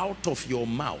from out of your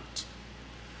mouth,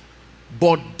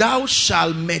 but thou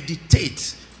shalt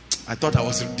meditate. I thought I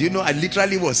was, do you know, I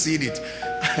literally was seeing it.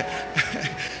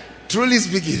 Truly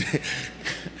speaking,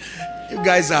 you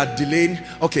guys are delaying.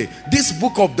 Okay, this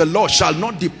book of the law shall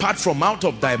not depart from out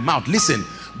of thy mouth. Listen,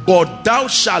 but thou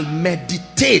shalt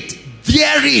meditate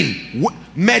therein.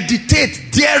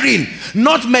 Meditate therein,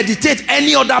 not meditate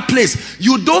any other place.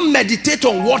 You don't meditate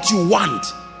on what you want.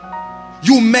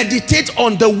 You meditate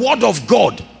on the word of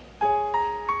God.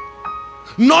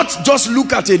 Not just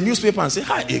look at a newspaper and say,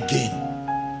 hi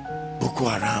again, Boko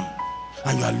Haram,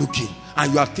 and you are looking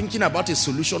and you are thinking about a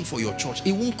solution for your church.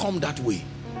 It won't come that way.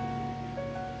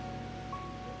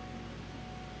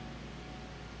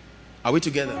 Are we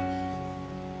together?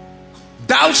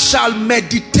 Thou shalt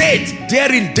meditate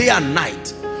therein day and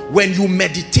night. When you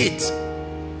meditate,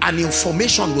 an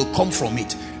information will come from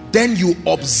it. Then you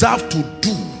observe to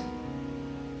do,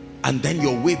 and then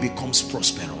your way becomes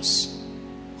prosperous.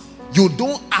 You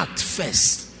don't act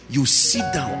first. You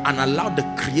sit down and allow the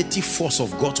creative force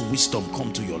of God's wisdom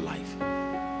come to your life.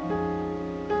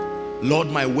 Lord,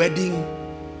 my wedding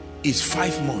is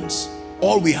 5 months.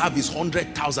 All we have is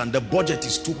 100,000. The budget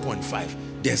is 2.5.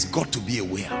 There's got to be a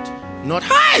way out. Not,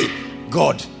 hi,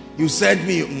 God, you sent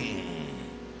me.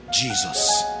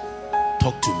 Jesus,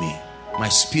 talk to me. My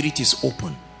spirit is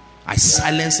open. I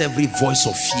silence every voice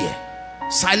of fear.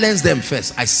 Silence them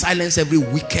first. I silence every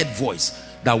wicked voice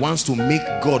that wants to make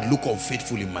God look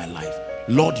unfaithful in my life.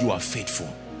 Lord, you are faithful.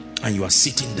 And you are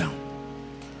sitting down.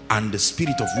 And the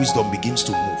spirit of wisdom begins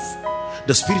to move.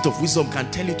 The spirit of wisdom can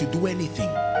tell you to do anything.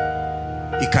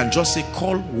 It can just say,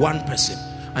 call one person.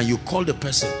 And you call the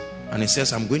person and he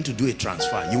says, I'm going to do a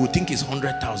transfer. You will think it's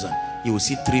 100,000. You will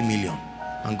see 3 million.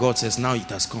 And God says, now it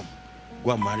has come.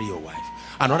 Go and marry your wife.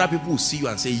 And other people will see you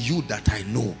and say, you that I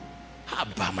know.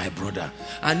 Abba, my brother.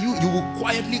 And you will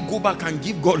quietly go back and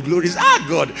give God glory. Ah,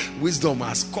 God, wisdom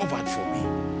has covered for me.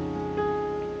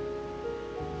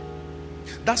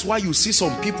 That's why you see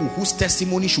some people whose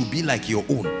testimony should be like your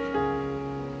own,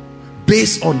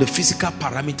 based on the physical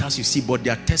parameters you see, but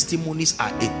their testimonies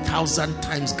are 1,000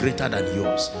 times greater than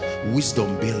yours.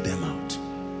 Wisdom bailed them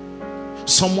out.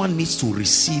 Someone needs to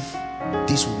receive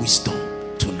this wisdom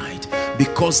tonight,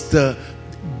 because the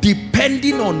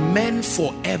depending on men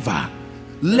forever,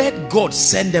 let God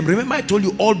send them. Remember, I told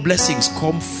you all blessings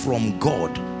come from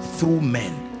God through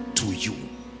men to you.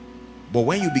 But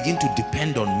when you begin to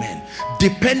depend on men,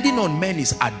 depending on men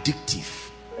is addictive.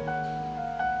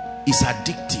 It's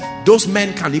addictive. Those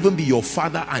men can even be your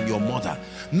father and your mother.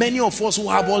 Many of us who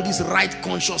have all this right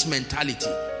conscious mentality,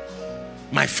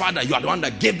 my father, you are the one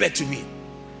that gave birth to me.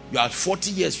 You are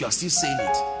 40 years, you are still saying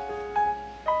it.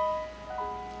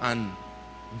 And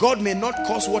God may not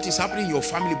cause what is happening in your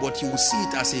family, but he will see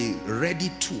it as a ready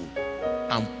tool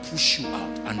and push you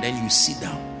out. And then you sit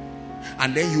down.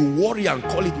 And then you worry and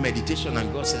call it meditation.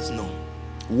 And God says, no.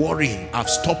 Worrying, I've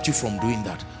stopped you from doing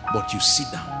that. But you sit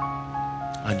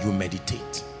down and you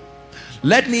meditate.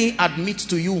 Let me admit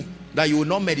to you that you will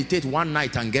not meditate one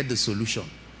night and get the solution.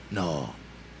 No.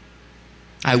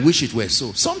 I wish it were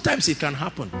so. Sometimes it can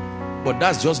happen. But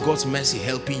that's just God's mercy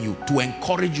helping you, to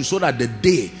encourage you, so that the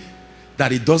day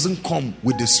that it doesn't come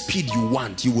with the speed you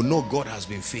want, you will know God has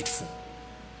been faithful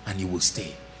and you will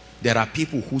stay. There are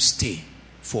people who stay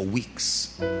for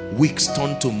weeks. Weeks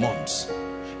turn to months.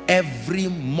 Every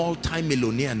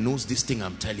multi-millionaire knows this thing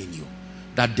I'm telling you,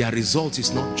 that their result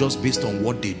is not just based on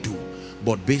what they do,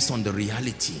 but based on the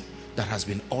reality that has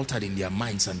been altered in their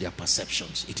minds and their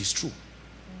perceptions. It is true.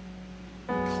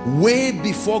 Way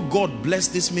before God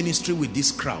blessed this ministry with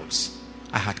these crowds,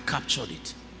 I had captured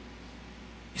it.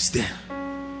 It's there.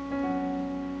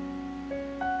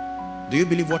 Do you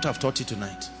believe what I've taught you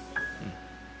tonight?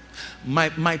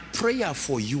 My prayer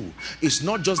for you is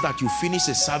not just that you finish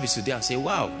a service today and say,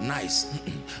 wow, nice.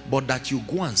 But that you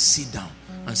go and sit down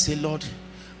and say, Lord,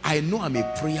 I know I'm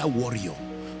a prayer warrior,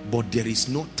 but there is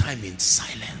no time in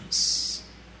silence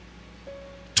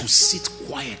to sit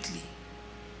quietly.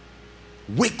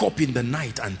 Wake up in the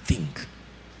night and think,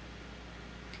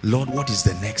 Lord, what is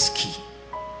the next key?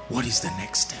 What is the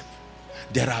next step?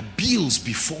 There are bills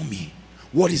before me.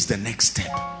 What is the next step?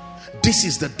 This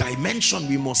is the dimension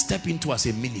we must step into as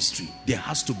a ministry. There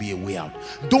has to be a way out.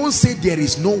 Don't say there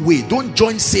is no way. Don't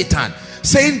join Satan.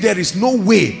 Saying there is no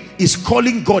way is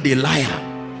calling God a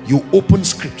liar. You open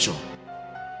scripture.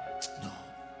 No,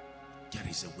 there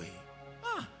is a way.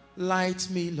 Light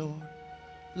me, Lord.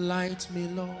 Light me,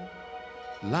 Lord.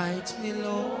 Light me,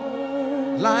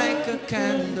 Lord. Like a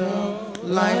candle.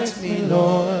 Light me,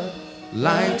 Lord.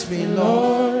 Light me,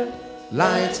 Lord.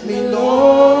 Light me,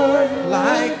 Lord,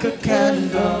 like a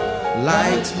candle.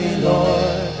 Light me,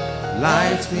 Lord.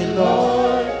 Light me,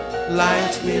 Lord.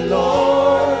 Light me,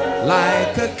 Lord,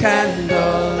 like a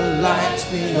candle. Light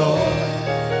me,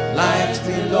 Lord. Light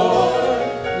me,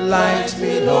 Lord. Light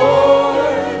me,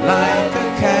 Lord, like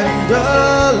a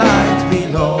candle. Light me,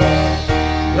 Lord.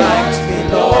 Light me,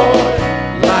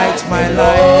 Lord. Light my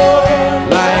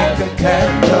life like a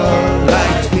candle.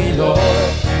 Light me, Lord.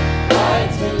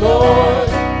 Lord,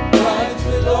 light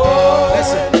me, Lord.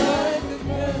 Listen,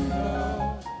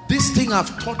 this thing I've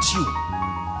taught you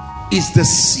is the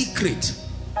secret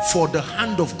for the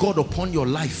hand of God upon your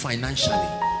life financially.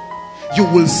 You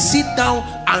will sit down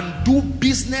and do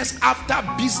business after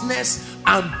business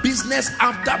and business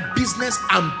after business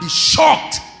and be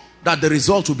shocked that the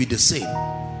result will be the same.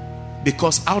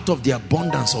 Because out of the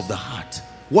abundance of the heart,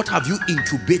 what have you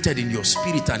incubated in your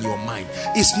spirit and your mind?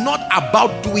 It's not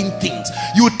about doing things.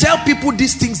 You tell people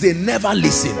these things, they never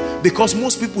listen. Because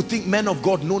most people think men of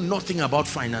God know nothing about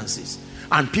finances.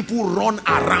 And people run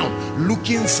around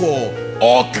looking for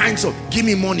all kinds of, give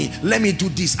me money, let me do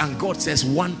this. And God says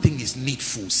one thing is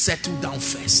needful. Settle down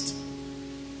first.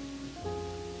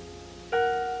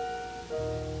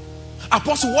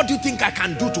 Apostle, what do you think I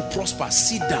can do to prosper?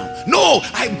 Sit down. No,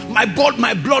 my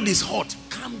blood is hot.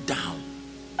 Calm down.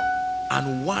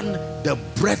 And the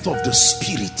breath of the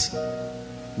Spirit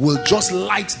will just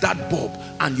light that bulb,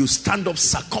 and you stand up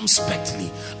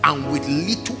circumspectly, and with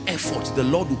little effort the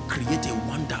Lord will create a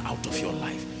wonder out of your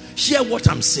life. Hear what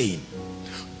I'm saying.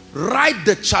 Write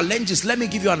the challenges. Let me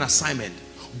give you an assignment.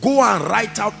 Go and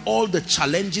write out all the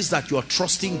challenges that you are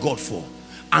trusting God for,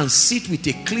 and sit with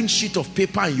a clean sheet of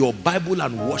paper and your Bible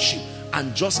and worship,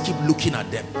 and just keep looking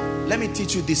at them. Let me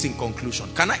teach you this in conclusion.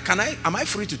 Am I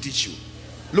free to teach you?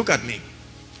 Look at me.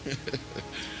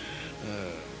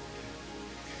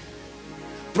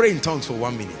 Pray in tongues for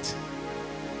 1 minute.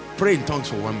 Pray in tongues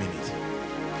for 1 minute.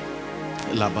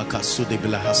 Light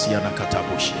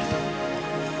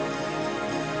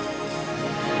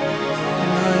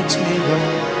me, Lord.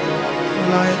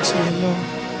 Light me, Lord.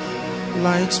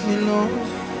 Light me, Lord.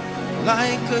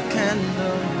 Like a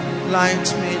candle. Light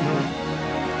me, Lord.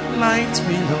 Light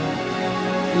me,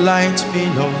 Lord. Light me,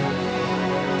 Lord.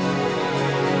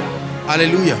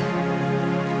 Hallelujah.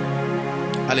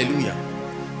 Hallelujah.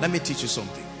 Let me teach you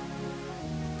something.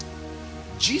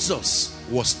 Jesus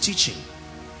was teaching,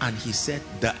 and he said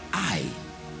the eye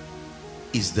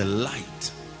is the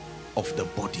light of the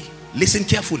body. Listen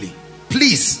carefully.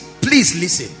 Please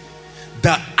listen.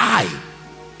 The eye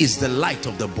is the light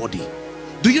of the body.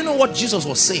 Do you know what Jesus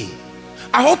was saying?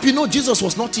 I hope you know Jesus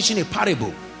was not teaching a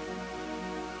parable.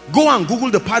 Go and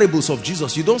Google the parables of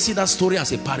Jesus. You don't see that story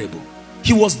as a parable.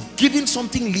 He was giving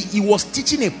something. He was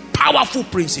teaching a powerful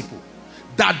principle,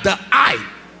 that the eye,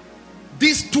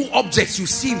 these two objects you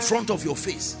see in front of your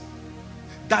face,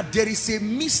 that there is a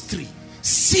mystery.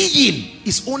 Seeing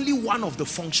is only one of the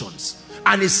functions,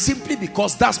 and it's simply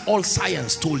because that's all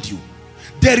science told you.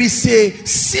 There is a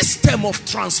system of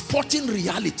transporting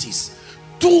realities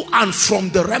to and from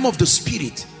the realm of the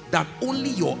spirit that only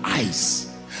your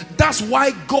eyes. That's why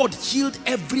God healed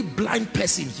every blind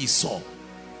person he saw.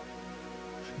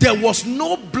 There was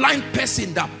no blind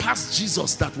person that passed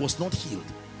Jesus that was not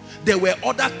healed. There were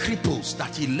other cripples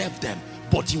that he left them,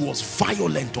 but he was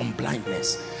violent on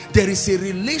blindness. There is a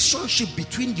relationship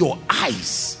between your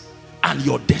eyes and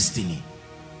your destiny.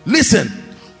 Listen,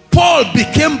 Paul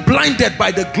became blinded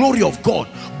by the glory of God,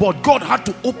 but God had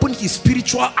to open his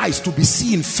spiritual eyes to be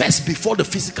seen first before the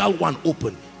physical one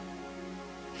opened.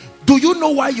 Do you know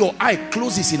why your eye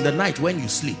closes in the night when you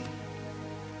sleep?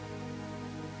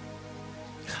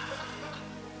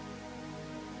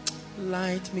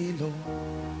 Light me, Lord.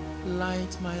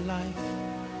 Light my life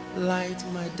light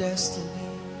my destiny.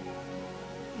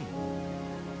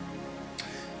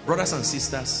 Brothers and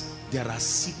sisters, there are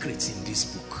secrets in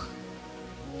this book.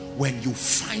 When you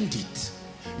find it,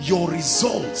 your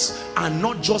results are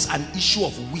not just an issue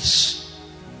of wish.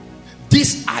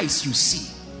 These eyes you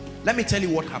see, let me tell you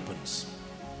what happens.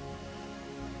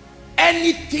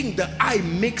 Anything the eye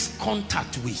makes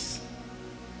contact with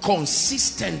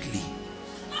consistently,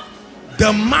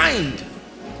 the mind,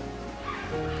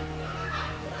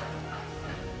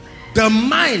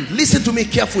 listen to me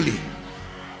carefully,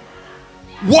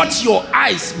 what your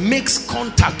eyes makes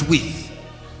contact with,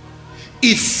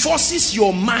 it forces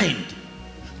your mind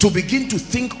to begin to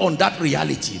think on that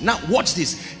reality. Now watch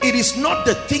this. It is not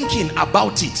the thinking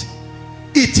about it.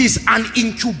 It is an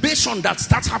incubation that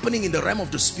starts happening in the realm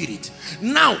of the spirit.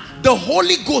 Now the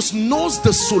Holy Ghost knows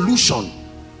the solution.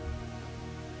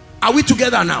 Are we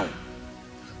together now?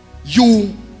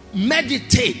 You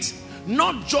meditate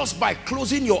not just by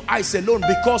closing your eyes alone,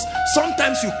 because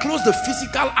sometimes you close the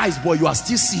physical eyes but you are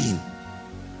still seeing.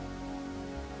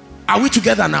 Are we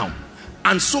together now?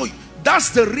 And so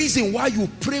that's the reason why you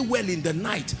pray well in the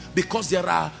night, because there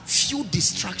are few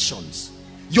distractions.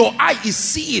 Your eye is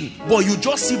seeing but you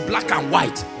just see black and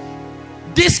white.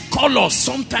 This color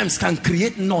sometimes can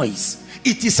create noise.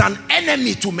 It is an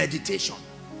enemy to meditation.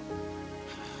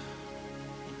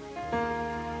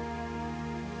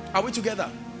 Are we together?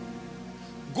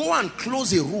 Go and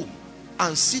close a room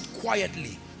and sit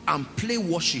quietly and play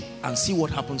worship and see what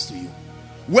happens to you.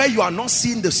 Where you are not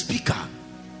seeing the speaker,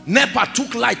 NEPA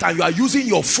took light and you are using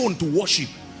your phone to worship,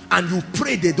 and you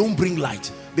pray they don't bring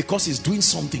light because it's doing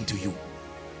something to you.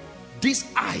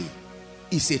 This eye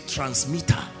is a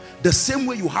transmitter. The same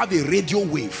way you have a radio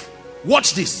wave.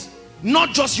 Watch this.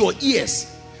 Not just your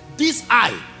ears. This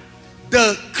eye,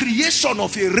 the creation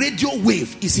of a radio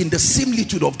wave is in the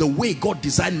similitude of the way God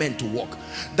designed men to walk.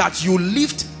 That you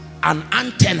lift an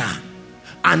antenna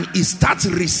and it starts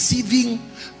receiving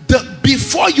the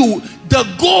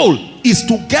goal is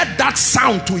to get that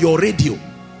sound to your radio.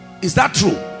 Is that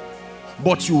true?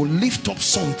 But you lift up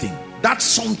something. That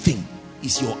something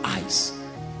is your eyes.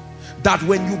 That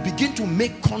when you begin to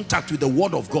make contact with the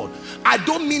word of God, I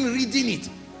don't mean reading it,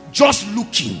 just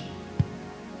looking.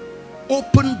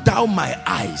 Open thou my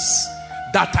eyes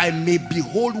that I may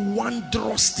behold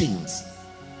wondrous things.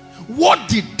 What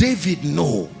did David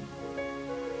know?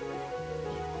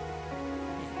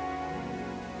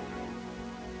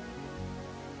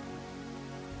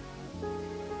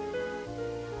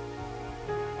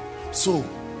 So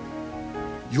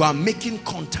you are making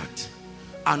contact,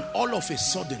 and all of a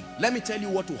sudden, let me tell you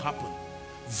what will happen.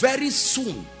 Very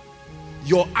soon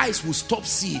your eyes will stop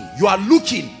seeing. You are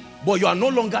looking but you are no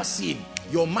longer seeing.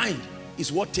 Your mind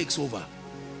is what takes over.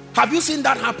 Have you seen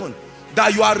that happen?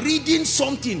 That you are reading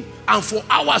something and for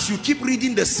hours you keep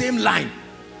reading the same line.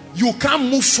 You can't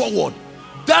move forward.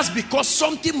 That's because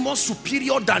something more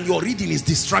superior than your reading is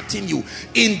distracting you.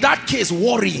 In that case,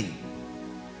 worrying.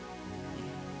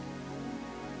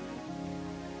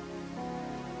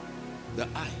 The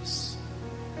eyes,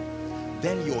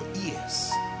 then your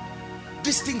ears.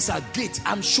 These things are gates.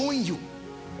 I'm showing you.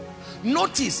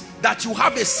 Notice that you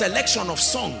have a selection of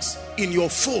songs in your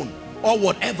phone or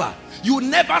whatever. You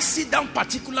never sit down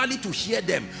particularly to hear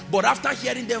them, but after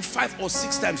hearing them 5 or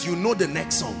 6 times, you know the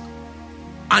next song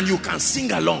and you can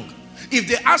sing along. If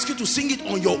they ask you to sing it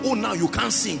on your own now, you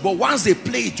can't sing, but once they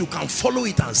play it, you can follow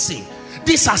it and sing.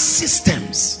 These are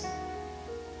systems.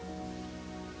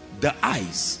 The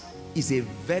eyes is a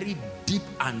very deep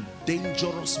and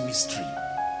dangerous mystery.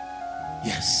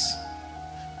 Yes.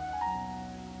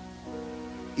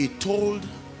 He told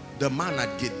the man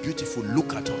at Gate Beautiful,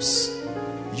 look at us.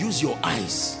 Use your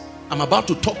eyes. I'm about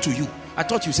to talk to you. I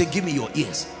thought you said, give me your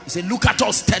ears. He said, look at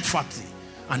us steadfastly.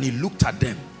 And he looked at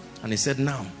them and he said,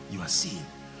 now you are seeing.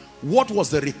 What was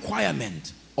the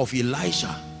requirement of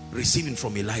Elijah receiving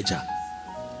from Elijah?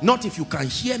 Not if you can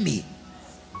hear me.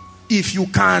 If you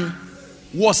can.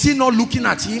 Was he not looking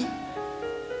at him?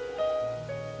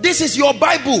 This is your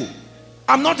Bible.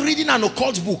 I'm not reading an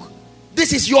occult book.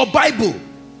 This is your Bible.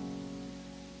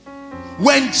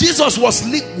 When Jesus was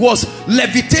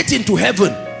levitating to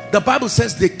heaven, the Bible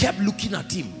says they kept looking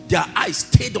at him. Their eyes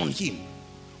stayed on him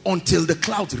until the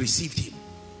clouds received him.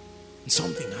 And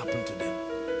something happened to them.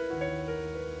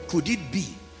 Could it be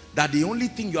that the only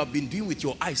thing you have been doing with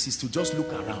your eyes is to just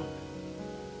look around?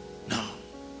 No.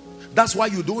 That's why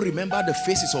you don't remember the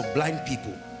faces of blind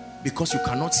people, because you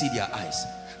cannot see their eyes.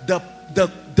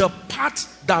 The part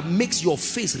that makes your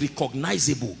face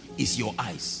recognizable is your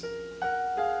eyes.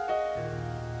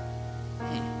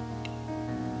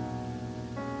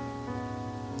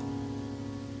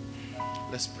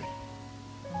 Let's pray.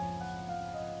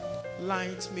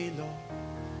 Light me, Lord.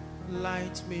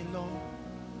 Light me, Lord.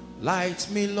 Light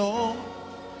me, Lord.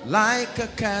 Like a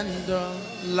candle.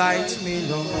 Light me,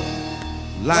 Lord.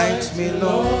 Light me,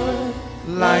 Lord.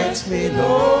 Light me,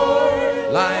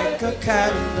 Lord. Like a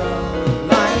candle.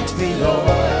 Light me, Lord.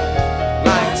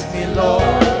 Light me, Lord.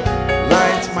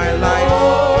 Light my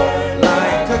life.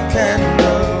 Like a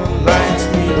candle. Light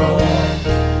me, Lord.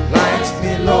 Light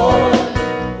me, Lord.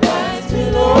 Light me,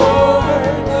 Lord.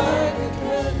 Like a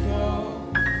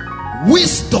candle.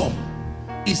 Wisdom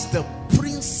is the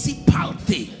principal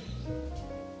thing.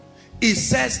 It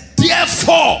says,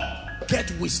 therefore,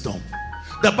 get wisdom.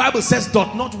 The Bible says,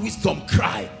 doth not wisdom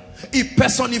cry? It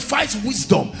personifies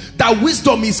wisdom. That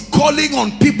wisdom is calling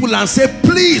on people and say,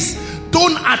 please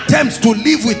don't attempt to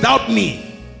live without me.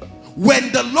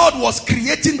 When the Lord was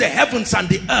creating the heavens and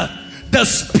the earth, the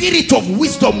spirit of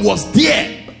wisdom was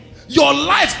there. Your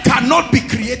life cannot be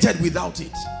created without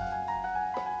it.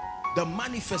 The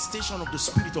manifestation of the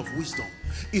spirit of wisdom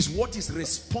is what is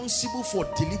responsible for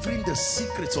delivering the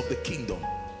secrets of the kingdom.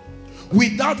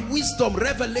 Without wisdom,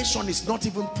 revelation is not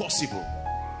even possible.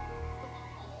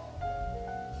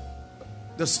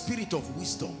 The spirit of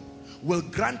wisdom will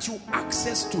grant you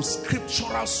access to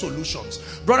scriptural solutions.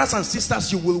 Brothers and sisters,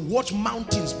 you will watch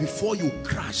mountains before you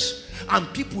crash,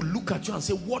 and people look at you and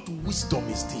say, what wisdom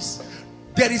is this?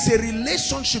 There is a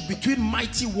relationship between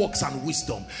mighty works and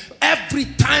wisdom. Every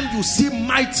time you see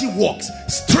mighty works,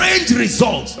 strange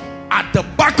results, at the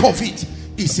back of it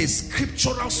is a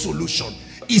scriptural solution,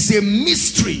 is a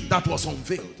mystery that was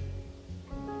unveiled.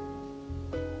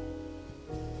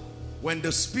 When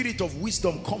the spirit of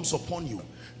wisdom comes upon you,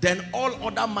 then all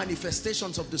other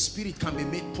manifestations of the spirit can be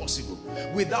made possible.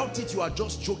 Without it, you are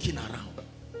just joking around.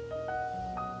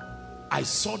 I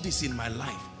saw this in my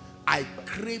life. I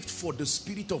craved for the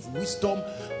spirit of wisdom.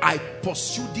 I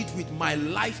pursued it with my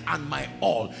life and my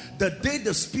all. The day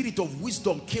the spirit of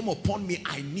wisdom came upon me,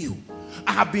 I knew.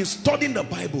 I have been studying the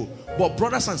Bible, but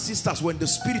brothers and sisters, when the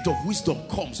spirit of wisdom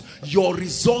comes, your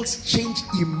results change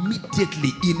immediately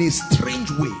in a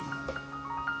strange way.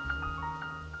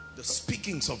 The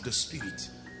speakings of the spirit.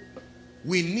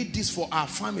 We need this for our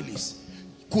families.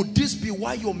 Could this be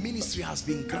why your ministry has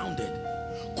been grounded?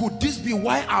 Could this be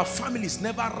why our families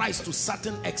never rise to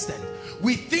certain extent?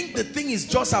 We think the thing is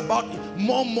just about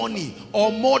more money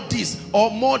or more this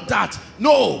or more that.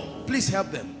 No, please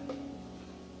help them.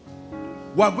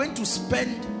 We are going to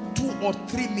spend 2 or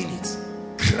 3 minutes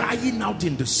crying out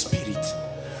in the spirit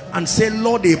and say,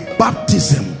 Lord, a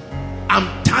baptism.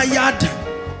 I'm tired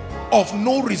of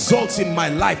no results in my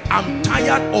life. I'm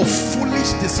tired of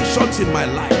foolish decisions in my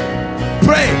life.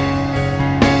 Pray.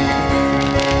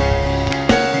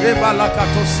 Pray and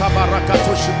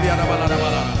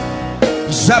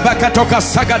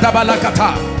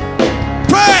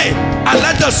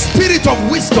let the spirit of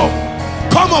wisdom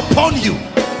come upon you.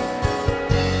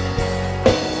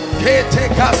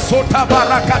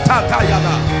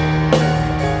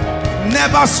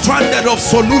 Never stranded of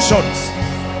solutions.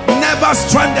 Never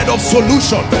stranded of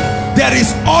solution. There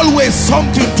is always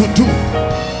something to do.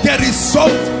 There is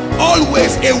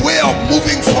always a way of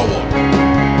moving forward.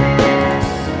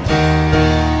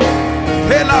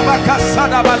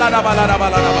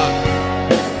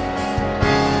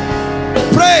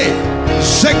 Pray.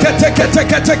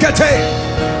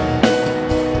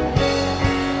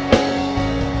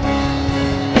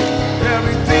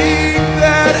 Everything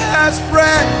that has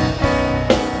breath,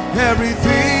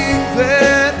 everything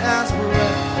that has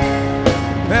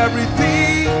breath,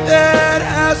 everything that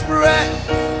has breath,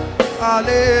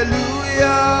 hallelujah.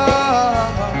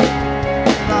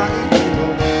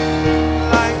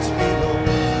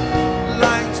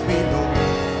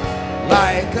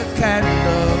 Like a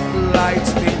candle, light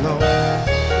me, Lord.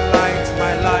 Light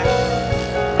my life.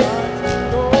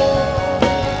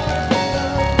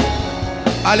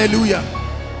 Hallelujah.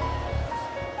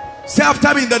 Say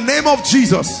after me, in the name of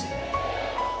Jesus.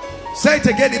 Say it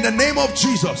again, in the name of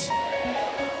Jesus.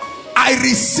 I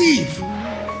receive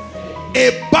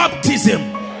a baptism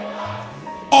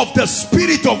of the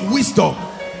spirit of wisdom.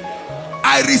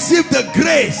 I receive the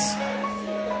grace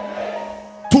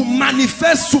to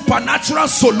manifest supernatural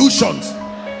solutions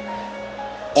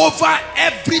over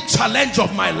every challenge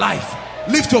of my life.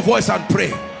 Lift your voice and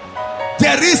pray.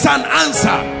 There is an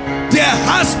answer. There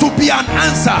has to be an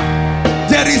answer.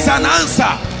 There is an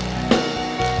answer.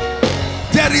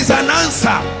 There is an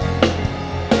answer.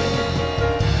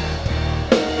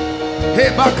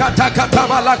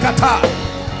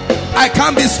 I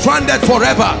can't be stranded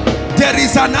forever. There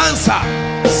is an answer.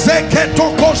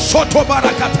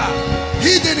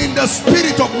 hidden in the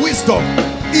spirit of wisdom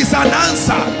is an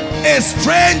answer, a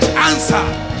strange answer.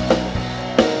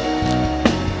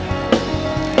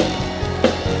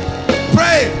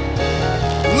 Pray,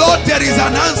 Lord, there is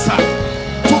an answer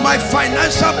to my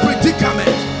financial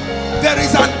predicament. There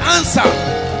is an answer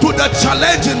to the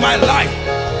challenge in my life.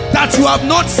 That you have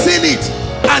not seen it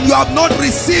and you have not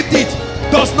received it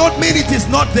does not mean it is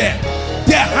not there.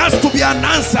 There has to be an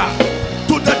answer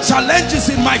to the challenges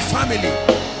in my family.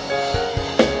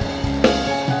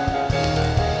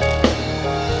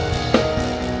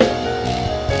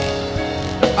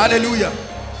 Hallelujah.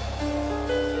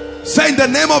 Say, in the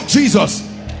name of Jesus,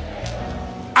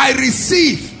 I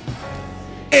receive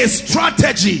a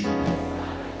strategy.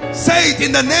 Say it,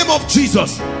 in the name of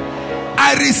Jesus,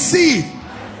 I receive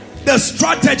the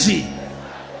strategy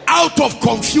out of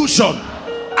confusion,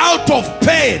 out of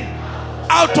pain,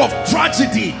 out of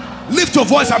tragedy. Lift your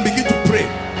voice and begin to pray.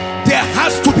 There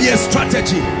has to be a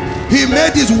strategy. He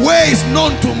made his ways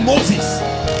known to Moses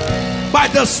by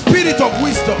the spirit of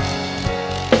wisdom.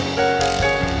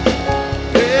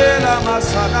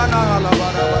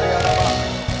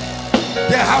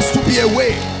 There has to be a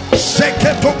way.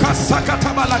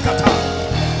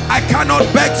 I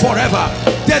cannot beg forever.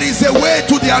 There is a way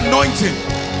to the anointing.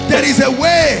 There is a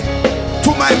way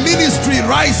to my ministry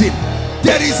rising.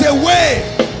 There is a way.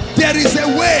 There is a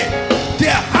way.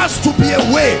 There has to be a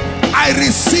way. I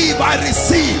receive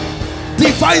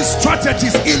divine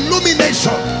strategies,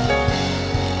 illumination.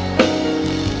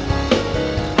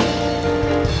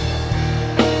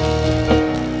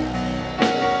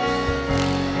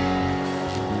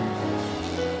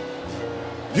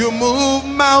 You move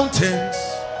mountains,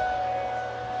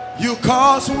 you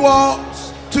cause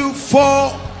walls to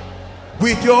fall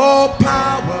with your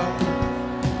power.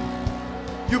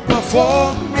 You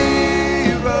perform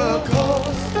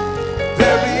miracles.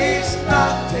 There is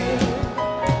nothing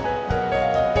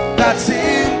that's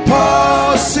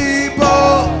impossible.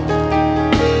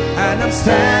 And I'm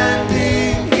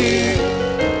standing here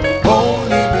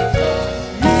only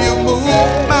because you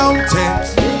move mountains.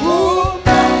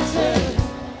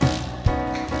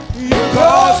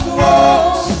 Cause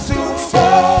walls to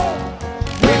fall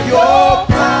with your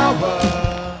power.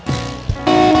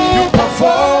 You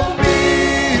perform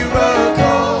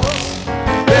miracles.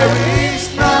 There is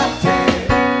nothing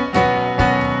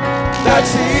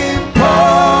that's impossible.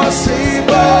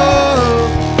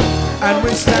 And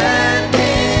we're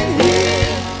standing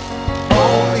here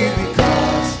only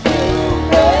because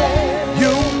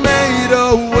you made a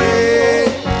way.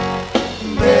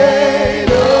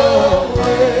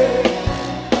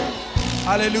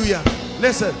 Hallelujah.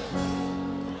 Listen,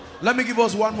 let me give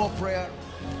us one more prayer.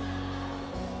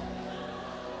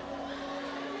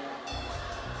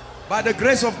 By the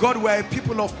grace of God, we are a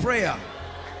people of prayer.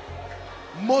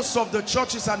 Most of the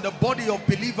churches and the body of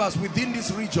believers within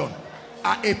this region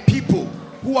are a people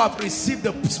who have received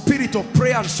the spirit of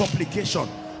prayer and supplication,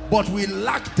 but we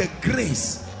lack the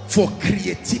grace for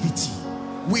creativity.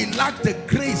 We lack the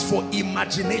grace for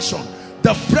imagination,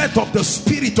 the breath of the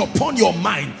spirit upon your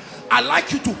mind. I'd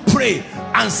like you to pray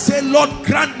and say, Lord,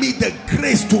 grant me the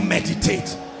grace to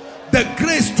meditate, the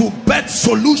grace to birth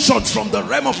solutions from the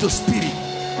realm of the spirit,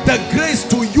 the grace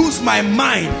to use my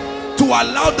mind, to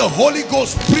allow the Holy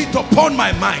Ghost to breathe upon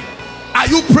my mind. Are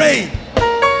you praying?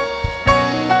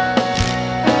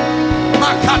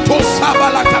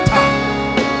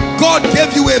 God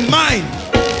gave you a mind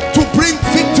to bring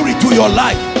victory to your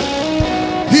life.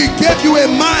 He gave you a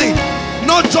mind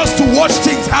not just to watch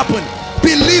things happen.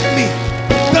 Believe me,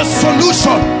 the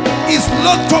solution is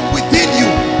locked up within you.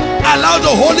 Allow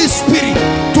the Holy Spirit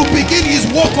to begin his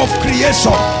work of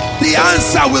creation. The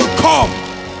answer will come.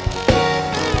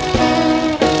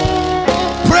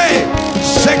 Pray.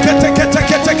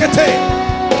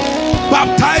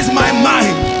 Baptize my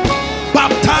mind.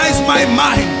 Baptize my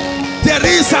mind. There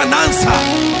is an answer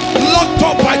locked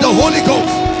up by the Holy Ghost.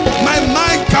 My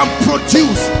mind can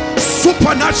produce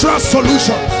supernatural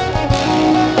solutions.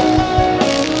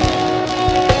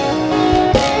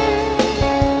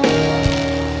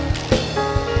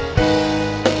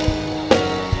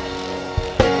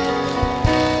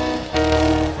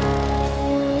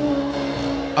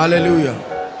 Hallelujah.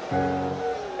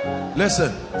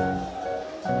 Listen,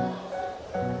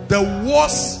 the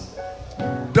worst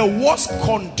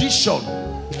condition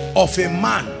of a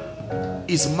man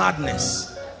is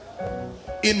madness.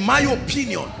 In my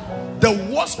opinion, the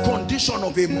worst condition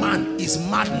of a man is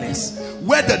madness,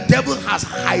 where the devil has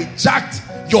hijacked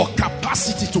your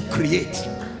capacity to create.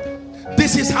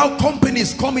 This is how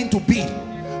companies come into being.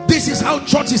 This is how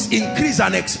churches increase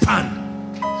and expand.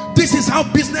 This is how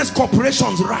business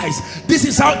corporations rise. This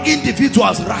is how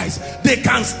individuals rise. They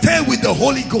can stay with the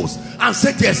Holy Ghost and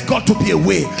say there's got to be a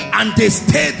way, and they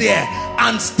stay there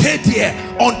and stay there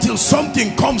until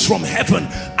something comes from heaven,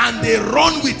 and they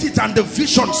run with it, and the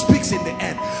vision speaks in the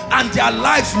end, and their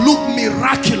lives look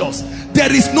miraculous.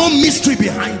 There is no mystery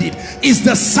behind it. It's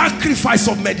the sacrifice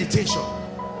of meditation.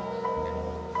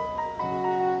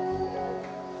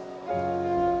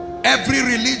 Every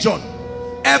religion,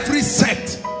 every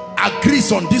sect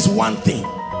agrees on this one thing,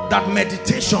 that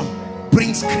meditation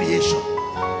brings creation.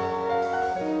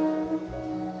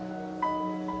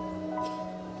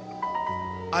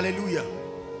 Hallelujah.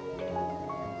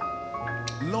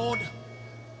 Lord,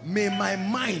 may my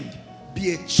mind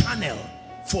be a channel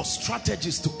for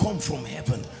strategies to come from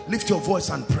heaven. Lift your voice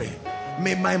and pray.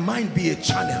 May my mind be a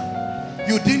channel.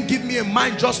 You didn't give me a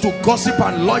mind just to gossip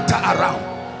and loiter around.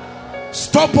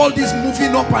 Stop all this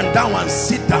moving up and down and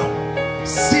sit down.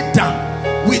 Sit down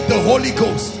with the Holy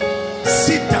Ghost.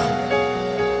 Sit down.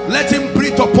 Let him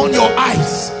breathe upon your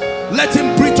eyes. Let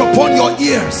him breathe upon your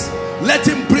ears. Let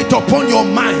him breathe upon your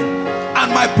mind.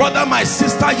 And my brother, my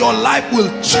sister, your life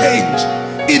will change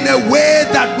in a way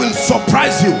that will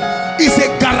surprise you. It's a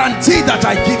guarantee that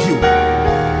I give you.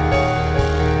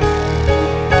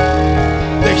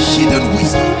 The hidden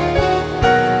wisdom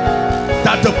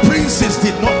that the princes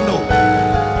did not know.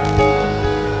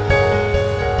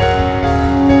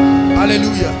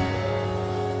 Hallelujah.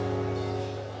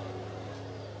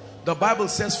 The Bible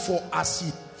says, for as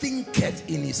he thinketh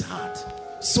in his heart,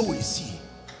 so is he.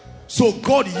 So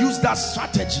God used that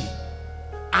strategy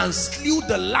and slew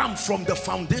the lamb from the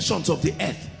foundations of the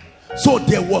earth. So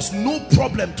there was no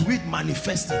problem to it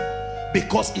manifesting,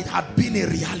 because it had been a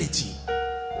reality.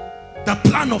 The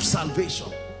plan of salvation.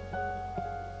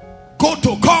 God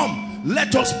to come,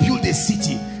 let us build a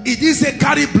city. It didn't say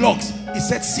carry blocks. He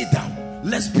said sit down,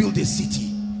 let's build a city.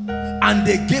 And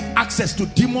they gave access to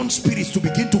demon spirits to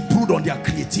begin to brood on their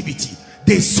creativity.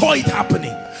 They saw it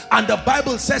happening. And the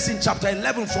Bible says in chapter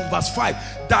 11 from verse 5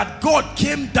 that God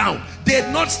came down. They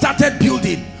had not started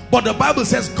building, but the Bible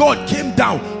says God came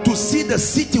down to see the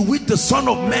city which the Son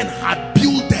of Man had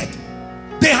builded.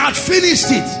 They had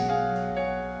finished it.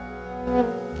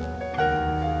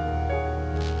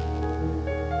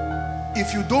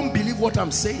 If you don't believe what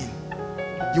I'm saying,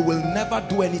 you will never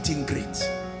do anything great.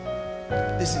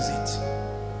 This is it.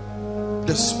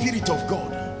 The Spirit of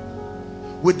God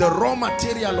with the raw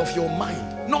material of your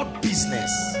mind, not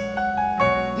business,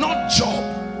 not job.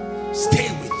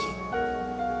 Stay with him.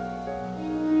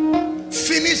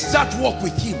 Finish that work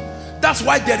with him. That's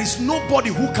why there is nobody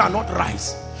who cannot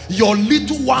rise. Your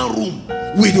little one room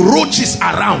with roaches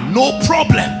around, no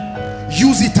problem.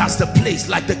 Use it as the place,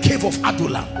 like the cave of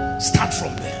Adullam. Start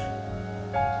from there.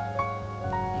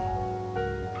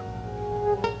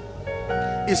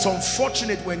 It's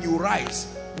unfortunate when you rise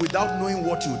without knowing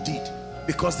what you did,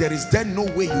 because there is then no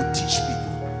way you teach people.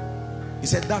 He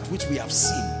said, that which we have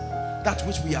seen, that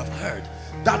which we have heard,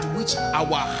 that which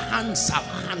our hands have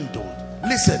handled.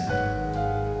 Listen,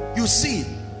 you see,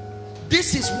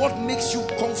 this is what makes you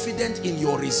confident in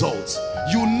your results.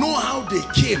 You know how they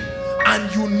came,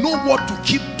 and you know what to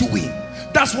keep doing.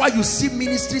 That's why you see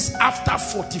ministries after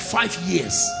 45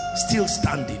 years still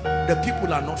standing. The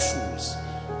people are not fools.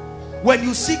 When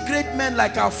you see great men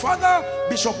like our father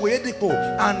Bishop Oyedepo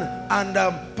and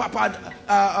Papa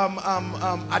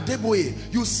Adeboye,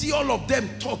 you see all of them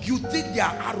talk, you think they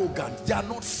are arrogant. They are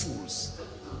not fools.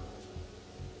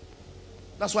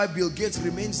 That's why Bill Gates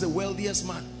remains the wealthiest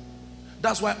man.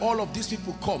 That's why all of these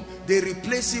people come. They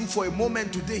replace him for a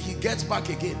moment today, he gets back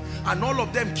again. And all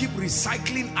of them keep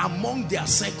recycling among their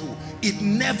circle. It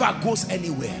never goes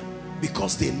anywhere,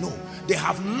 because they know they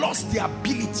have lost the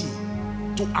ability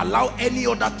to allow any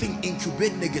other thing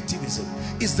incubate negativism.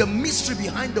 It's the mystery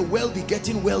behind the wealthy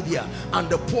getting wealthier and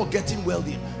the poor getting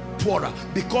wealthier, poorer,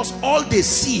 because all they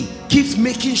see keeps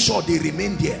making sure they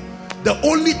remain there. The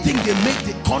only thing they make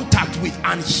the contact with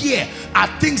and hear are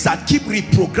things that keep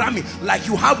reprogramming. Like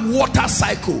you have water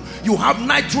cycle, you have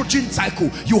nitrogen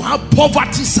cycle, you have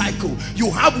poverty cycle,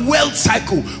 you have wealth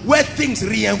cycle, where things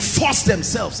reinforce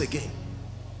themselves again.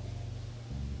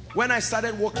 When I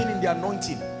started working in the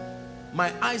anointing,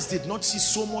 my eyes did not see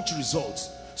so much results.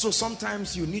 So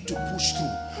sometimes you need to push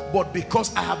through. But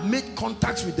because I have made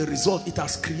contacts with the result, it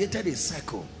has created a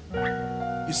cycle.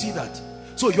 You see that?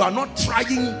 So you are not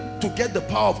trying to get the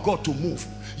power of God to move.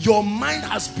 Your mind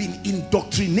has been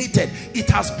indoctrinated. It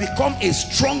has become a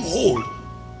stronghold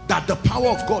that the power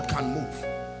of God can move.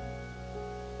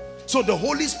 So the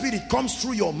Holy Spirit comes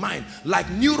through your mind like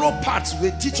neural paths.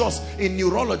 They teach us in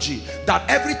neurology that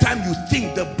every time you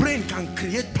think, the brain can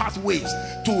create pathways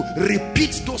to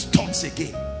repeat those thoughts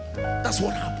again. That's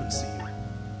what happens to you.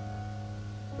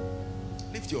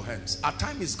 Lift your hands. Our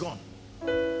time is gone.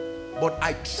 But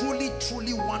I truly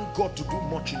want God to do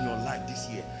much in your life this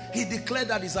year. He declared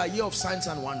that it's a year of signs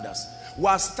and wonders. We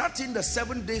are starting the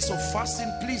 7 days of fasting.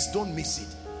 Please don't miss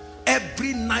it.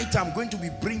 Every night I'm going to be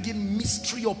bringing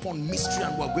mystery upon mystery,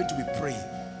 and we're going to be praying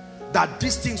that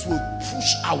these things will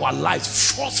push our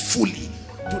lives forcefully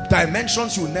to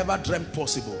dimensions you never dreamt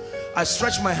possible. I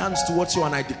stretch my hands towards you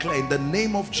and I declare, in the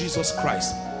name of Jesus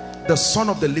Christ, the Son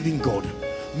of the living God,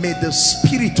 may the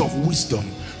spirit of wisdom,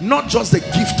 not just the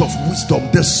gift of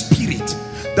wisdom, the spirit,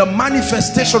 the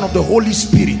manifestation of the Holy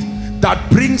Spirit that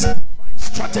brings divine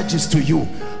strategies to you,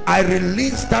 I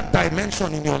release that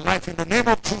dimension in your life in the name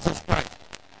of Jesus Christ.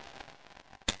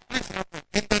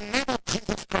 In the name of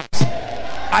Jesus Christ,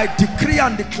 I decree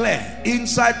and declare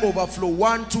inside Overflow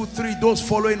 1, 2, 3, those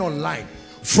following online,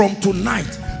 from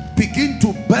tonight, begin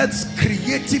to birth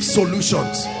creative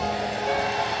solutions.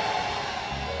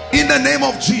 In the name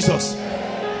of Jesus,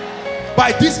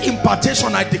 by this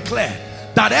impartation, I declare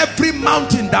that every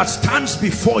mountain that stands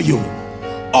before you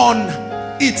on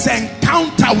its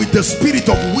encounter with the spirit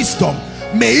of wisdom,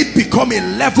 may it become a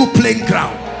level playing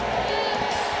ground.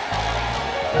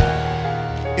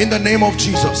 In the name of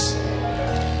Jesus.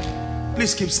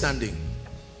 Please keep standing.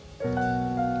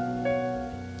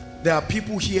 There are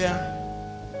people here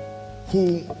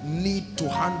who need to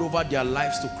hand over their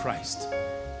lives to Christ.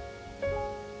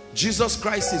 Jesus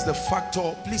Christ is the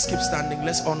factor. Please keep standing.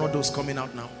 Let's honor those coming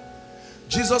out now.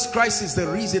 Jesus Christ is the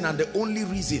reason and the only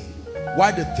reason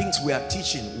why the things we are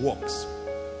teaching works.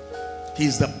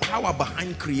 He's the power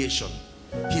behind creation.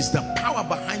 He's the power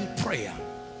behind prayer.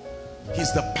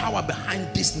 He's the power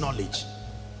behind this knowledge.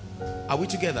 Are we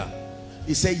together?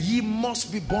 He said, ye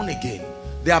must be born again.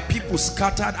 There are people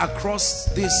scattered across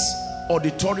this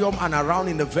auditorium and around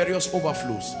in the various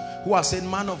overflows who are saying,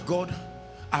 man of God,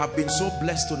 I have been so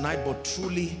blessed tonight, but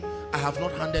truly I have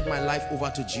not handed my life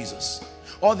over to Jesus.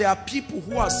 Or there are people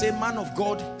who are saying, man of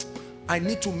God, I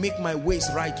need to make my ways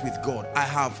right with God.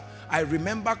 I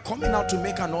remember coming out to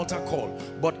make an altar call,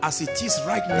 but as it is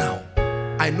right now,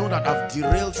 I know that I've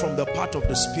derailed from the path of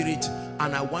the Spirit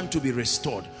and I want to be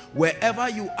restored. Wherever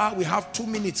you are, we have 2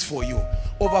 minutes for you.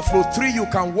 Overflow 3, you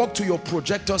can walk to your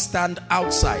projector stand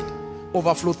outside.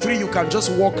 Overflow 3, you can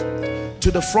just walk to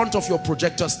the front of your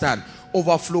projector stand.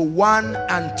 Overflow 1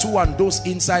 and 2 and those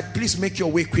inside, please make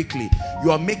your way quickly.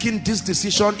 You are making this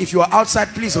decision. If you are outside,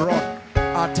 please run.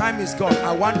 Our time is gone.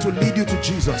 I want to lead you to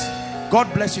Jesus.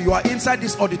 God bless you. You are inside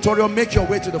this auditorium, make your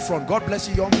way to the front. God bless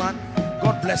you, young man.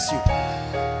 God bless you.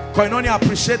 Koinonia,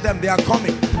 appreciate them. They are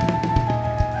coming.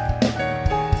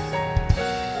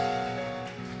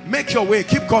 Make your way.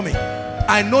 Keep coming.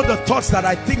 I know the thoughts that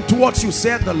I think towards you,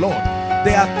 said the Lord.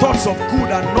 They are thoughts of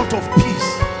good and not of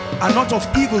peace, and not of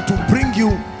evil, to bring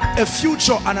you a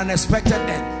future and an expected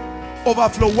end.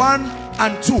 Overflow 1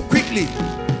 and 2, quickly.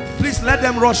 Please let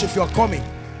them rush if you're coming.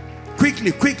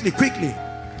 Quickly, quickly, quickly.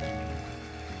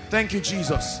 Thank you,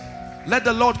 Jesus. Let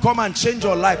the Lord come and change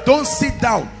your life. Don't sit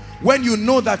down when you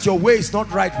know that your way is not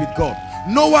right with God.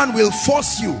 No one will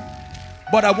force you,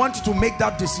 but I want you to make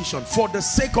that decision for the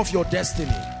sake of your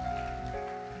destiny.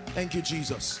 Thank you,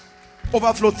 Jesus.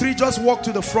 Overflow 3, just walk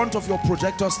to the front of your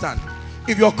projector stand.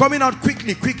 If you're coming out,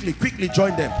 quickly, quickly, quickly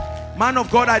join them. Man of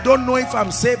God, I don't know if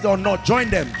I'm saved or not. Join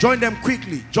them. Join them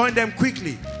quickly. Join them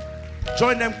quickly.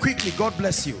 Join them quickly. God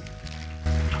bless you.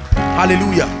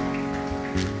 Hallelujah.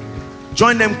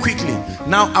 Join them quickly.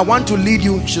 Now I want to lead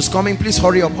you. She's coming. Please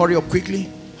hurry up quickly.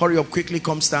 Hurry up quickly.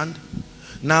 Come stand.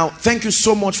 Now, thank you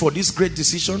so much for this great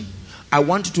decision. I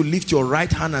want you to lift your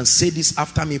right hand and say this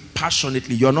after me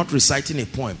passionately. You're not reciting a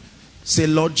poem. Say,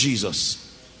 Lord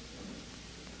Jesus,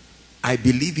 I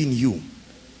believe in you,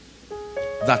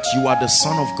 that you are the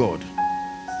Son of God,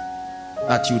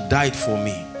 that you died for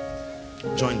me.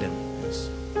 Join them. Yes.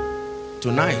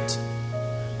 Tonight,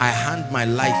 I hand my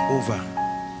life over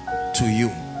to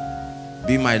you.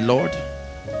 Be my Lord,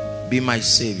 be my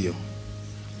Savior.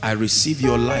 I receive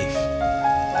your life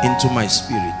into my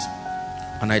spirit,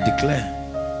 and I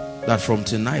declare that from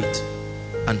tonight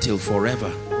until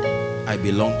forever, I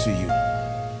belong to you.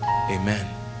 Amen.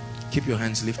 Keep your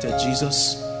hands lifted.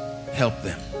 Jesus, help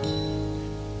them.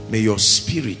 May your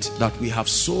spirit that we have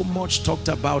so much talked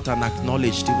about and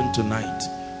acknowledged even tonight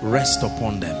rest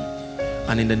upon them.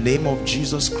 And in the name of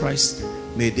Jesus Christ,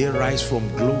 may they rise from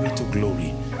glory to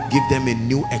glory. Give them a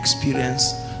new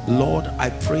experience. Lord, I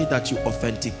pray that you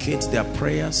authenticate their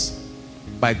prayers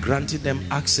by granting them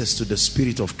access to the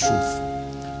Spirit of truth.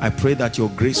 I pray that your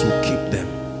grace will keep them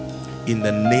in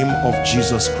the name of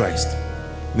Jesus Christ.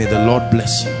 May the Lord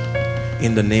bless you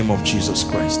in the name of Jesus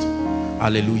Christ.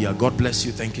 Hallelujah. God bless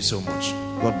you. Thank you so much.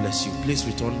 God bless you. Please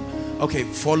return. Okay,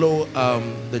 follow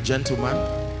the gentleman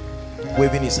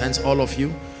waving his hands, all of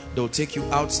you. They'll take you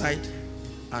outside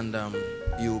and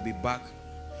you'll be back.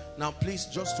 Now please,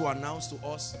 just to announce to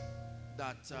us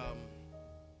that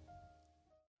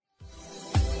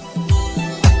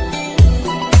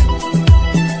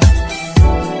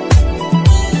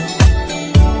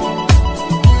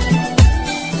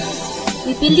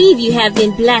we believe you have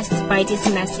been blessed by this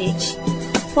message.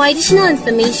 For additional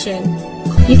information,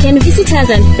 you can visit us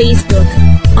on Facebook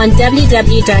on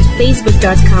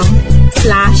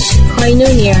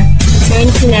www.facebook.com/Koinonia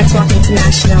Eternity Network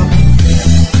International,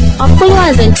 or follow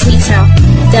us on Twitter,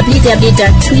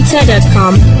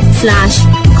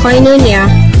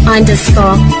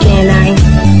 www.twitter.com/Koinonia_ENI.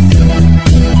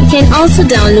 You can also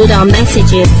download our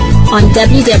messages on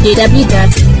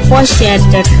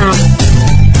www.forshared.com.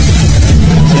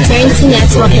 Eternity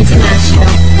Network International,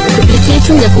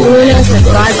 duplicating the fullness of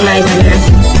God's life on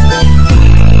earth.